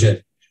produces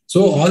pressure.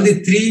 So all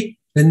the three,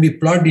 when we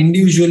plot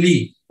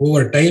individually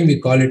over time, we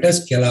call it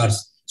as scalars.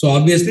 So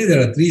obviously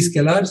there are three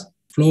scalars: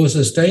 flow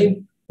versus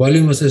time,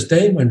 volume versus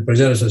time, and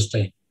pressure versus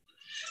time.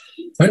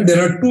 And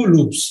there are two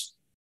loops,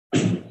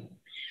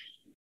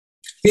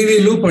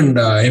 PV loop and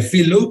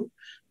FV loop.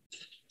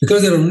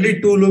 Because there are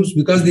only two loops,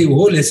 because the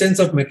whole essence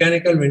of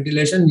mechanical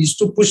ventilation is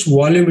to push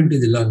volume into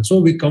the lung. So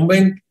we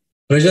combine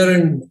pressure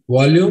and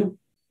volume,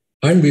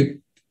 and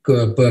we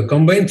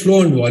combine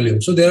flow and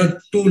volume. So there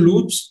are two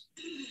loops.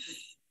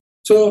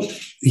 So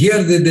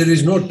here there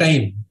is no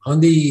time. On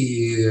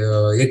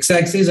the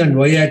x-axis and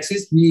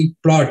y-axis, we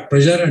plot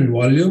pressure and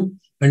volume,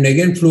 and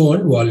again flow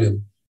and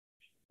volume.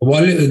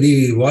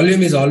 The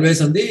volume is always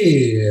on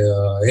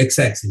the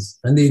x-axis,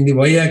 and in the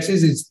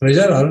y-axis it's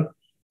pressure or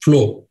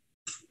flow.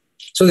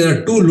 So there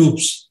are two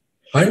loops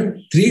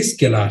and three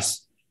scalars.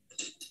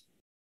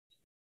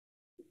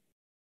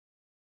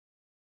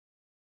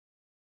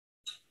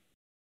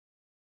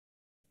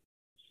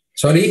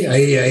 Sorry,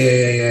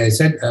 I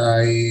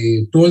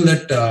told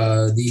that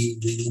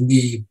in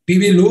the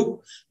PV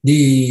loop,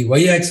 the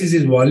y-axis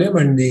is volume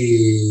and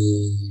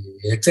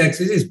the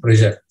x-axis is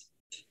pressure.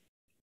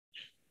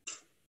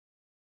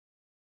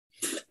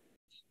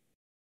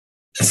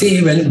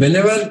 See,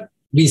 whenever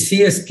we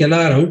see a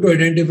scalar, how to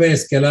identify a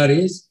scalar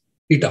is,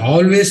 it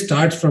always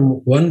starts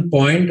from one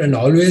point and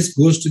always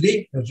goes to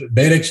the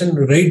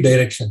right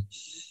direction.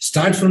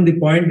 Starts from the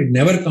point, it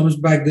never comes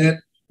back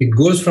there. It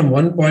goes from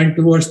one point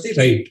towards the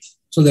right.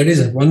 So that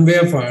is one way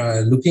of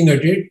looking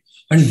at it.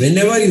 And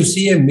whenever you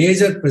see a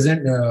major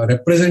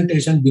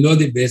representation below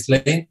the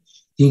baseline,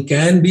 you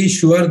can be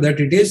sure that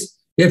it is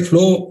a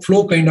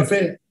flow kind of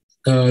a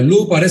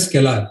loop or a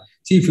scalar.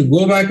 See, if you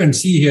go back and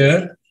see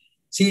here,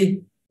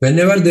 see,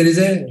 whenever there is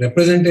a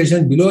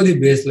representation below the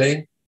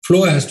baseline,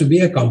 flow has to be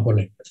a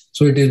component.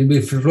 So it will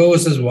be flow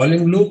versus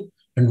volume loop.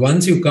 And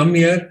once you come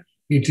here,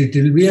 it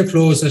will be a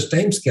flow versus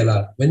time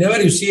scalar.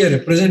 Whenever you see a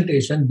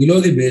representation below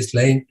the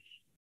baseline,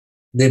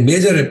 the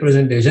major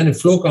representation, a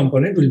flow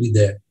component will be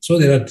there. So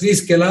there are three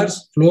scalars,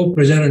 flow,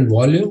 pressure, and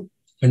volume,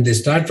 and they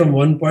start from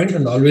one point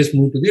and always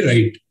move to the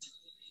right.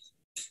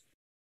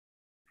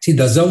 See,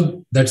 that's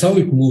how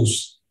it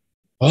moves.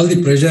 All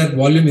the pressure,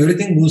 volume,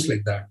 everything moves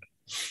like that.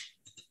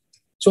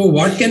 So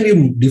what can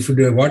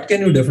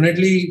you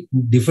definitely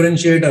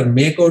differentiate or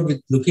make out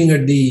with looking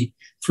at the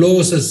flow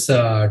versus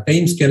time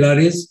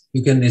scalar is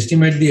you can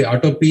estimate the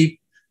auto peak,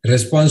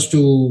 response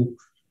to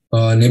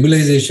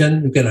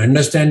nebulization, you can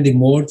understand the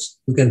modes,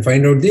 you can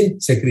find out the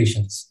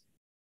secretions.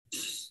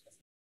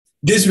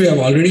 This we have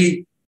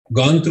already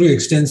gone through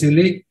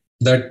extensively,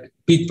 that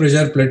peak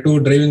pressure, plateau,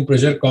 driving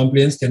pressure,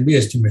 compliance can be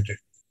estimated.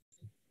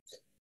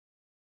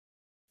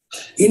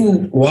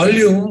 In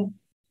volume,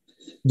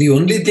 the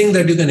only thing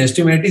that you can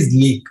estimate is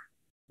leak.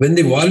 When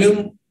the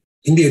volume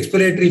in the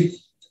expiratory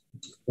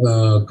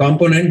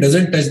component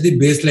doesn't touch the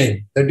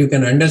baseline, that you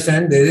can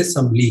understand there is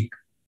some leak.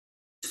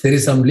 There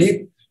is some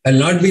leak. I'll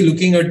not be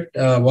looking at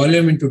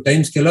volume into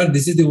time scalar.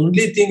 This is the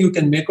only thing you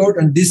can make out,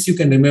 and this you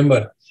can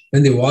remember.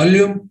 When the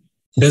volume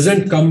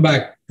doesn't come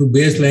back to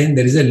baseline,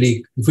 there is a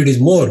leak. If it is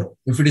more,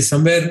 if it is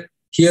somewhere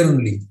here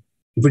only,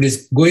 if it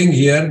is going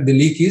here, the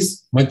leak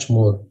is much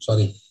more.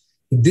 Sorry.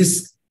 If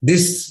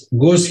this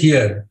goes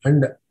here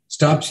and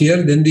stops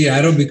here, then the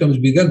arrow becomes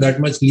bigger, that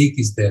much leak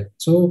is there.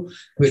 So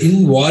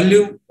in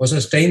volume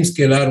versus time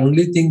scalar,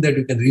 only thing that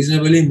you can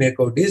reasonably make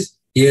out is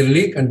air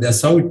leak, and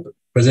that's how it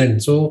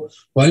presents. So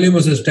volume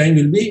versus time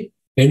will be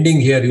ending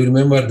here. You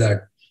remember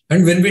that.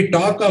 And when we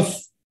talk of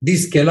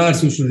these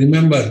scalars, you should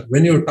remember,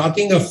 when you're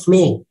talking of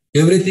flow,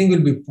 everything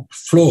will be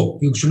flow.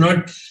 You should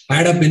not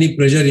add up any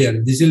pressure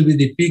here. This will be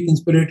the peak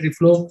inspiratory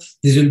flow.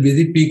 This will be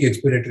the peak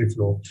expiratory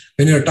flow.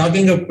 When you're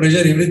talking of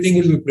pressure, everything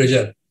will be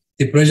pressure.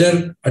 The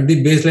pressure at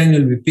the baseline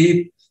will be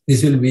peak.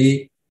 This will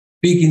be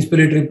peak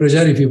inspiratory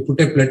pressure. If you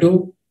put a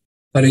plateau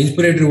or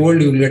inspiratory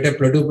hold, you will get a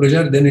plateau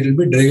pressure. Then it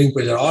will be driving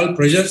pressure. All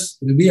pressures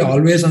will be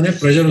always on a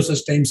pressure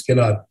versus time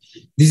scalar.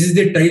 This is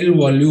the tidal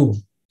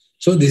volume.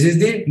 So this is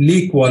the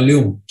leak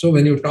volume. So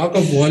when you talk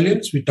of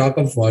volumes, we talk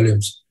of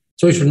volumes.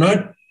 So you should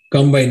not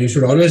combine. You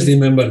should always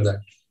remember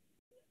that.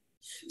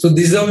 So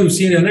this is how you've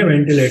seen on a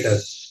ventilator.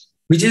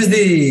 Which is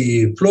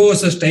the flow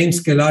versus time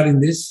scalar in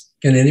this?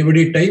 Can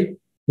anybody type?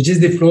 Which is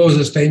the flow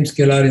versus time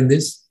scalar in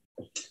this?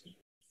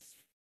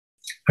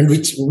 And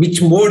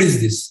which mode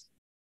is this?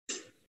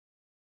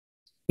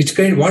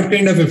 What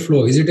kind of a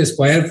flow? Is it a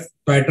square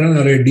pattern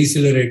or a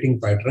decelerating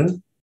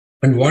pattern?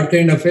 And what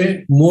kind of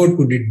a mode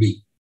could it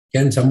be?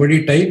 Can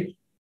somebody type?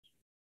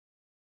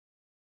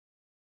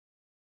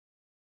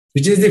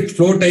 Which is the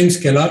flow time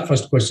scalar?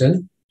 First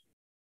question.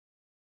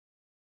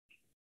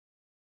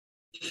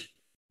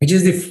 Which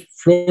is the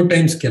flow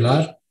time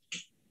scalar?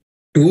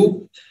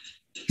 2.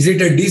 Is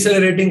it a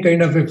decelerating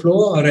kind of a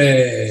flow or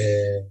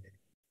a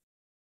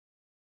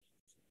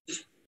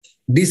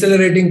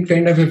decelerating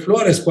kind of a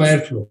flow or a square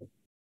flow?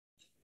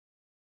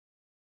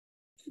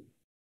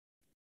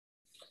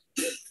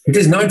 It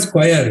is not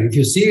square. If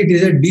you see, it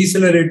is a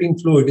decelerating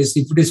flow. If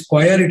it is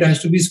square, it has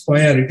to be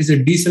square. It is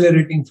a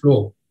decelerating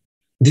flow.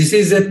 This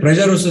is a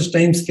pressure versus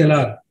time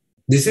scalar.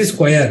 This is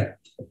square.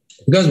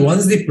 Because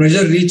once the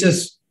pressure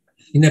reaches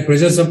in a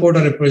pressure support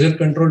or a pressure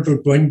control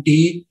to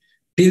 20,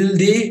 till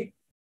the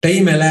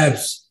time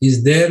elapse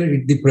is there,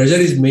 the pressure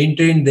is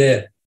maintained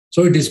there.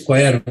 So it is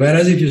square.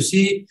 Whereas if you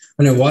see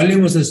on a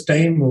volume versus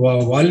time,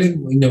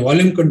 in a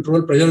volume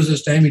control, pressure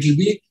versus time, it will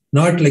be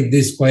not like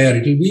this square.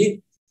 It will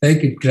be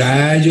like it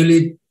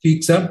gradually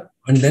peaks up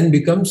and then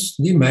becomes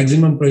the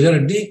maximum pressure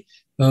at the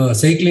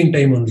cycling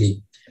time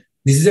only.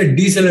 This is a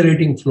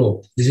decelerating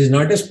flow. This is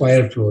not a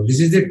square flow. This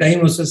is the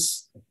time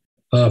versus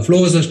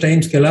flow versus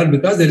time scalar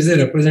because there is a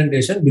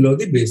representation below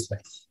the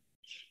baseline.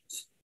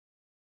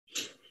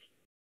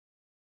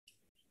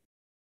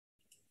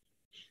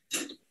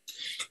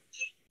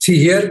 See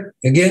here,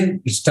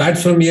 again, it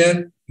starts from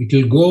here. It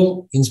will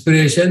go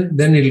inspiration,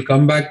 then it will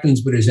come back to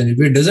inspiration. If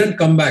it doesn't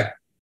come back,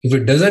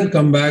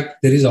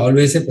 there is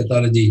always a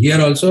pathology.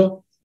 Here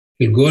also,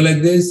 it will go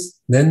like this,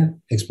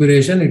 then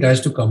expiration, it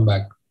has to come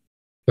back.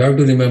 You have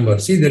to remember.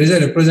 See, there is a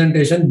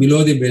representation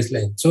below the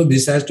baseline. So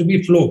this has to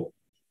be flow.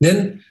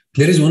 Then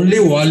there is only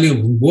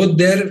volume. Both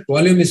there,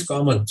 volume is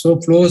common.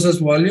 So flow versus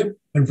volume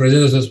and pressure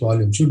versus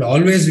volume should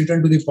always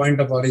return to the point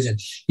of origin.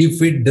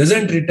 If it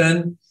doesn't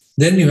return,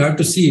 then you have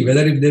to see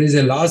whether if there is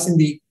a loss in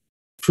the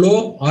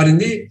flow or in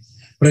the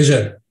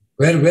pressure.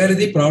 Where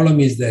the problem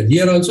is there.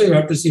 Here also you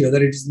have to see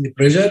whether it is in the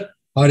pressure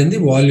or in the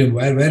volume,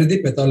 where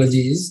the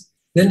pathology is.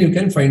 Then you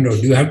can find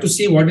out. You have to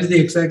see what is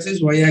the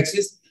x-axis,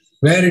 y-axis,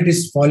 where it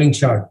is falling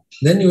short.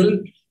 Then you will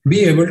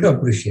be able to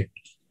appreciate.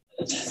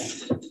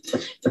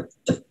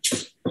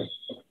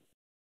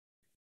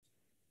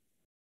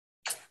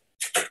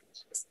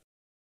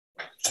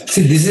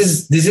 See, this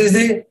is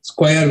the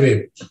square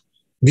wave.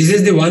 This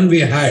is the one we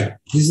had.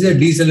 This is a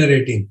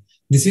decelerating.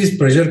 This is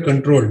pressure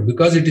controlled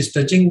because it is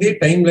touching the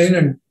timeline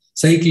and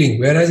cycling.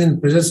 Whereas in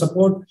pressure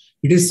support,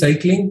 it is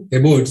cycling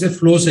above. It's a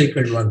flow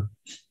cycled one.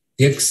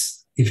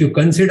 X. If you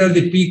consider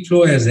the peak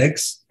flow as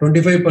X,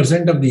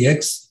 25% of the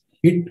X,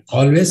 it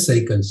always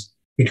cycles.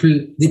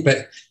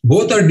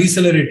 Both are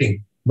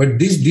decelerating, but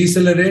this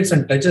decelerates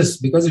and touches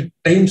because it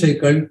time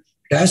cycled.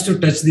 It has to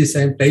touch the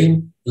same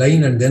time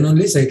line and then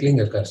only cycling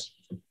occurs.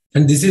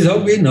 And this is how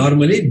we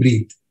normally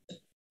breathe.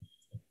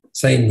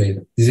 Sine wave.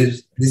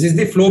 This is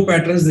the flow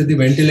patterns that the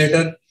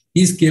ventilator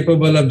is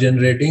capable of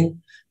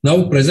generating.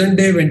 Now, present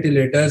day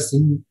ventilators,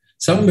 in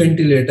some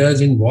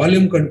ventilators in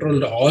volume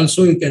control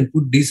also you can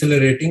put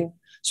decelerating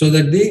so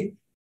that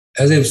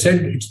as I've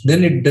said,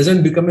 then it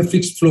doesn't become a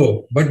fixed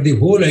flow. But the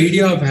whole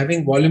idea of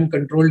having volume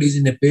controlled is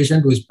in a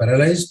patient who is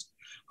paralyzed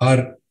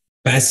or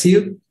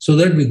passive so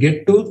that we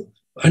get to,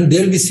 and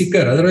they'll be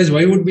sicker. Otherwise,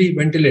 why would we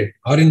ventilate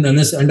or under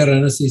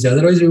anesthesia?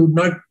 Otherwise, we would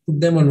not put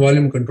them on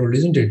volume control,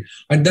 isn't it?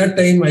 At that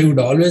time, I would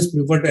always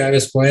prefer to have a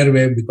square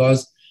wave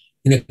because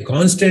in a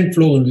constant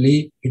flow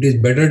only, it is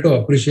better to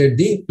appreciate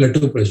the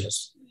plateau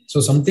pressures. So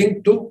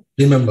something to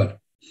remember.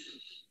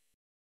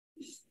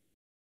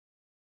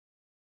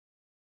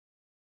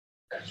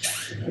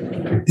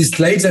 These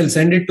slides, I'll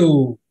send it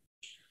to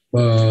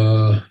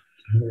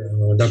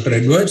Dr.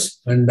 Edwards,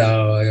 and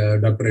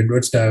Dr.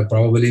 Edwards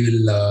probably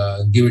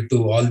will give it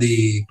to all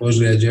the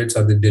postgraduates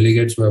or the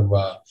delegates who have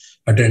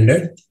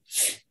attended.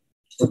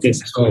 Okay.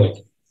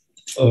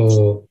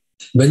 So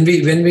when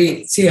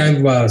we see,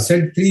 I've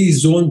said three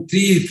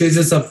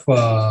phases of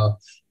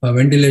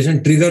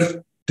ventilation: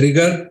 trigger,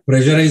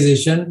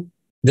 pressurization,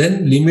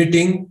 then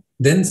limiting,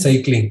 then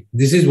cycling.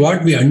 This is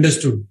what we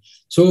understood.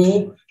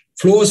 So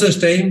flow versus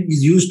time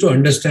is used to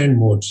understand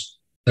modes.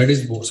 That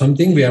is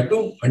something we have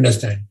to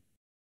understand.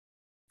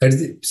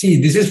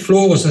 See, this is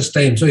flow versus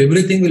time. So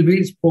everything will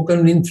be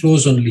spoken in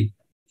flows only.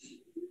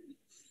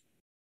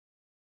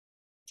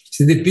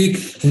 See the peak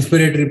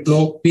inspiratory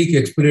flow, peak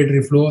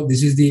expiratory flow.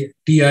 This is the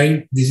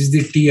TI, this is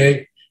the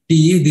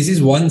TE. This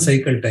is one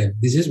cycle time.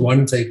 This is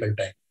one cycle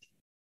time.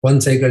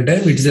 One cycle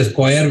time, it is a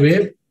square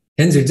wave.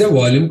 Hence, it's a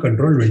volume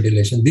controlled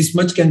ventilation. This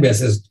much can be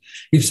assessed.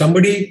 If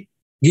somebody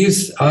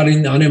gives on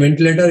a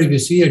ventilator, if you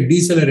see a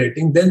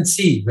decelerating, then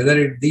see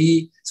whether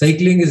the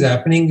cycling is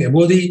happening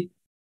above the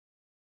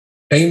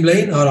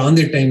timeline or on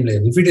the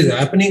timeline. If it is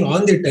happening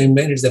on the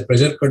timeline, it's a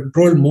pressure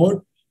control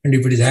mode. And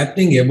if it is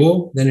happening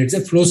above, then it's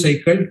a flow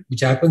cycle,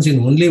 which happens in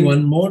only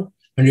one mode,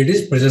 and it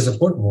is pressure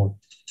support mode.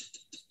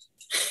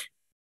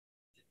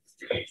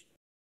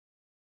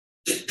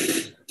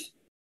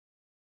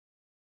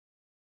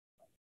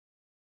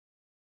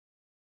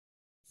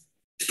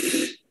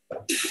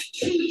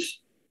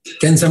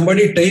 Can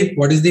somebody type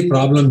what is the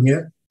problem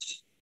here?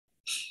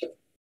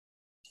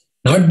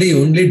 Not the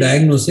only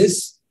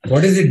diagnosis.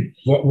 What is it?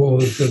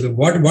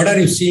 What are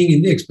you seeing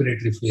in the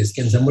expiratory phase?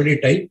 Can somebody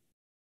type?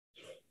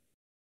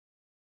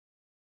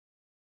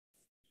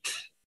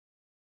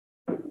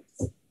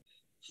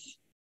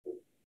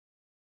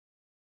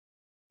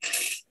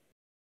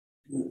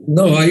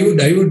 No, I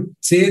would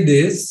say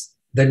this,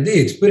 that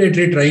the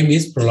expiratory time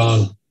is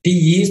prolonged.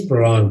 TE is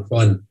prolonged,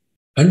 one.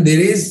 And there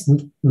is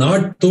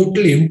not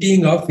total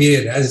emptying of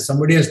air, as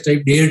somebody has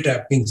typed air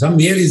trapping. Some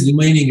air is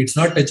remaining. It's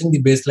not touching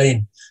the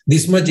baseline.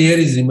 This much air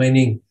is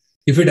remaining.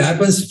 If it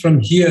happens from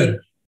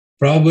here,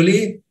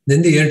 probably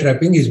then the air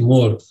trapping is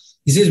more.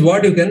 This is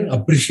what you can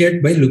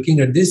appreciate by looking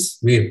at this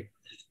wave.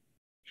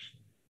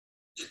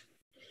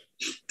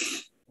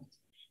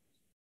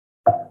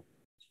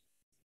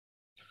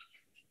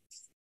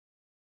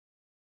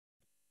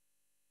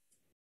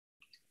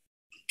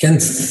 Can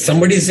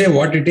somebody say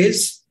what it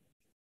is?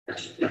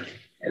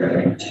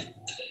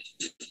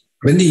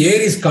 When the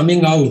air is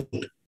coming out,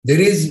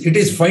 it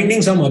is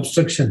finding some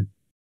obstruction.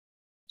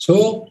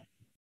 So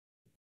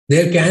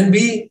there can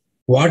be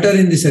water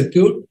in the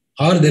circuit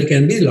or there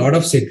can be a lot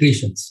of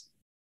secretions.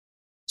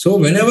 So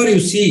whenever you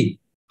see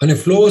on a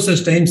flow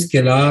versus time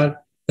scalar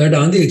that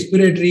on the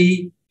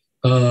expiratory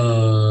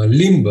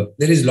limb,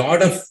 there is a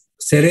lot of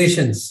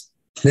serrations,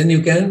 then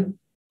you can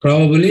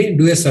probably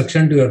do a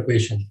suction to your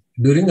patient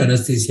during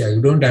anesthesia.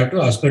 You don't have to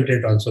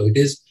auscultate also. It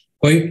is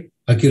quite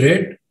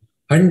accurate.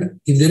 And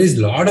if there is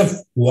a lot of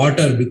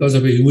water because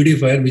of a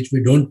humidifier, which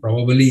we don't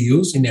probably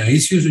use in an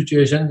ICU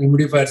situation,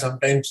 humidifier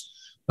sometimes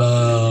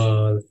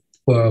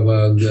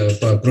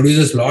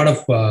produces a lot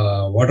of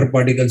water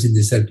particles in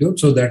the circuit.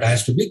 So that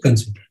has to be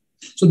considered.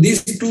 So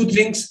these two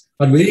things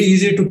are very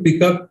easy to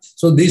pick up.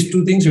 So these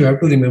two things you have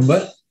to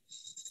remember.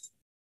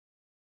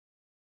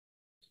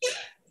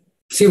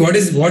 See what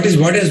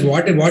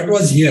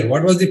was here?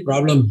 What was the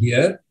problem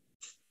here?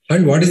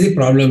 And what is the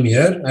problem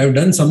here? I have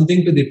done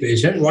something to the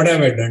patient. What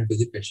have I done to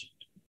the patient?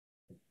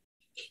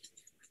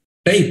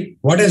 Type.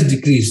 What has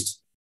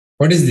decreased?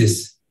 What is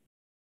this?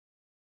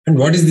 And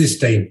what is this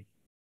time?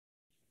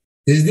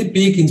 This is the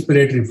peak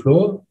inspiratory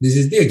flow. This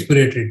is the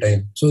expiratory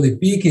time. So the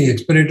peak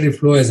expiratory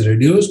flow has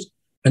reduced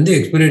and the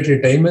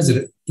expiratory time has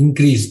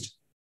increased.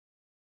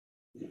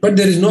 But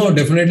there is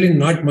definitely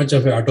not much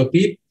of a auto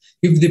PEEP.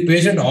 If the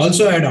patient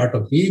also had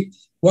auto PEEP,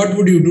 what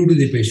would you do to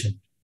the patient?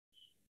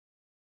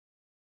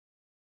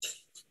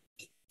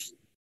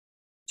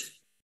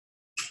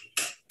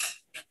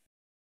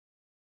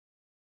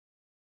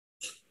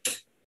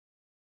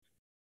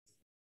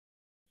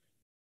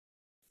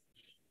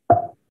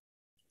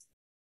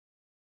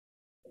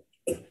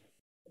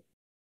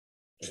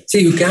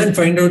 See, you can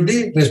find out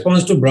the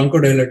response to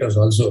bronchodilators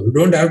also. You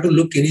don't have to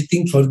look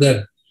anything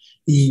further.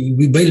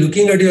 By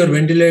looking at your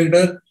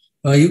ventilator,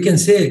 you can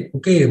say,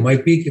 okay, my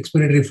peak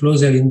expiratory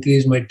flows have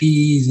increased, my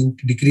TE is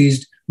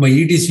decreased, my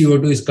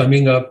ETCO2 is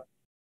coming up.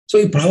 So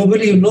you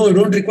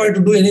don't require to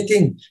do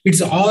anything.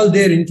 It's all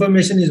there.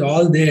 Information is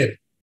all there.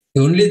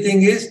 The only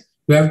thing is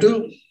you have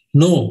to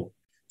know.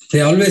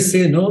 They always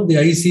say, no, the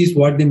eye sees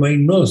what the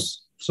mind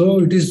knows. So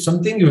it is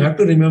something you have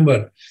to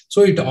remember.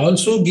 So it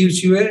also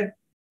gives you a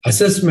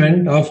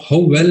assessment of how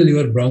well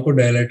your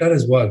bronchodilator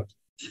has worked.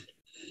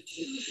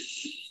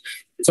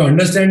 So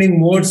understanding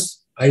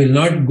modes, I will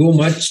not go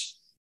much.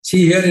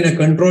 See here in a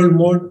control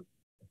mode,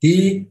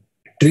 the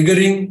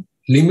triggering,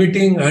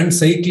 limiting and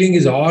cycling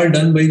is all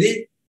done by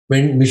the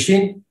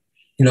machine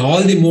in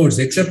all the modes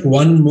except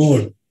one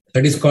mode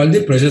that is called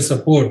the pressure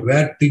support,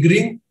 where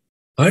triggering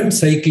and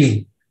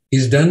cycling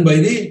is done by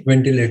the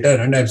ventilator.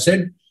 And I've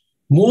said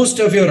most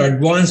of your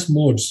advanced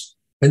modes,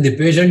 when the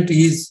patient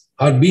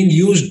are being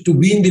used to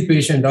wean the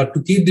patient or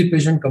to keep the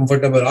patient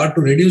comfortable or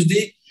to reduce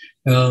the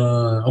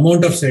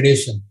amount of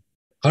sedation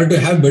or to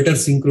have better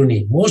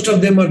synchrony. Most of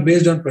them are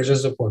based on pressure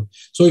support.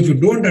 So if you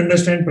don't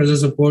understand pressure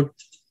support,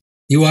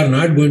 you are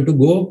not going to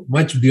go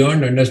much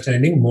beyond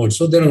understanding modes.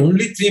 So there are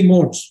only 3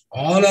 modes.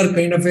 All are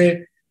kind of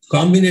a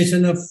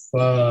combination of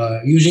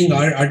using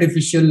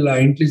artificial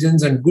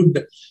intelligence and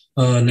good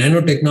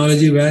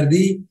nanotechnology, where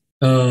the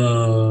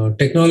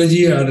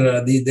technology or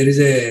there is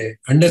a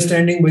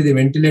understanding by the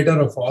ventilator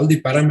of all the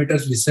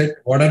parameters we set,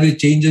 what are the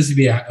changes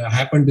we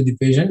happen to the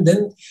patient,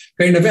 then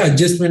kind of an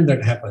adjustment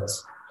that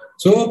happens.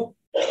 So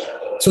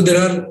there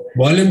are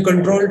volume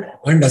controlled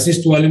and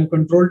assist volume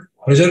controlled,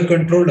 pressure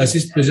controlled,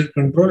 assist pressure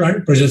controlled,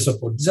 and pressure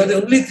support. These are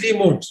the only 3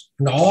 modes.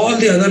 And all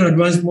the other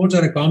advanced modes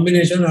are a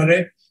combination or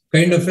a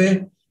kind of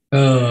a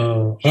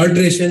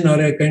alteration or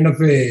a kind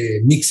of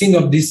a mixing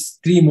of these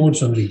 3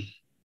 modes only.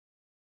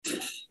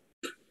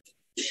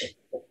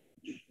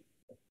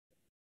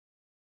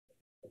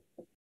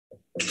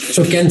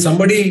 So can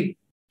somebody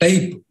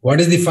type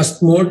what is the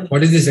first mode,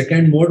 what is the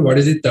second mode, what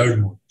is the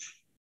third mode?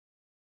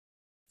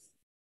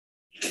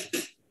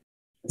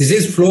 This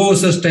is flow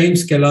versus time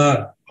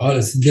scalar.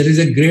 There is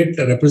a great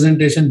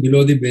representation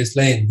below the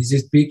baseline. This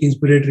is peak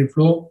inspiratory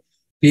flow,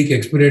 peak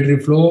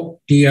expiratory flow,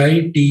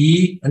 TI,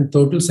 TE, and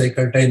total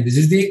cycle time. This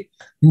is the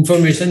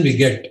information we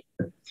get.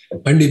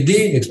 And if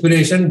the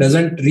expiration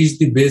doesn't reach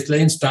the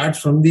baseline, starts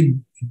from the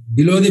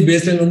below the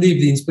baseline only,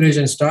 if the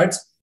inspiration starts,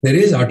 there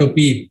is auto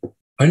PEEP.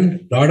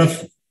 And a lot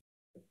of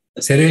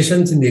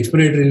serrations in the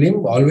expiratory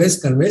limb always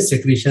conveys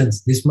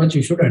secretions. This much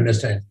you should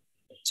understand.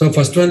 So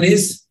first one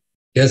is,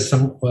 yes,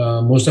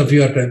 most of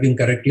you are typing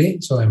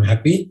correctly, so I'm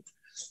happy.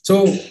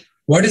 So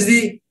what is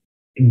the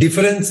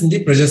difference in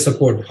the pressure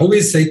support? How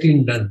is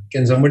cycling done?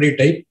 Can somebody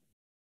type?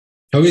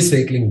 How is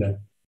cycling done?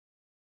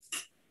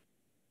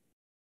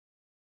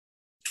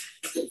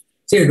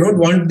 See, I don't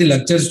want the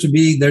lectures to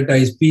be that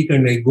I speak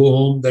and I go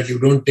home, that you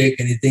don't take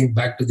anything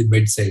back to the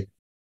bedside.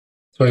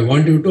 So I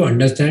want you to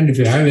understand. If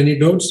you have any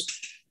doubts,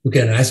 you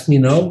can ask me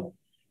now.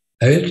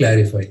 I will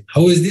clarify.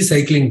 How is the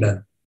cycling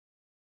done?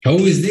 How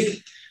is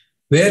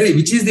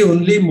which is the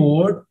only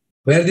mode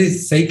where the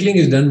cycling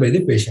is done by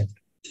the patient?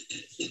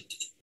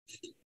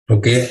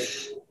 Okay.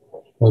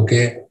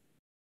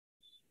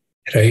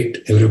 Right.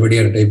 Everybody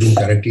are typing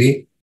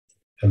correctly.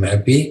 I'm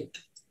happy.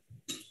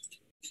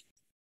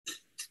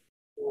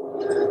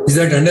 Is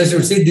that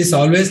understood? See, this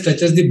always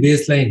touches the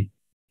baseline,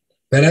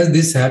 whereas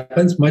this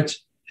happens much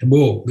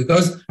above,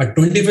 because at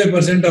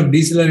 25% of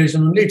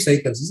deceleration only it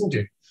cycles, isn't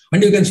it?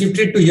 And you can shift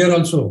it to here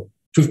also,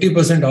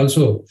 50%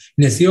 also.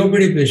 In a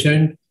COPD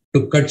patient,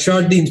 to cut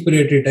short the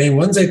inspiratory time,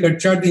 once I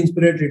cut short the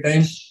inspiratory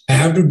time, I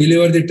have to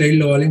deliver the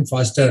tidal volume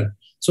faster.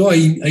 So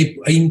I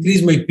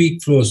increase my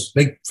peak flows,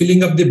 like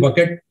filling up the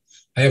bucket.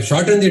 I have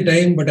shortened the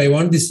time, but I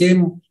want the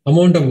same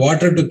amount of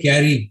water to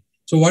carry.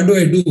 So what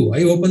do?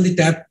 I open the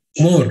tap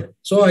more.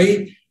 So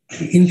I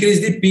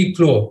increase the peak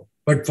flow.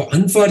 But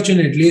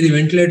unfortunately, the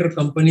ventilator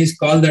companies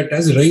call that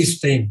as rise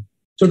time.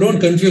 So don't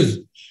confuse.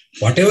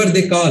 Whatever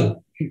they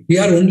call, we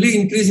are only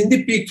increasing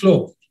the peak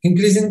flow,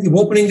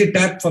 opening the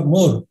tap for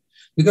more.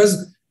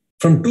 Because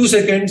from 2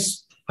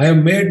 seconds, I have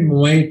made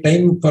my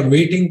time for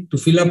waiting to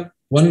fill up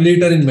 1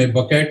 liter in my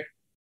bucket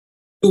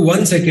to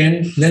 1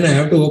 second. Then I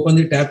have to open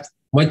the tap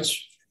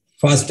much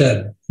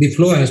faster. The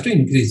flow has to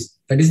increase.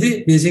 That is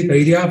the basic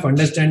idea of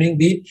understanding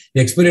the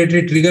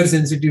expiratory trigger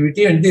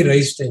sensitivity and the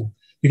rise time.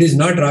 It is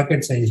not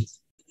rocket science.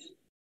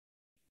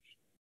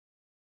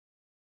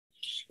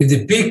 If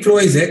the peak flow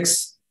is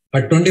X,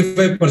 at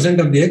 25%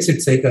 of the X,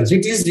 it cycles.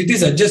 It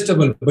is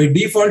adjustable. By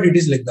default, it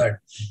is like that.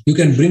 You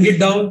can bring it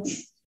down.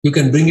 you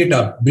can bring it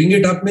up. Bring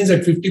it up means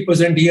at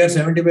 50% here,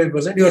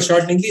 75%, you are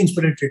shortening the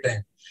inspiratory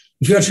time.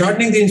 If you are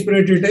shortening the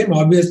inspiratory time,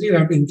 obviously you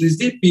have to increase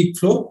the peak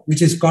flow,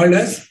 which is called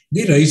as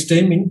the rise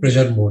time in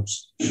pressure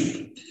modes.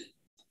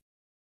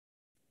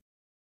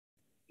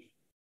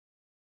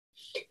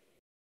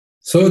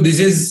 So this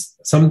is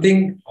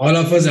something all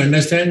of us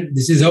understand.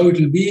 This is how it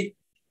will be.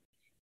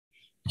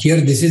 Here,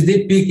 this is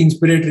the peak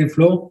inspiratory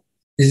flow.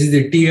 This is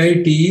the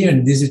TI, TE,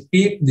 and this is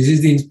peak. This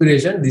is the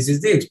inspiration. This is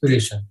the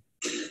expiration.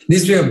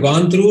 This we have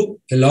gone through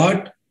a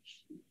lot.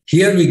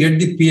 Here we get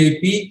the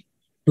PIP.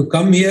 To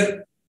come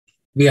here,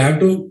 we have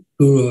to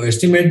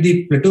estimate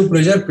the plateau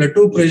pressure.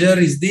 Plateau pressure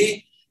is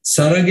the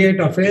surrogate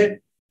of a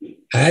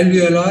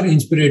alveolar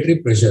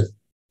inspiratory pressure.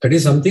 That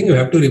is something you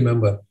have to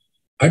remember.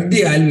 At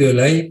the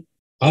alveoli,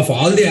 of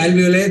all the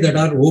alveoli that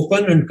are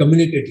open and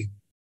communicating,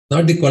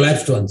 not the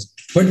collapsed ones.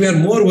 But we are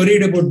more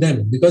worried about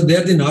them because they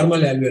are the normal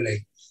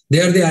alveoli. They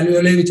are the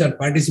alveoli which are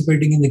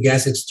participating in the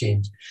gas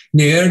exchange. In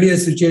the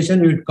ARDS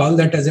situation, we would call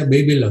that as a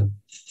baby lung.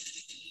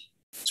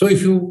 So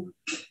if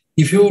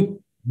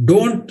you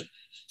don't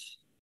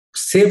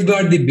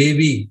safeguard the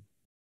baby,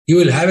 you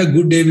will have a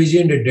good ABG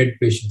and a dead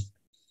patient.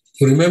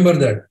 You remember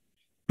that.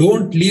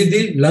 Don't leave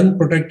the lung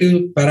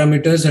protective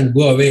parameters and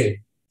go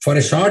away. For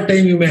a short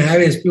time, you may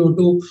have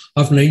SpO2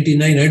 of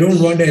 99. I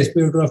don't want a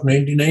SpO2 of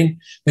 99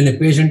 when a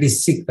patient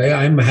is sick.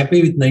 I am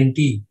happy with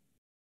 90.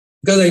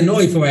 Because I know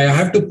if I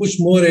have to push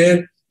more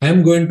air, I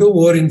am going to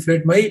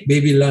overinflate my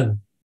baby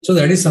lung. So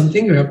that is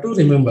something you have to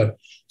remember.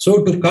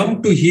 So to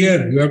come to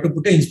here, you have to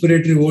put an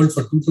inspiratory hold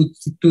for 2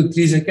 to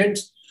 3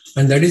 seconds.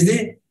 And that is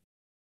the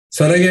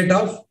surrogate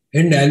of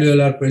end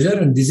alveolar pressure.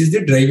 And this is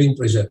the driving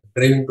pressure.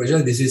 Driving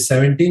pressure, this is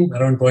 17,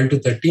 around 12 to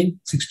 13,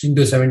 16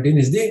 to 17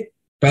 is the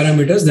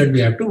parameters that we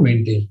have to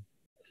maintain.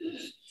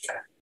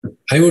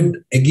 I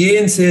would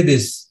again say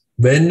this,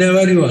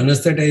 whenever you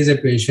anesthetize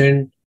a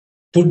patient,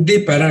 put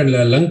the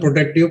lung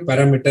protective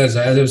parameters.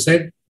 As I've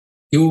said,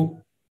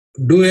 you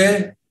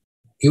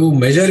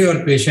measure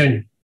your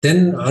patient,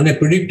 then on a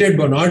predicted,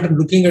 but not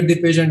looking at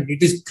the patient.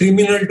 It is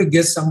criminal to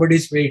guess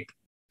somebody's weight.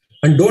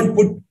 And don't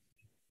put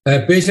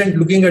a patient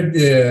looking at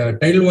the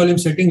tidal volume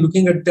setting,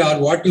 looking at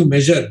what you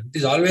measure. It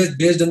is always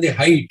based on the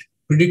height,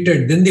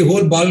 predicted. Then the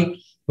whole ball,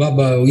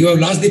 you have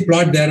lost the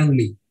plot there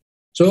only.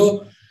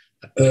 So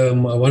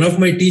one of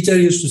my teachers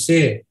used to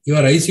say,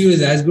 your ICU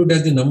is as good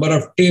as the number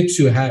of tapes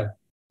you have.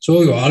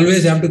 So you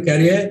always have to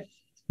carry a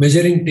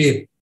measuring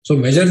tape. So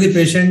measure the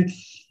patient,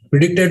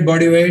 predicted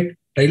body weight,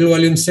 tidal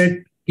volume set,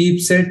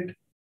 PEEP set,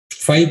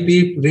 5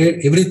 PEEP,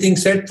 everything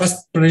set.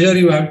 First pressure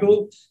you have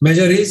to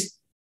measure is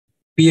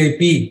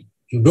PIP.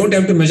 You don't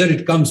have to measure,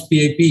 it comes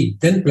PIP.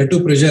 Then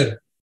plateau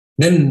pressure.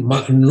 Then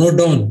note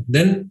down.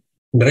 Then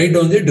write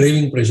down the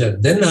driving pressure.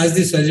 Then ask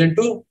the surgeon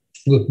to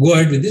go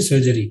ahead with the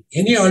surgery.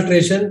 Any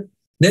alteration,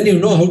 then you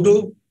know how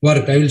to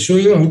work. I will show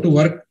you how to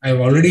work. I have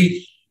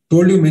already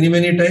told you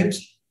many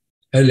times.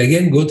 I will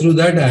again go through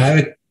that. I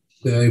have,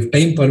 if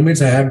time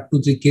permits, I have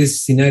 2-3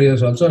 case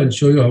scenarios also. I will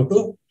show you how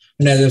to.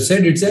 And as I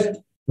said, it's a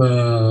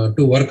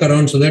to work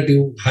around so that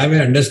you have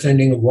an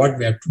understanding of what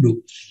we have to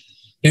do.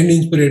 End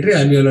inspiratory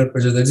alveolar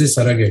pressure, that is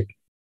surrogate.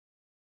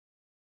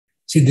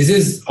 See, this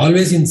is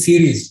always in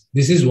series.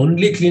 This is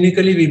only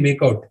clinically we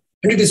make out.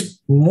 And it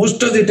is,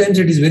 most of the times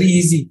it is very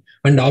easy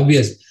and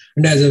obvious.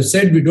 And as I've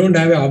said, we don't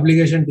have an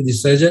obligation to the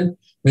surgeon.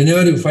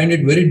 Whenever you find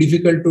it very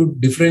difficult to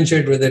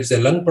differentiate whether it's a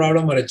lung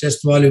problem or a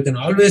chest wall, you can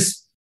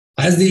always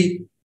ask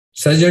the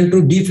surgeon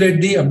to deflate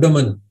the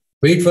abdomen,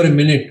 wait for a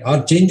minute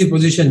or change the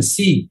position,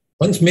 see.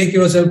 Once make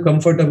yourself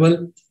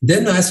comfortable,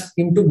 then ask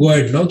him to go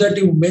ahead. Now that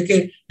you make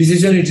a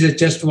decision, it is a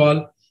chest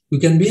wall, you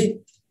can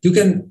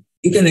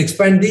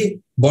expand the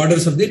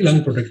borders of the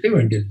lung protective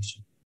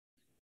ventilation.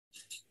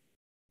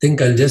 I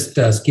think I'll just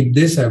skip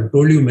this. I've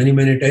told you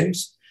many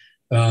times.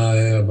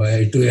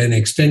 To an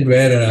extent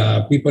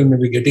where people may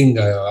be getting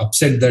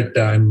upset that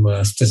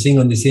I'm stressing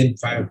on the same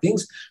 5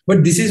 things.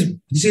 But this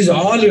is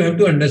all you have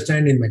to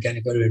understand in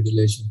mechanical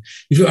ventilation.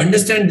 If you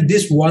understand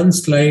this one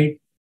slide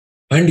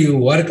and you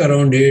work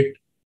around it,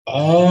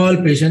 all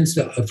patients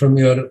from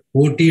your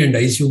OT and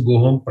ICU go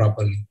home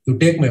properly. You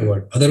take my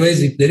word.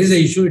 Otherwise, if there is an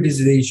issue, it is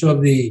the issue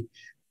of the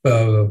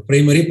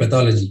primary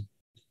pathology.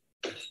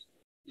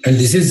 And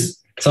this is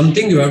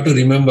something you have to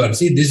remember.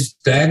 See, this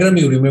diagram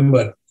you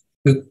remember.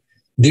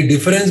 The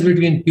difference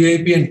between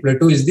PIP and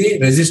plateau is the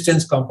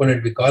resistance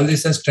component. We call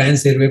this as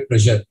trans airway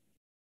pressure.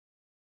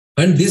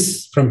 And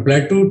this from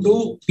plateau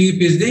to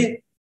PIP is the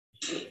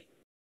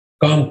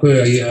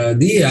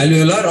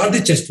alveolar or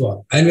the chest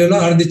wall.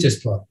 Alveolar or the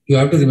chest wall. You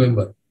have to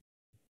remember.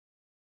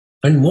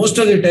 And most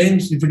of the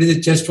times, if it is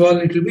a chest wall,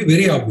 it will be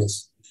very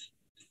obvious.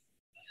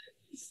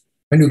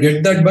 And you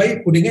get that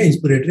by putting an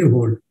inspiratory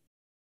hold.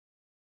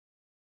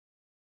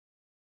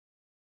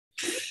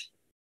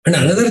 And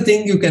another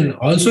thing you can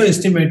also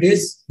estimate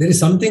is there is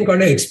something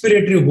called an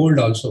expiratory hold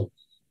also.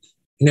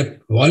 In a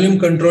volume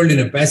controlled in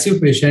a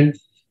passive patient,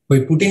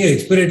 by putting an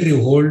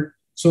expiratory hold,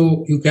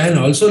 so you can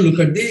also look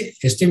at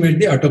estimate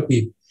the auto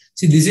PEEP.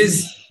 See, this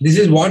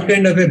is what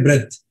kind of a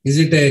breath? Is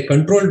it a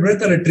controlled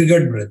breath or a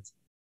triggered breath?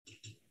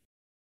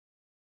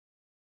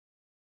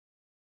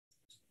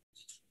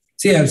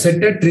 See, I have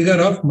set a trigger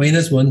of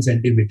 -1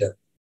 centimeter.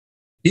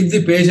 If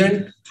the patient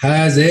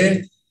has a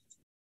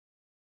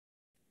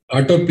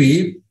autopy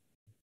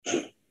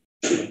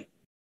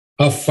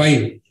of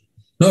 5,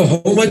 now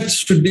how much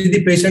should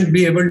the patient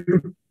be able to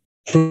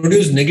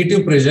produce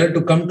negative pressure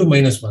to come to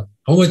 -1?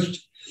 How much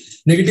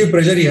negative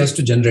pressure he has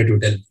to generate, you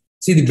tell me.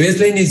 See, the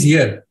baseline is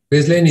here,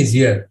 baseline is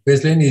here,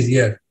 baseline is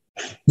here.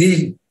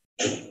 The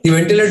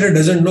ventilator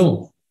doesn't know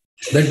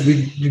that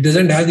it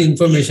doesn't have the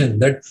information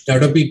that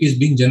autopeak is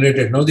being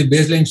generated. Now the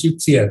baseline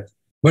shifts here,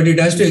 but it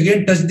has to again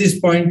touch this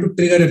point to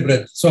trigger a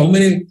breath. So how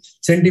many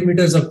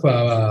centimeters of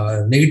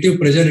negative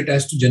pressure it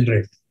has to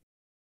generate?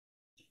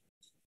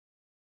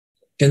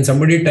 Can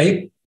somebody type?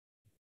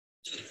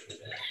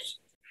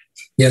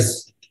 Yes,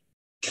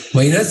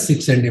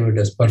 -6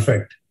 centimeters,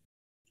 perfect.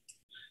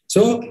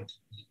 So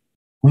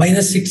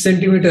 -6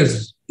 centimeters,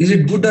 is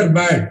it good or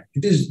bad?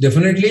 It is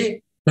definitely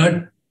not.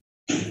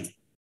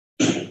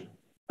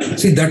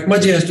 See, that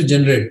much he has to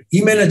generate. He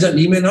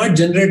may not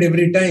generate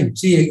every time.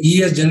 See, he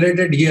has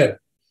generated here,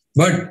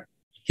 but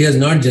he has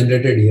not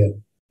generated here.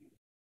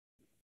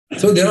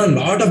 So there are a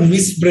lot of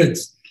missed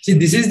breaths. See,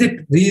 this is the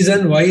reason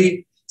why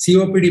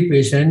COPD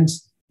patients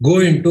go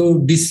into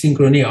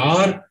dyssynchrony,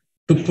 or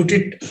to put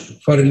it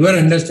for your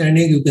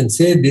understanding, you can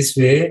say this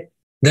way,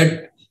 that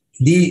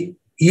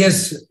his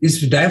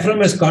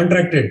diaphragm has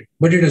contracted,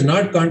 but it has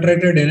not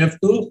contracted enough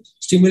to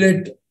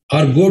stimulate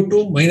or go to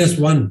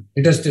 -1.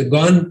 It has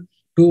gone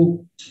to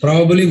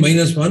probably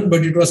 -1,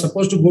 but it was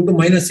supposed to go to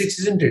 -6,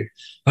 isn't it?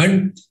 And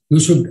you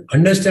should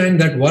understand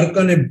that work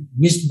on a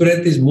missed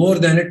breath is more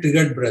than a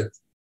triggered breath.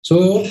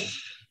 So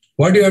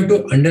what you have to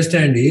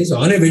understand is,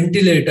 on a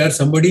ventilator,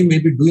 somebody may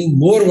be doing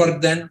more work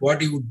than what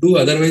he would do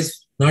otherwise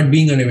not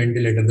being on a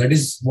ventilator. That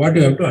is what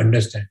you have to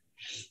understand.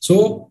 So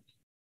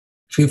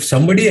if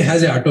somebody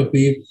has an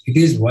autopeak, it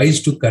is wise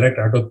to correct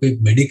autopeak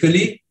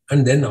medically and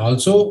then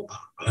also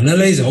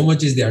analyze how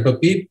much is the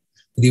autopeak.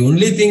 The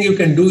only thing you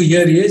can do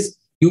here is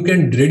you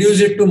can reduce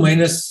it to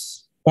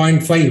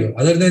 -0.5.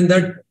 Other than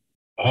that,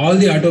 all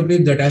the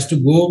autopeak that has to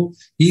go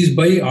is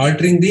by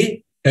altering the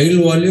tidal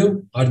volume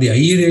or the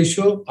IE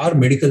ratio or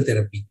medical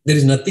therapy. There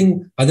is nothing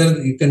other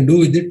you can do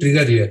with the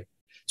trigger here.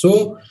 So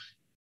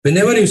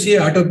whenever you see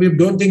autopeak,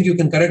 don't think you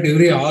can correct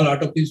all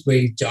autopeaks by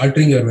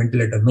altering your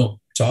ventilator. No,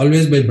 it's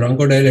always by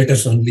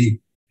bronchodilators only.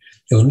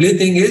 The only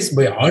thing is,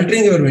 by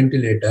altering your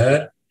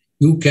ventilator,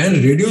 you can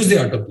reduce the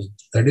autopeak.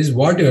 That is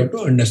what you have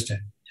to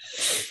understand.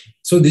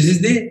 So this is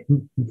the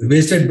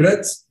wasted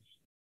breaths.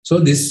 So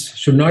this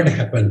should not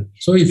happen.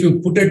 So if you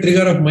put a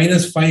trigger of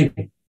 -5,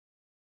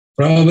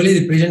 probably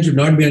the patient should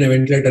not be on a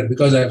ventilator,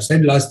 because I have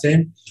said last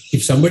time,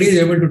 if somebody is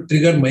able to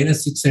trigger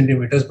 -6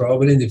 centimeters,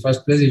 probably in the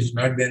first place, he should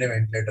not be on a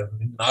ventilator.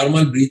 In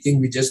normal breathing,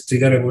 we just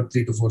trigger about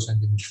 3 to 4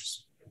 centimeters.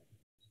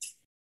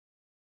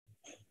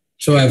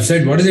 So I have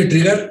said, what is the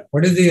trigger?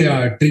 What is the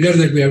trigger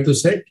that we have to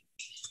set?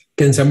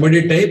 Can somebody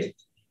type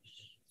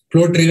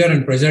flow trigger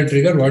and pressure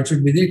trigger? What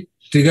should be the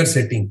trigger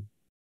setting?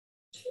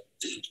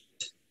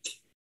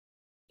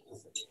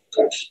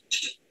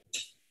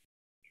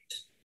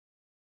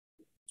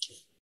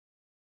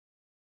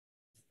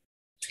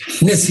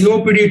 In a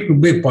COPD, it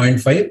could be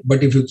 0.5, but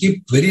if you keep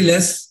very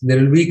less, there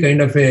will be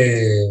kind of a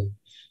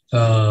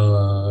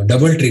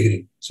double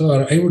triggering. So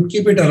I would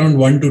keep it around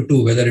 1 to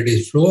 2, whether it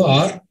is flow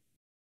or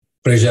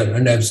pressure.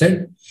 And I've said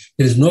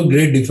there is no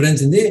great difference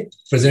in the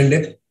present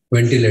day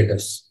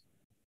ventilators.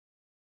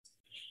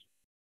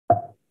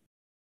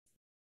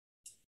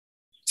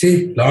 See,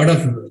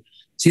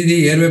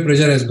 the airway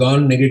pressure has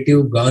gone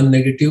negative.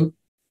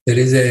 There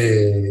is a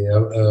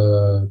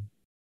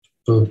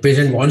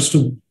patient wants to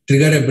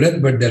trigger a breath,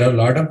 but there are a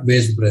lot of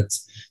waste breaths.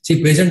 See,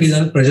 patient is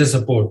on pressure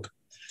support.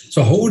 So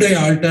how would I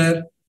alter?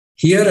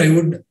 Here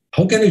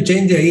how can you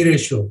change the I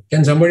ratio?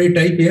 Can somebody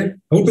type here?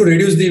 How to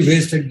reduce the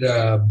wasted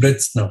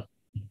breaths now?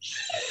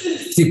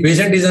 See,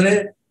 patient is on a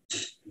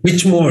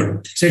which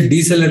mode? Say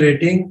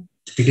decelerating.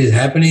 It is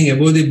happening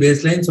above the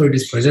baseline, so it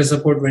is pressure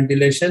support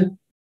ventilation.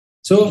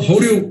 So how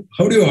do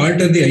you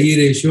alter the I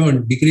ratio and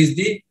decrease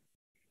the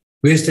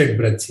wasted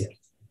breaths here?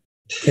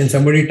 Can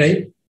somebody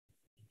type?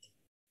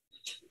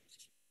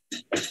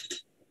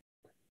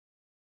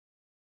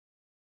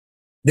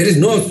 There is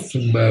no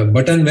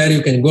button where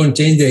you can go and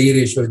change the I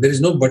ratio. There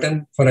is no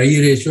button for I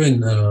ratio in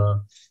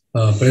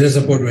pressure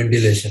support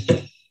ventilation.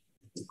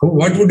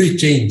 What would you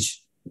change?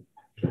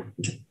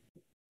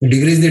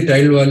 Decrease the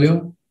tidal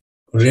volume,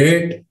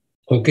 rate,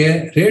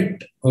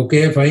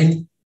 okay,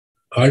 fine.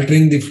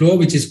 Altering the flow,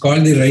 which is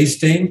called the rise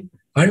time,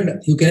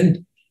 and you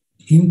can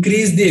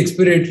increase the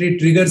expiratory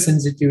trigger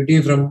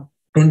sensitivity from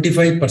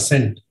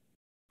 25%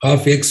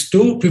 of X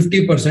to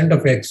 50%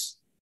 of X,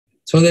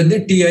 so that the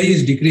TI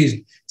is decreased.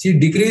 See,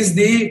 decrease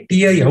the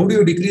TI. How do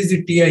you decrease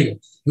the TI?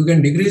 You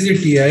can decrease the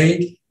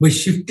TI by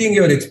shifting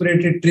your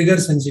expiratory trigger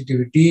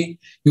sensitivity.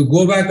 You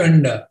go back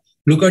and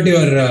look at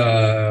your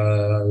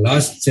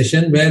last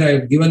session where I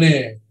have given a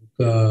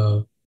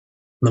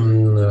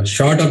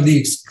shot of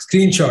the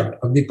screenshot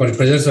of the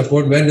pressure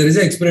support where there is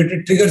an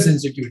expiratory trigger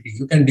sensitivity.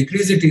 You can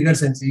decrease the trigger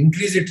sensitivity,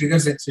 increase the trigger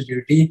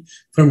sensitivity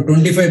from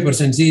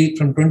 25%. See,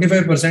 from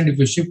 25%, if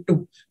you shift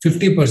to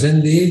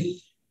 50%,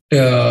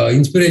 the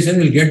inspiration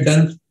will get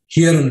done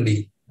here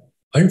only.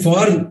 And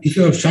if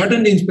you have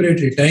shortened the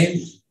inspiratory time,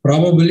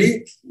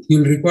 probably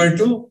you'll require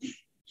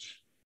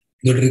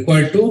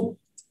to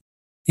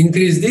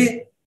increase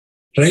the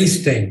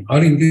rise time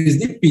or increase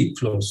the peak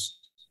flows.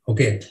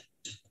 Okay.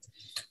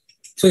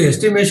 So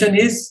estimation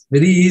is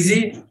very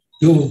easy.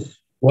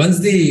 Once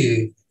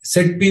the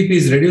set PEEP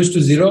is reduced to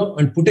 0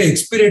 and put an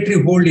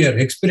expiratory hold here,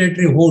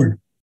 expiratory hold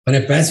on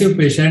a passive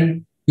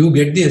patient, you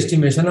get the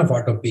estimation of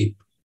auto PEEP.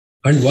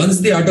 And once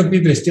the auto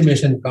PEEP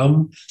estimation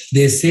comes,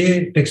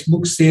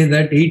 textbooks say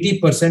that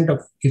 80% of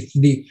if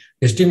the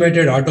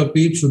estimated auto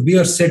PEEP should be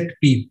a set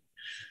PEEP.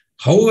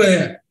 How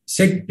a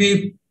set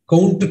PEEP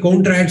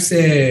counteracts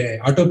a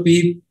auto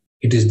PEEP,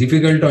 it is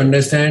difficult to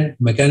understand.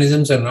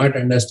 Mechanisms are not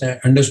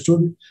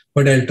understood,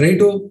 but I'll try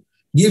to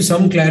give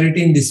some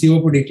clarity in the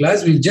COPD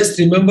class. We'll just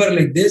remember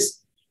like this.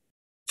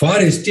 For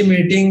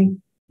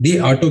estimating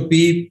the auto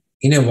PEEP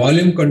in a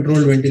volume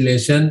controlled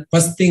ventilation,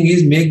 first thing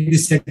is make the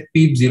set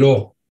PEEP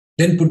 0.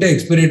 Then put an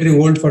expiratory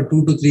hold for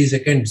 2 to 3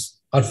 seconds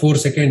or 4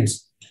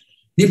 seconds.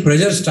 The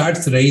pressure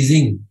starts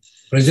rising.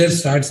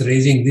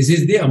 This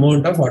is the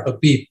amount of auto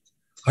PEEP.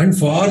 And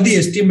for the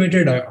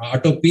estimated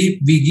auto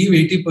PEEP, we give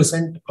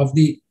 80% of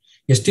the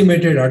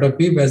estimated auto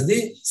PEEP as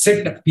the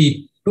set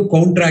PEEP to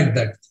counteract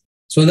that,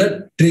 so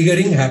that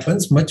triggering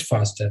happens much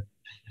faster.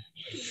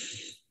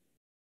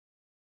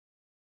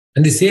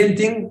 And the same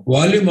thing,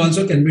 volume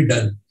also can be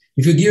done.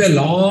 If you give a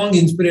long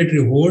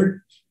inspiratory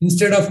hold,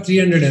 instead of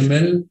 300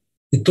 ml,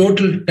 the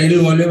total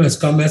tidal volume has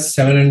come as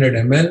 700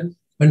 ml.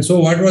 And so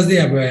what was the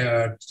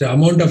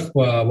amount of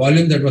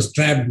volume that was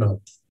trapped now?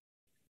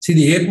 See,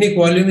 the apneic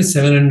volume is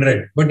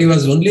 700, but he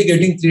was only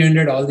getting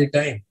 300 all the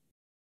time.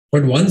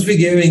 But once we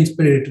gave an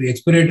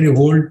expiratory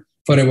hold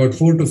for about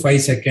 4 to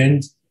 5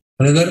 seconds,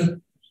 another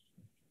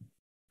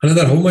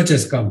how much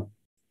has come?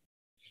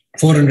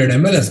 400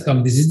 ml has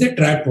come. This is the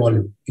trapped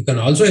volume. You can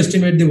also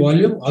estimate the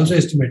volume, also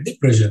estimate the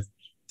pressure.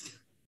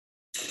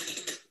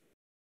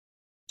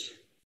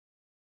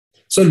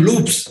 So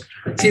loops.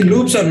 See,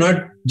 loops are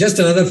not just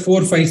another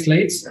 4 or 5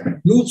 slides.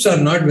 Loops are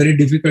not very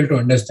difficult to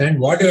understand.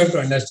 What you have to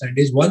understand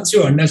is once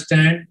you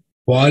understand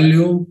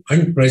volume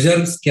and pressure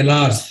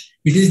scalars,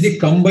 it is the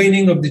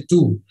combining of the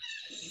two.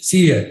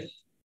 See here.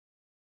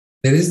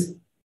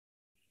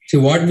 See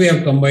what we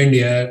have combined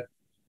here.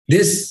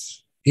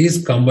 This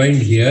is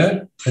combined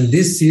here and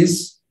this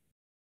is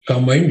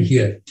combined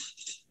here.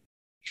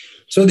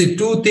 So the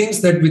two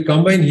things that we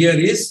combine here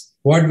is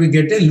what we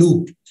get a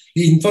loop.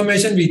 The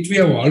information which we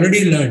have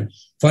already learned.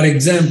 For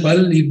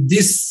example, if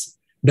this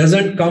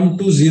doesn't come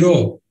to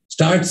 0,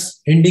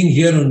 starts ending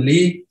here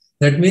only,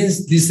 that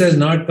means this has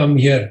not come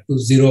here to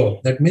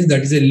 0. That means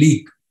that is a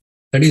leak.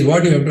 That is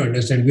what you have to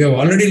understand. We have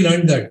already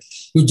learned that.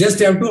 You just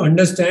have to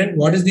understand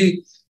what is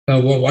the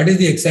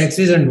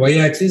x-axis and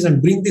y-axis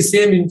and bring the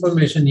same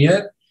information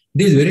here.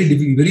 It is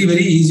very,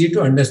 very easy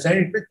to understand.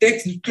 It will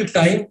take little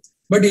time,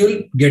 but you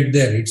will get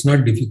there. It's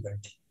not difficult.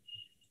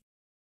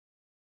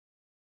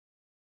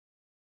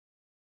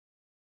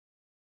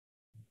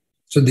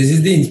 So this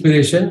is the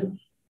inspiration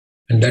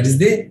and that is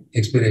the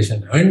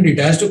expiration. And it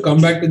has to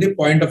come back to the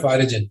point of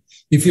origin.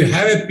 If you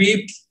have a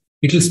PEEP,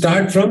 it will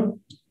start from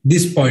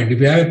this point. If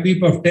you have a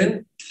PEEP of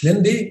 10,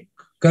 then the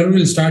curve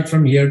will start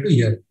from here to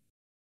here.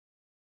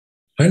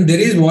 And there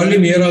is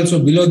volume here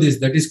also below this.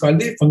 That is called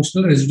the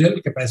functional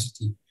residual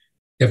capacity.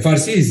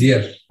 FRC is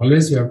here.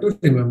 Always you have to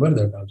remember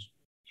that also.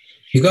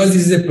 Because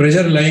this is a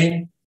pressure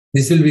line,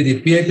 this will be the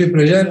PIP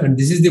pressure and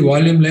this is the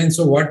volume line.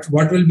 So what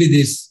will be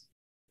this?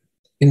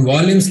 In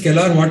volume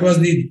scalar,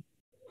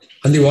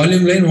 on the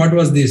volume line, what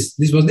was this?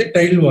 This was the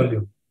tidal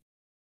volume.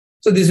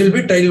 So this will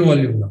be tidal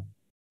volume now.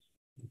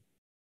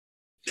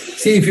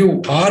 See, if you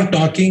are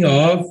talking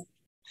of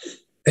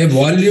a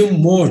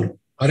volume mode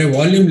or a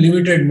volume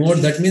limited mode,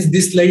 that means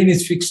this line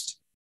is fixed.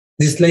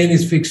 This line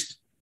is fixed.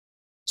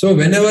 So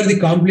whenever the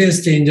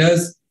compliance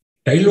changes,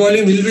 tidal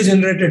volume will be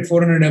generated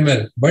 400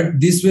 ml, but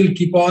this will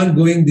keep on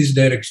going this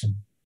direction.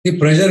 The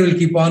pressure will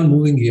keep on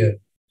moving here.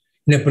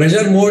 In a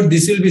pressure mode,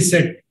 this will be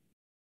set.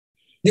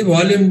 The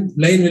volume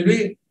line will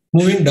be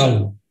moving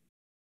down.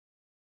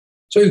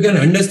 So you can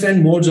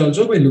understand modes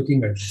also by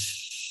looking at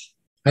this.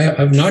 I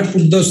have not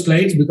put those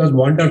slides because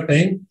want of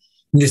time.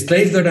 In the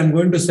slides that I'm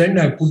going to send,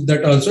 I put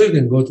that also. You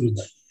can go through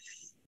that.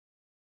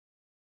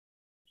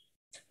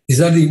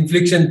 These are the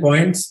inflection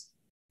points.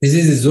 This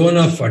is the zone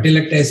of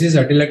atelectasis,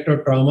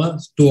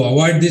 atelectotrauma. To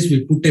avoid this,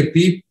 we put a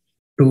PEEP.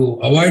 To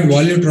avoid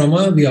volume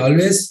trauma, we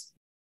always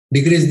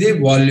decrease the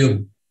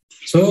volume.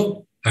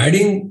 So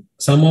adding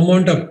some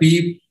amount of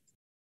PEEP,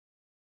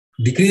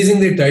 decreasing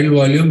the tidal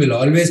volume will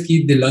always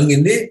keep the lung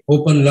in the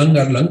open lung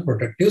or lung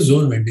protective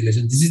zone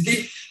ventilation. This is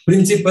the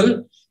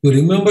principle. You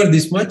remember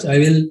this much. I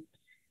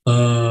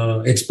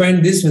will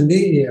expand this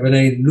when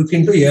I look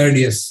into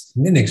ARDS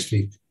in the next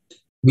week.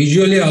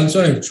 Visually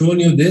also, I have shown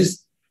you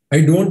this.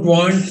 I don't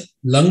want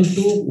lung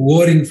to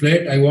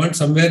overinflate. I want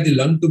somewhere the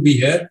lung to be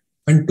here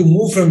and to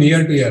move from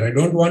here to here. I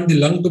don't want the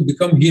lung to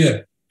become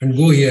here and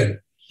go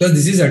here. So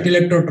this is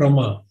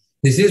atelectotrauma.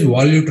 This is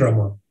volume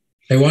trauma.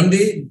 I want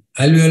the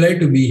alveoli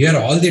to be here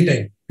all the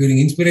time during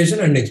inspiration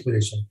and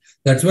expiration.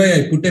 That's why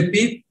I put a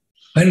PEEP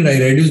and I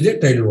reduce the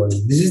tidal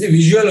volume. This is the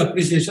visual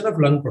appreciation of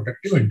lung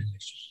protective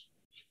ventilation.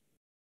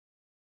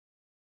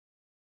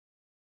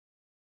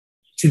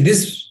 See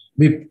this,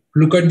 we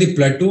look at the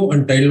plateau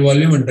and tidal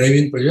volume and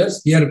driving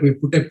pressures. Here we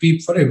put a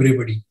PEEP for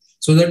everybody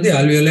so that the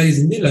alveoli is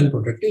in the lung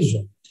protective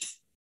zone.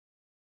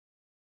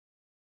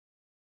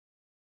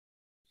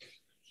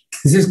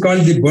 This is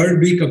called the bird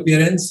beak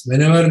appearance.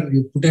 Whenever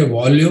you put a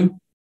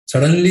volume,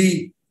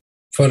 suddenly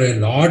for a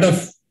lot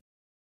of,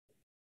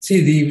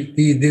 see,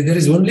 there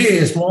is only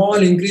a small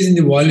increase in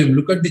the volume.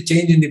 Look at the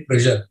change in the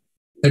pressure.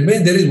 That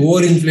means there is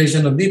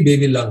overinflation of the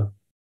baby lung.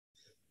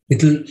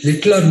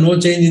 Little or no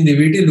change in the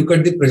VT, look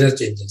at the pressure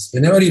changes.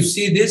 Whenever you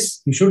see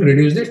this, you should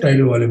reduce the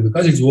tidal volume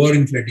because it's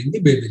overinflating the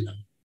baby lung.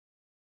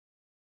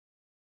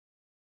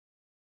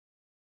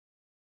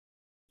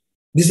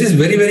 This is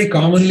very, very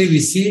commonly we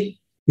see.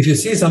 If you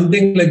see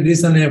something like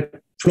this on a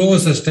flow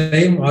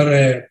system or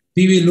a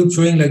PV loop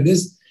showing like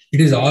this,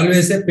 it is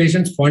always a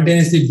patient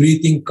spontaneously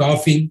breathing,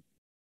 coughing,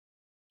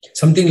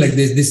 something like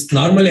this. This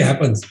normally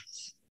happens.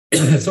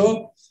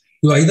 So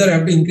you either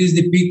have to increase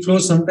the peak flow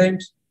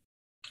sometimes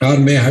or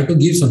may have to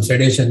give some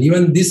sedation.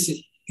 Even this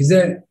is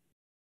a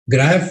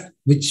graph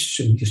which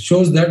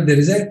shows that there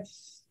is a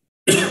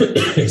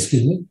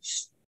excuse me,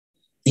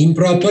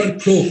 improper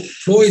flow.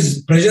 Flow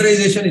is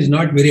pressurization is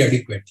not very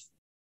adequate.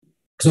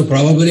 So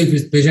probably if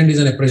this patient is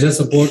on a pressure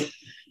support,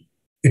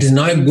 it is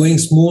not going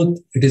smooth,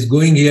 it is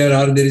going here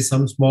or there is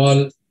some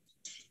small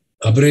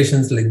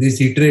aberrations like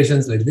this,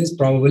 iterations like this,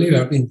 probably you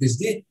have to increase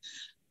the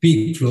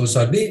peak flows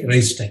or the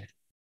rise time.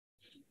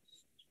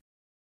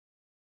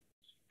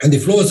 And the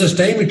flow versus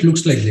time, it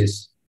looks like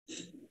this.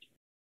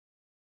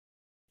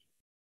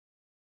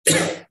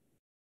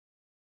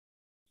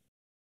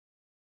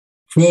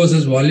 Flow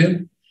versus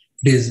volume,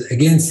 it is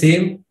again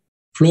same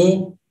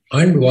flow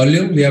and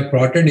volume. We have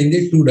plotted in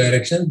the two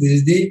directions. This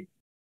is the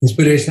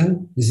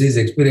inspiration, this is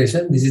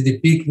expiration, this is the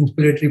peak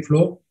inspiratory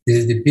flow, this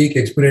is the peak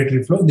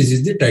expiratory flow, this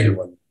is the tidal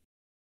volume.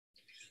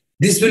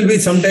 This will be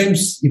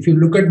sometimes, if you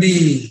look at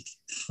the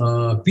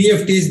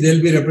PFTs,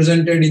 they'll be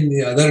represented in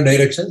the other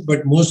directions,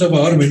 but most of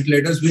our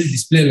ventilators will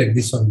display like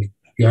this only.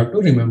 You have to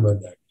remember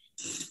that.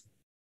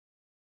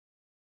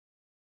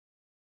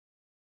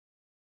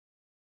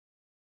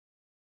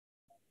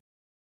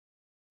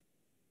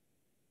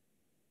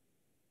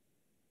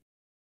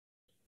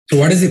 So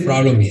what is the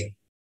problem here?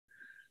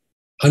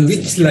 On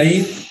which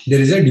line there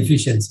is a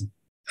deficiency?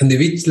 On the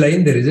which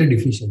line there is a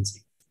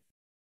deficiency?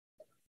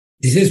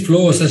 This is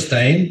flow versus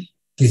time.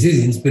 This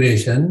is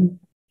inspiration.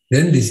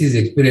 Then this is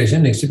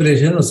expiration.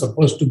 Expiration was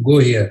supposed to go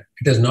here.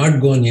 It has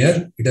not gone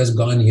here. It has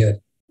gone here.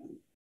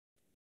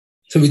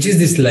 So which is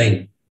this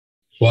line?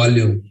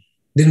 Volume.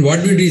 Then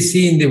what did we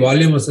see in the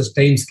volume versus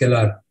time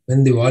scalar?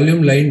 When the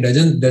volume line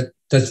doesn't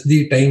touch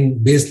the time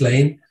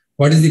baseline,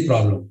 what is the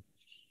problem?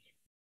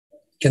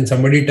 Can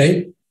somebody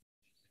type?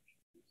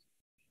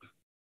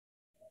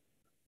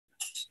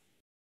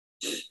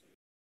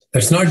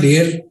 That's not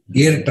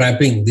air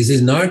trapping. This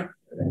is not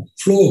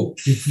flow.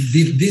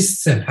 If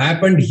this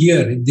happened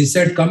here, if this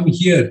had come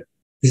here,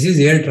 this is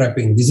air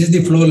trapping. This is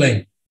the flow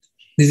line.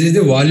 This is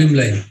the volume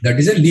line. That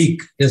is a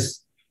leak.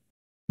 Yes.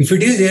 If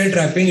it is air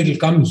trapping, it will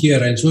come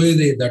here. I'll show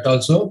you that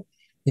also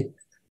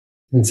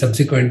in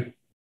subsequent.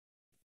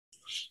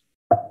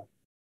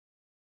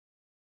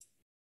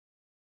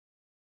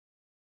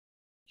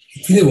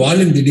 It's in the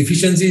volume. The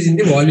deficiency is in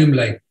the volume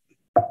line.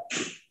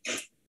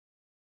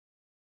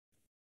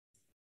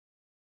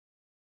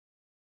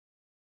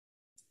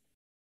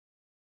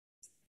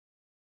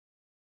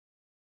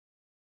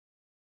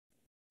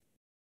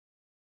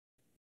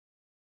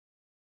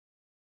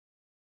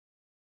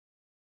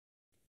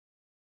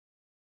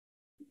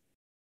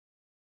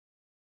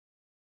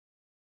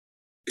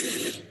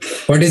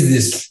 What is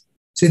this?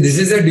 See, this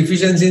is a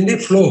deficiency in the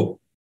flow,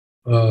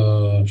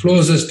 flow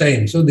versus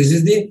time. So this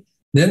is the,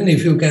 then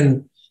if you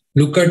can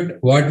look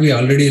at what we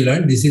already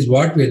learned, this is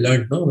what we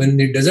learned. No? When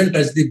it doesn't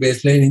touch the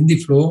baseline in the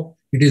flow,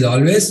 it is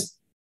always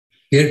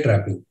air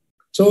trapping.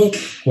 So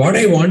what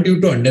I want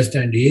you to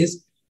understand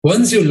is,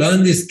 once you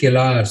learn the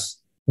scalars,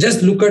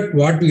 just look at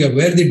what we have,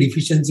 where the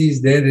deficiency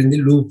is there in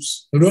the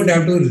loops. You don't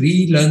have to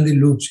relearn the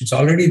loops. It's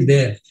already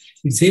there.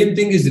 The same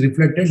thing is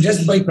reflected.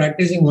 Just by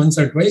practicing once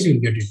or twice, you'll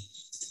get it.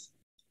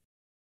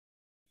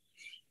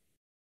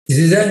 This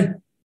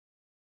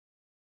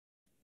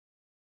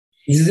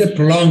is a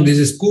prolonged, this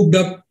is scooped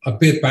up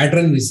a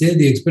pattern. We say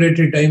the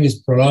expiratory time is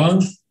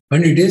prolonged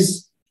and it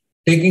is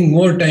taking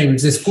more time.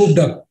 It's a scooped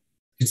up.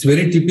 It's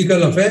very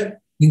typical of a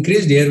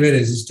increased airway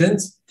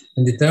resistance.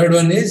 And the third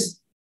one is,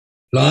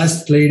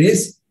 last slide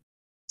is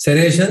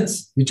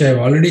serrations, which I have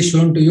already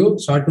shown to you.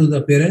 Sawtooth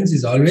appearance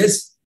is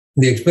always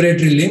the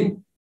expiratory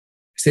limb.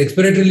 It's the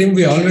expiratory limb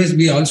we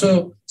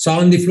also saw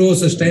on the flow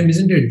versus time,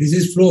 isn't it? This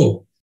is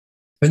flow.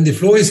 when the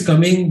flow is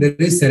coming, there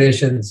is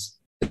serrations.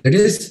 That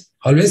is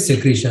always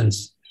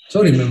secretions.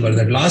 So remember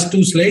that last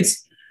two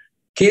slides,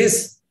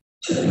 case.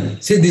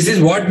 See, this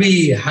is what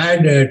we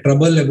had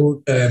trouble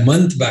about a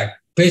month back.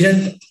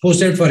 Patient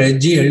posted for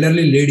HG,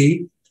 elderly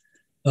lady,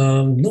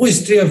 no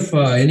history of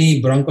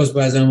any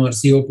bronchospasm or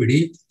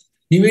COPD.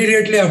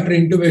 Immediately after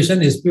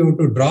intubation,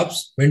 SpO2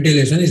 drops,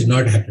 ventilation is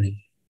not happening.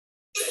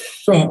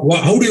 So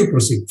how do you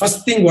proceed?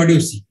 First thing, what do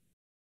you see?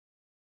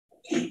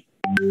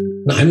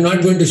 Now, I'm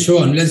not going to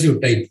show unless you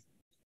type.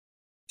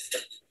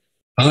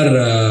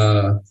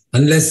 Or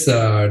unless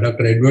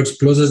Dr. Edwards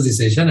closes the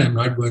session, I'm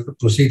not going to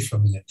proceed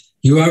from here.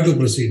 You have to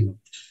proceed now.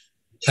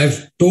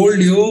 I've told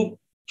you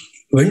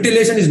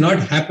ventilation is not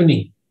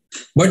happening,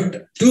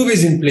 but tube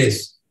is in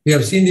place. We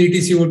have seen the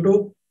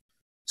ETCO2.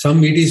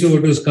 Some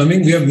ETCO2 is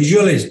coming. We have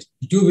visualized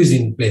the tube is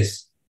in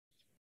place.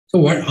 So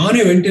what on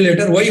a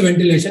ventilator, why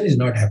ventilation is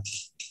not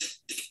happening?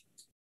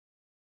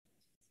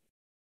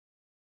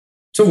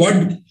 So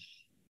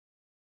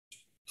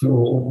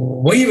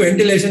why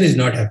ventilation is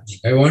not happening?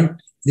 I want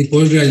the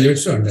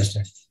postgraduates to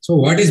understand. So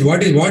what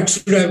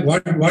should I,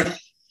 what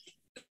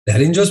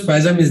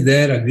laryngospasm is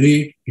there,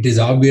 agreed, it is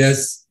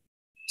obvious.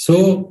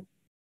 So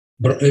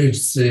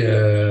it's,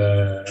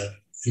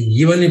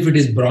 even if it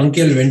is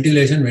bronchial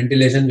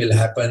ventilation will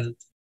happen.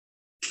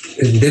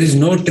 There is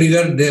no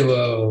trigger.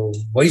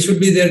 Why should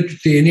be there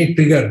any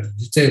trigger?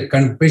 It's a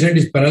patient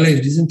is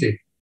paralyzed, isn't it?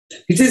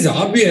 It is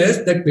obvious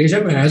that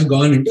patient has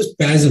gone into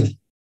spasm.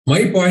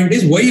 My point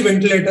is why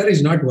ventilator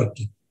is not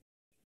working.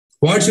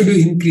 What should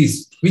you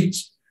increase?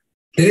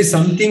 There is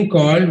something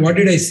called, what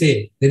did I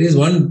say? There is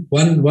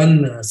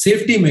one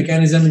safety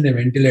mechanism in the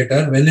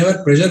ventilator.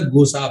 Whenever pressure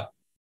goes up,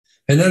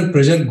 there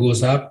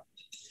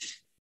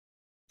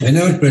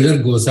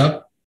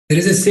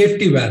is a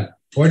safety valve.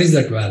 What is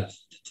that valve?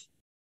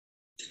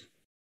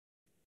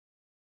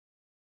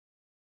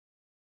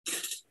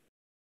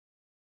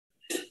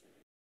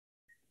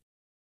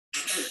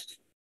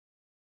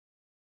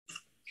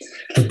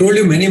 I've told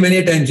you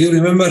many times. You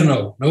remember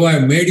now. Now I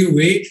have made you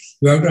wait.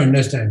 You have to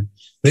understand.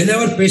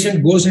 Whenever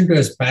patient goes into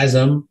a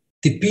spasm,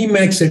 the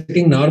Pmax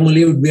setting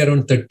normally would be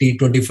around 30,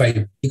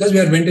 25 because we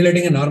are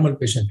ventilating a normal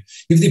patient.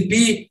 If the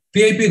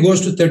PIP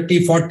goes to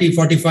 30, 40,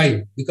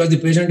 45 because the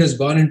patient has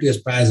gone into a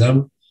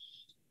spasm,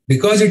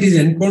 because it is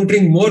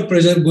encountering more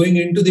pressure going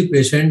into the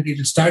patient, it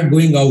will start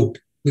going out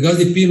because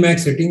the Pmax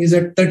setting is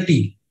at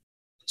 30.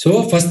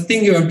 So first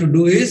thing you have to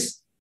do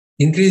is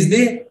increase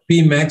the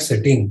Pmax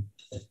setting.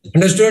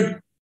 Understood?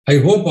 I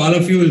hope all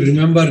of you will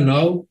remember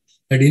now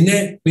that in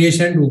a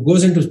patient who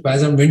goes into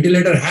spasm,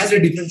 ventilator has a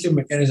defensive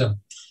mechanism.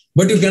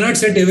 But you cannot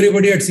set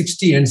everybody at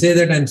 60 and say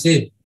that I'm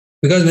safe.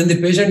 Because when the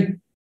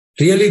patient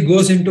really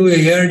goes into a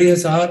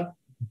ARDSR,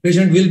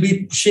 patient will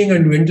be pushing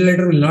and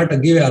ventilator will not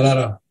give an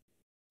alarm.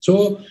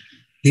 So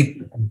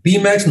the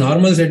Pmax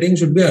normal setting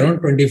should be around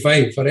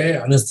 25 for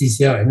a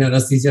anesthesia, in an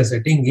anesthesia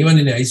setting, even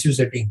in an ICU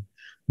setting.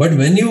 But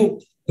when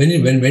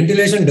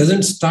ventilation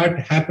doesn't start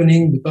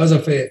happening because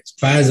of a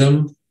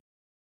spasm,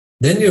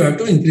 then you have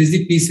to increase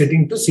the P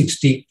setting to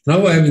 60.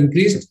 Now I have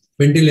increased,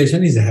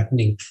 ventilation is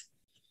happening.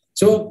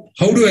 So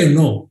how do I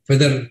know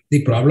whether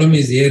the problem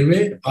is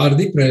airway or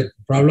the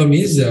problem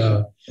is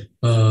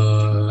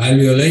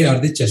alveoli or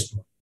the chest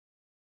wall?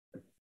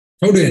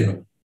 How do I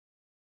know?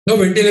 Now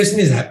ventilation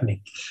is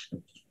happening.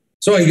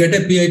 So I get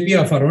a PIP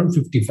of around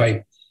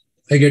 55.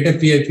 I get a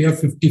PIP of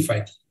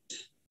 55.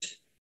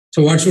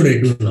 So what should I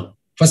do now?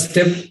 First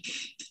step,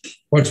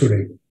 what should I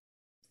do?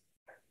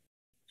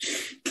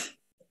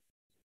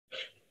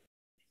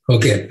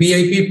 Okay,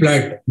 PIP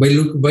plat. By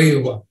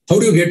how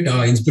do you get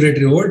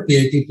inspiratory word?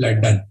 PIP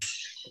plat done.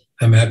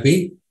 I'm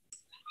happy.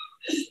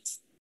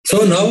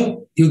 So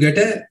now you get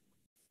a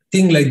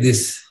thing like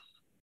this.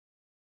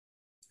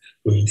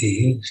 Put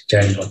the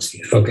chat box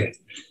here. Okay.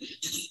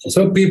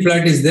 So P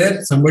plat is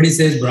there. Somebody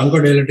says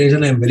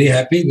bronchodilation. I'm very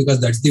happy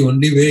because that's the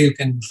only way you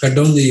can cut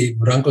down the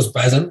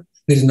bronchospasm.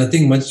 There is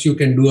nothing much you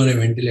can do on a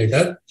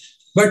ventilator.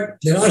 But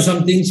there are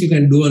some things you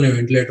can do on a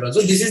ventilator.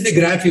 So this is the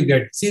graph you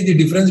get. See the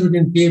difference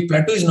between PIP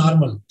plateau is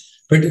normal.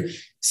 But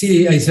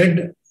see, I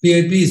said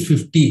PIP is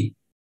 50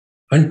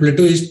 and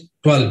plateau is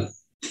 12.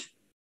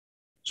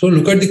 So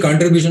look at the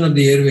contribution of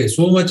the airway.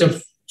 So much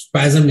of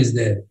spasm is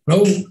there.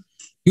 Now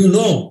you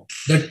know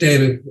that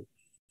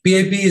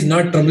PIP is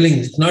not troubling.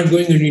 It's not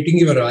going and eating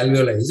your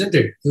alveoli, isn't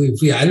it? If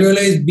the alveoli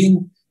is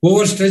being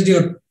overstressed,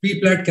 your P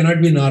plat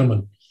cannot be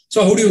normal.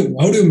 So how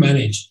do you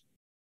manage?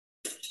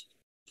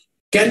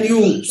 Can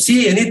you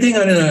see anything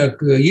on a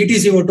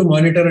ETCO2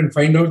 monitor and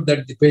find out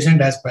that the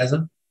patient has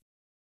spasm?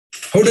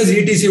 How does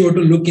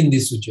ETCO2 look in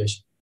this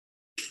situation?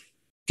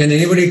 Can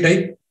anybody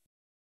type?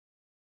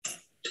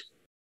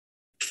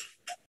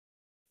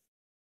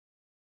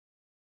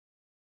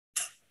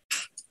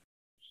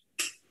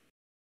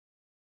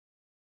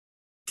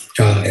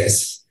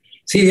 Yes.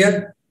 See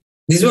here,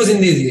 this was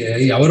in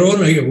the our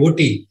own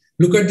OT.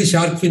 Look at the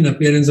shark fin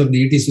appearance of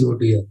the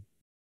ETCO2 here.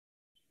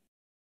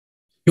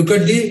 Look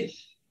at the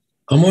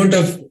amount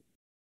of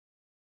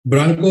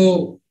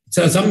broncho,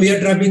 so some air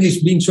trapping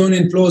is being shown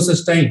in flow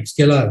sustained,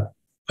 scalar.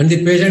 and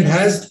the patient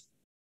has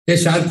a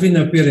sharp fin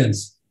appearance.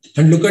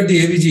 And look at the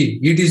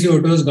AVG,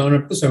 ETC-O2 has gone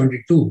up to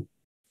 72.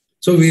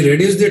 So we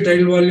reduced the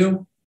tidal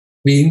volume,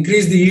 we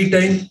increased the E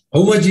time.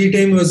 How much E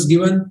time was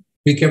given?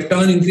 We kept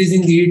on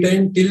increasing the E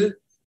time till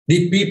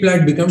the P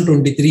plat became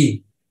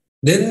 23.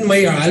 Then my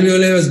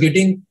alveoli was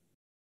getting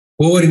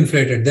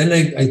overinflated. Then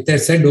I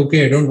said,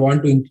 okay, I don't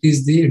want to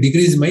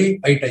decrease my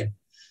I time.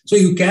 So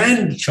you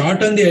can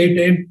shorten the I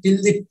time till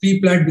the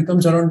P plat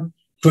becomes around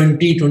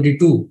 20,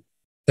 22.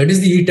 That is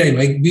the E time.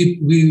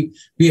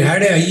 We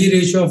had a IE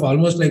ratio of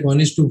almost like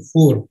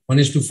 1:4,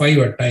 1:5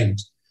 at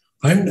times.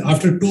 And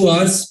after 2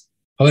 hours,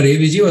 our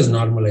AVG was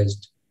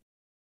normalized.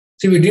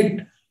 See, we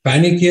didn't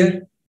panic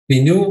here. We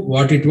knew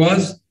what it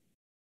was.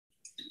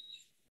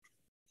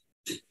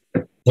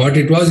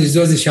 This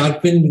was a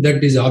sharp fin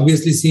that is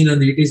obviously seen on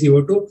the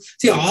ETC-O2.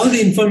 See, all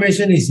the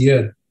information is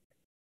here.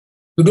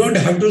 You don't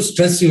have to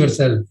stress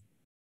yourself.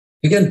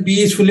 You can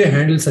peacefully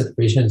handle such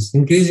patients.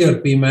 Increase your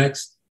Pmax,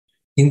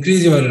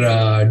 decrease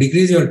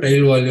your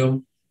tidal volume.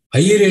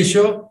 IE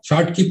ratio,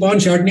 keep on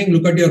shortening,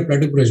 look at your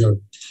plateau pressure.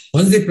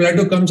 Once the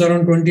plateau comes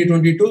around 20,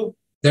 22,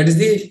 that is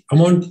the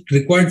amount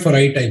required for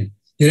I time.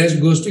 The rest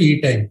goes to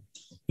E time.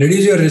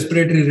 Reduce your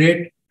respiratory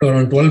rate to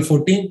around 12,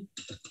 14,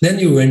 then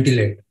you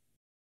ventilate.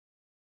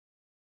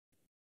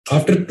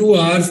 After 2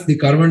 hours, the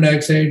carbon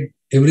dioxide,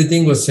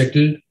 everything was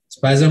settled.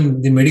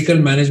 Spasm, the medical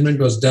management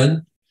was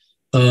done.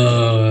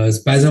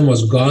 Spasm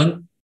was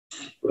gone.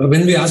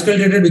 When we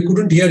auscultated, we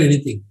couldn't hear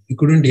anything.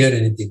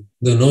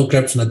 There were no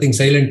creps, nothing,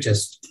 silent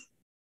chest.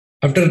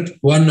 After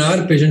 1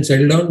 hour, patient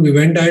settled down. We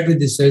went ahead with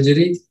the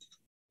surgery.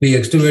 We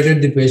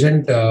extubated the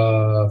patient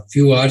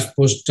few hours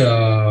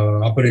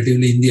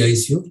post-operatively in the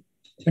ICU,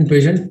 and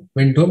patient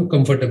went home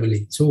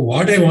comfortably. So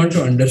what I want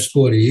to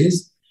underscore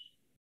is,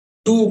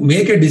 to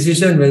make a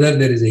decision whether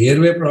there is a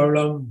airway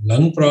problem,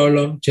 lung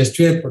problem, chest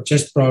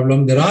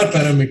problem, there are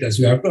parameters.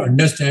 You have to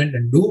understand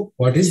and do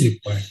what is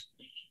required.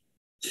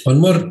 One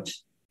more,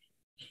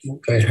 I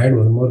think I had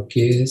one more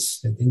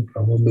case. I think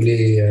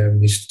probably I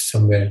missed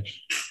somewhere.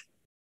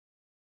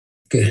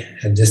 Okay,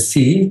 I'll just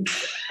see.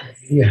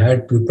 I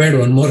had prepared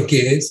one more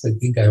case. I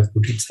think I have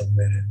put it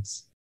somewhere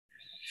else.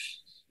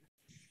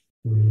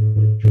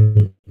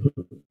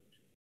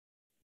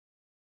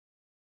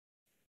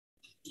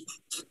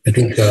 I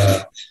think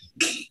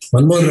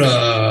one more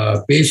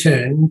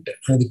patient,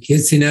 the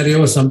case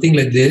scenario was something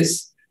like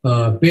this.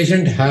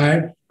 Patient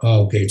had,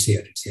 okay, it's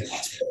here.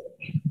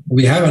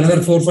 We have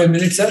another 4 or 5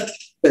 minutes, sir?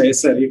 Yes,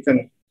 sir, you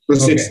can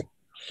proceed. Okay.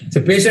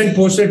 So patient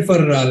posted for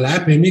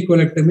lap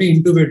hemicolectomy,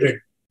 intubated.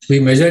 We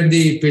measured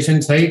the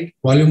patient's height,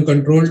 volume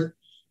controlled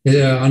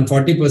on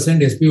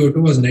 40%,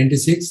 SpO2 was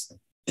 96.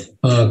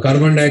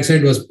 Carbon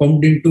dioxide was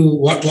pumped into,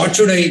 what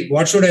should I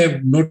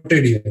have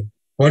noted here?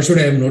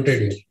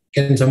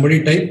 Can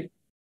somebody type?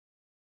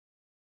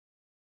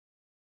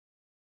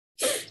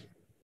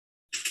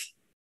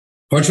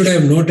 What should I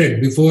have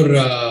noted before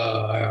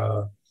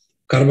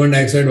carbon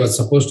dioxide was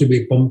supposed to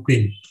be pumped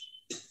in?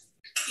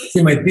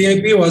 See, my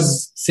PIP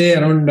was, say,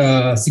 around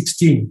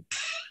 16.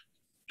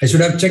 I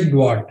should have checked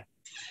what?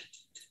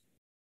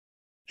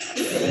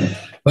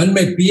 When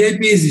my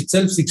PIP is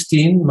itself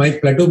 16, my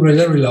plateau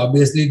pressure will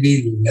obviously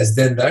be less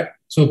than that.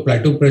 So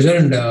plateau pressure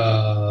and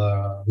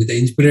with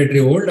the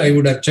inspiratory hold, I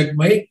would have checked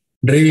my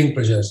driving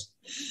pressures.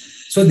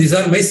 So these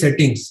are my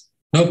settings.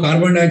 Now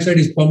carbon dioxide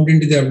is pumped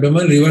into the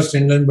abdomen, reverse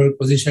Trendelenburg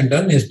position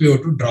done,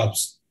 SpO2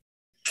 drops.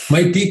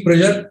 My peak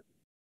pressure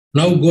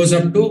now goes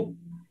up to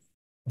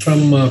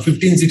from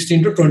 15,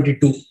 16 to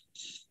 22.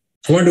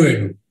 What do I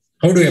do?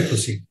 How do I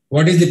proceed?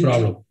 What is the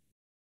problem?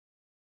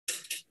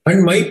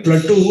 And my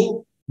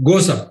plateau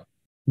goes up.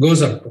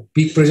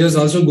 Peak pressures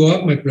also go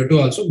up, my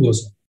plateau also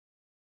goes up.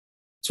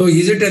 So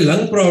is it a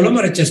lung problem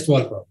or a chest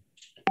wall problem?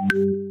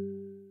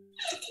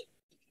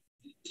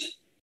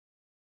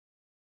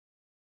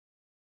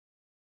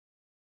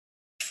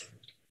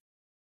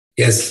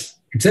 Yes,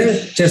 it's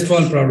a chest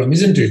wall problem,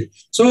 isn't it?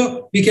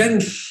 So we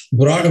can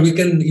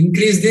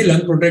increase the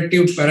lung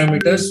protective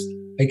parameters.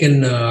 I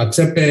can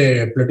accept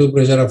a plateau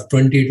pressure of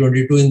 20,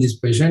 22 in this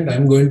patient.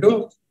 I'm going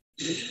to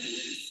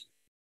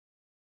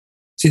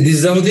see, this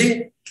is how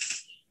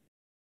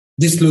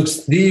this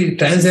looks. The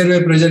trans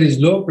airway pressure is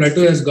low,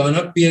 plateau has gone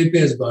up, PIP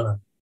has gone up.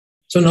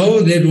 So now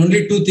there are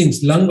only two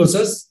things, lung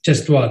versus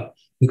chest wall.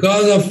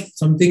 Because of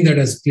something that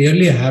has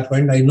clearly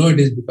happened, I know it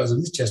is because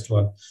of this chest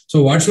wall.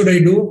 So what should I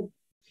do?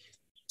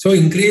 So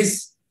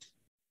increase.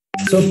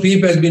 So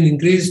PEEP has been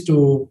increased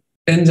to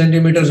 10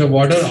 centimeters of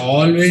water.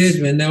 Always,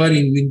 whenever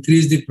you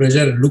increase the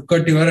pressure, look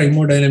at your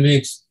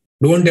hemodynamics.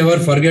 Don't ever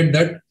forget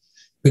that,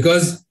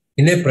 because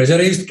in a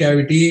pressurized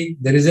cavity,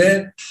 there is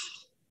a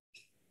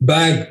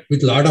bag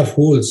with a lot of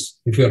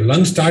holes. If your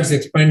lung starts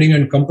expanding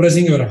and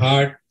compressing your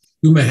heart,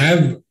 you may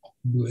have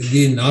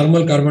the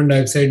normal carbon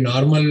dioxide,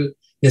 normal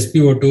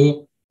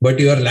SpO2, but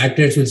your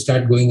lactates will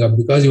start going up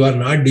because you are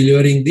not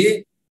delivering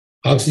the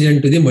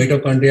oxygen to the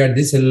mitochondria at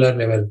the cellular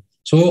level.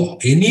 So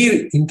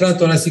any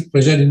intrathoracic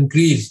pressure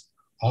increase,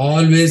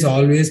 always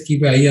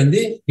keep an eye on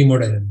the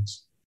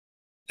hemodynamics.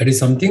 That is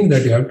something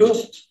that you have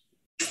to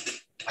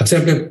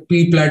accept a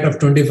P-plat of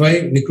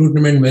 25,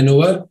 recruitment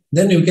maneuver,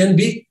 then you can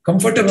be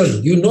comfortable.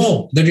 You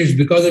know that it's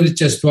because of the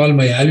chest wall,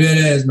 my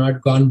alveoli has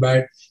not gone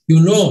bad. You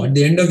know at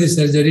the end of the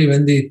surgery,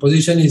 when the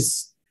position is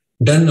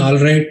done all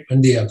right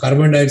and the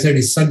carbon dioxide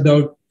is sucked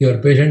out, your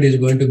patient is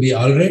going to be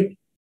all right.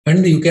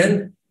 And you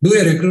can do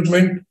a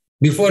recruitment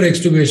before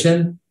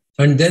extubation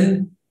and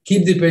then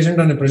keep the patient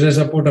on a pressure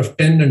support of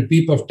 10 and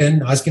PEEP of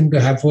 10, ask him to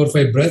have 4 or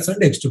 5 breaths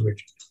and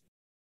extubate.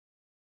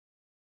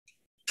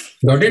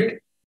 Got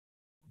it?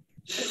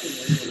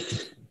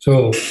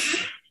 So,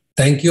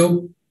 thank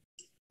you.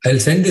 I'll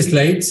send the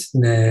slides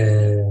in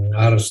an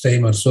hour's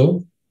time or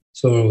so.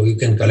 So, you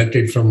can collect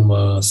it from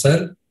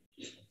sir.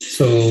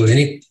 So,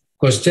 any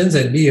questions?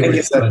 I'll be able to. Thank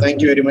you, sir.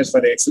 Thank you very much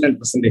for the excellent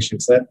presentation,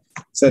 sir.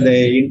 So, the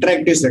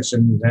interactive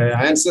section, the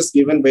answers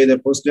given by the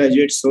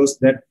postgraduate shows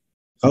that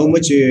how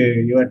much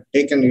you are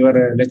taken,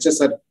 your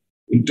lectures are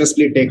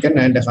interestedly taken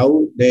and how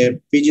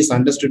the PGs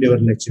understood your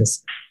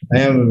lectures. I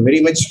am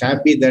very much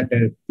happy that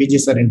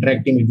PGs are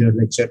interacting with your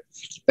lecture.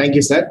 Thank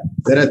you, sir.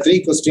 There are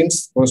 3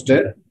 questions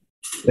posted.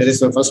 There is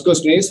the first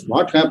question is,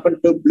 what happened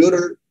to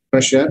pleural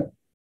pressure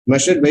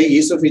measured by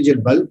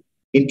esophageal bulb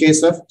in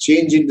case of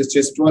change in the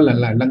chest wall and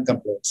lung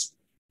complaints?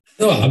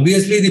 No,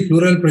 obviously the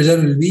pleural pressure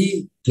will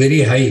be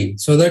very high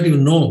so that you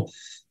know.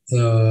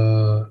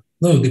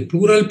 The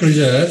pleural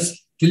pressures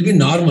will be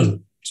normal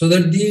so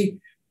that the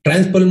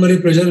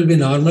transpulmonary pressure will be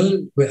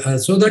normal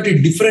so that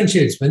it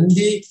differentiates. When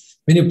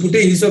you put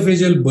a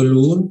esophageal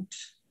balloon,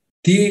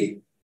 if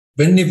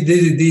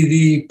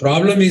the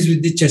problem is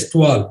with the chest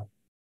wall,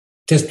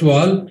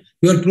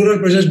 your pleural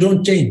pressures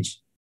don't change.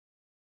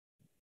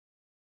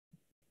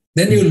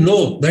 Then you will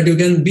know that you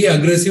can be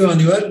aggressive on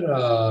your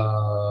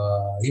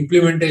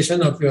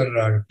implementation of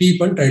your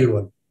PEEP and tidal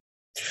wall.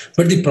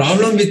 But the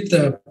problem with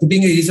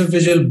putting a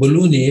esophageal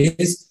balloon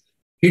is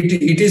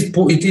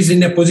it is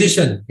in a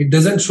position. It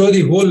doesn't show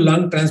the whole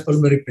lung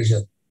transpulmonary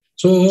pressure.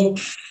 So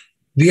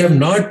we have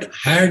not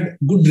had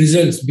good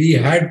results. We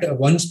had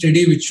one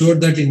study which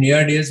showed that in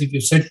ARDS, if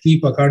you set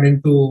PEEP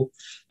according to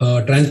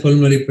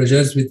transpulmonary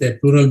pressures with a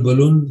pleural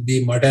balloon,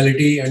 the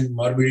mortality and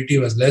morbidity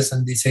was less.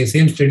 And the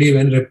same study,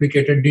 when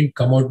replicated, didn't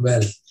come out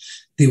well.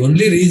 The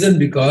only reason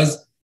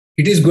because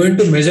it is going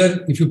to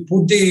measure, if you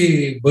put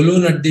the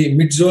balloon at the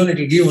mid zone, it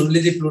will give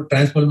only the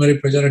transpulmonary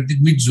pressure at the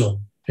mid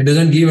zone. It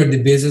doesn't give at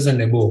the bases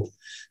and above.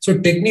 So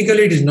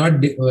technically, it is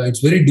not. It's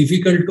very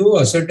difficult to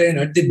ascertain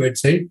at the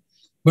bedside.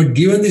 But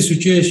given the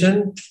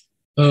situation,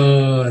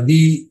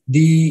 the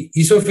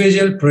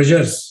esophageal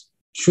pressures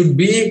should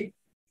be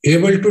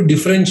able to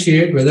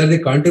differentiate whether the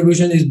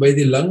contribution is by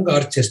the lung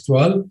or chest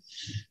wall.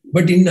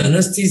 But in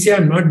anesthesia,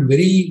 I'm not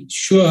very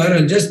sure.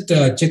 I'll just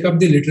check up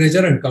the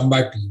literature and come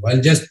back to you.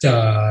 I'll just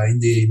in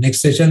the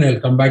next session,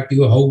 I'll come back to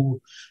you how.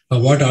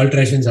 What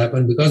alterations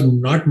happen, because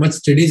not much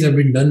studies have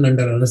been done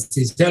under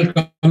anesthesia. I'll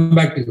come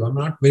back to you. I'm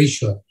not very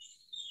sure.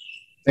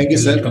 Thank you,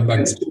 sir. The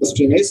next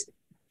question is,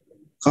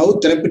 how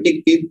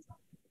therapeutic is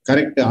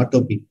correct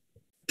autopy?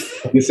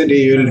 You said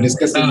you will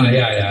discuss it.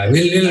 Yeah.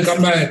 We'll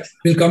come back.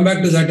 We'll come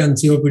back to that on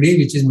COPD,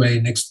 which is my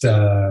next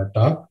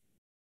talk.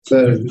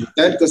 So the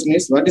third question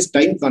is, what is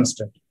time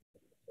constant?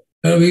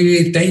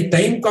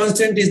 Time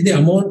constant is the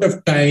amount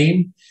of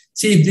time.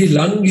 See, if the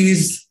lung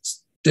is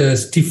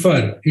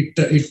stiffer,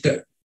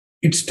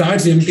 it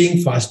starts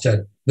emptying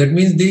faster. That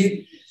means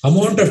the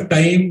amount of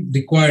time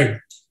required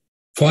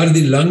for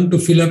the lung to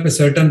fill up a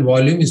certain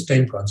volume is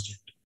time constant.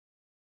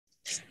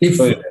 If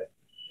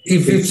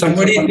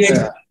somebody takes,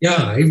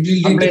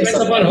 it depends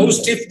upon how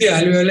stiff the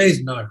alveoli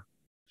is not.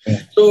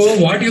 Yeah. So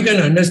what you can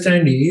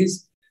understand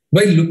is,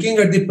 by looking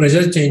at the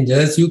pressure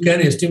changes, you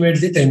can estimate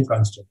the time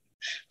constant.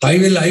 I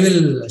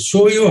will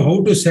show you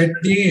how to set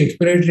the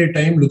expiratory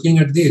time looking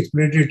at the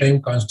expiratory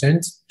time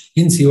constants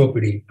in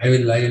COPD. I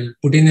will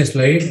put in a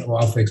slide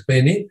of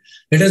explaining.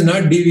 Let us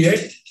not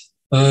deviate.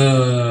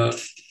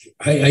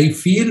 I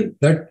feel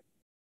that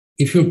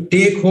if you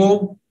take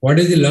home what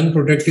is the lung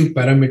protective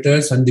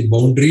parameters and the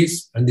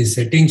boundaries and the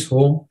settings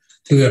home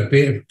to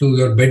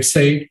your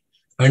bedside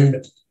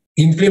and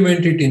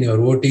implement it in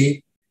your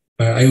OT,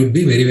 I would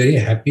be very, very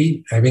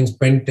happy having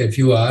spent a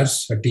few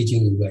hours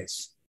teaching you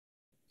guys.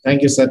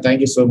 Thank you, sir.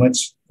 Thank you so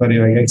much for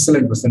your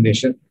excellent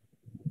presentation.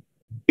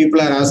 People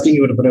are asking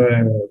your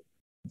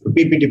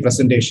PPT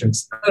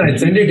presentations. I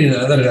sent it in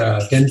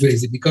another 10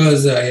 pages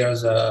because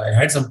I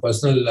had some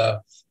personal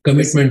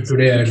commitment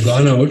today. I had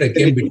gone out. I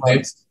came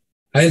behind.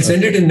 I'll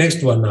send it in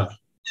next 1 hour.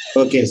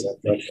 Okay, sir.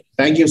 Okay.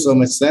 Thank you so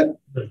much, sir.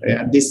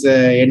 At this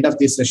end of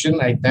this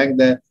session, I thank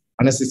the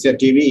Anaesthesia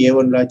TV,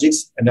 A1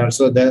 Logics, and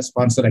also the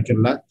sponsor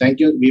Acula. Thank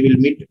you. We will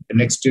meet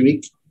next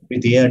week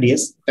with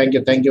ARDS. Thank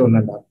you. Thank you,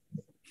 Ananda.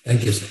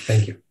 Thank you, sir.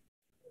 Thank you.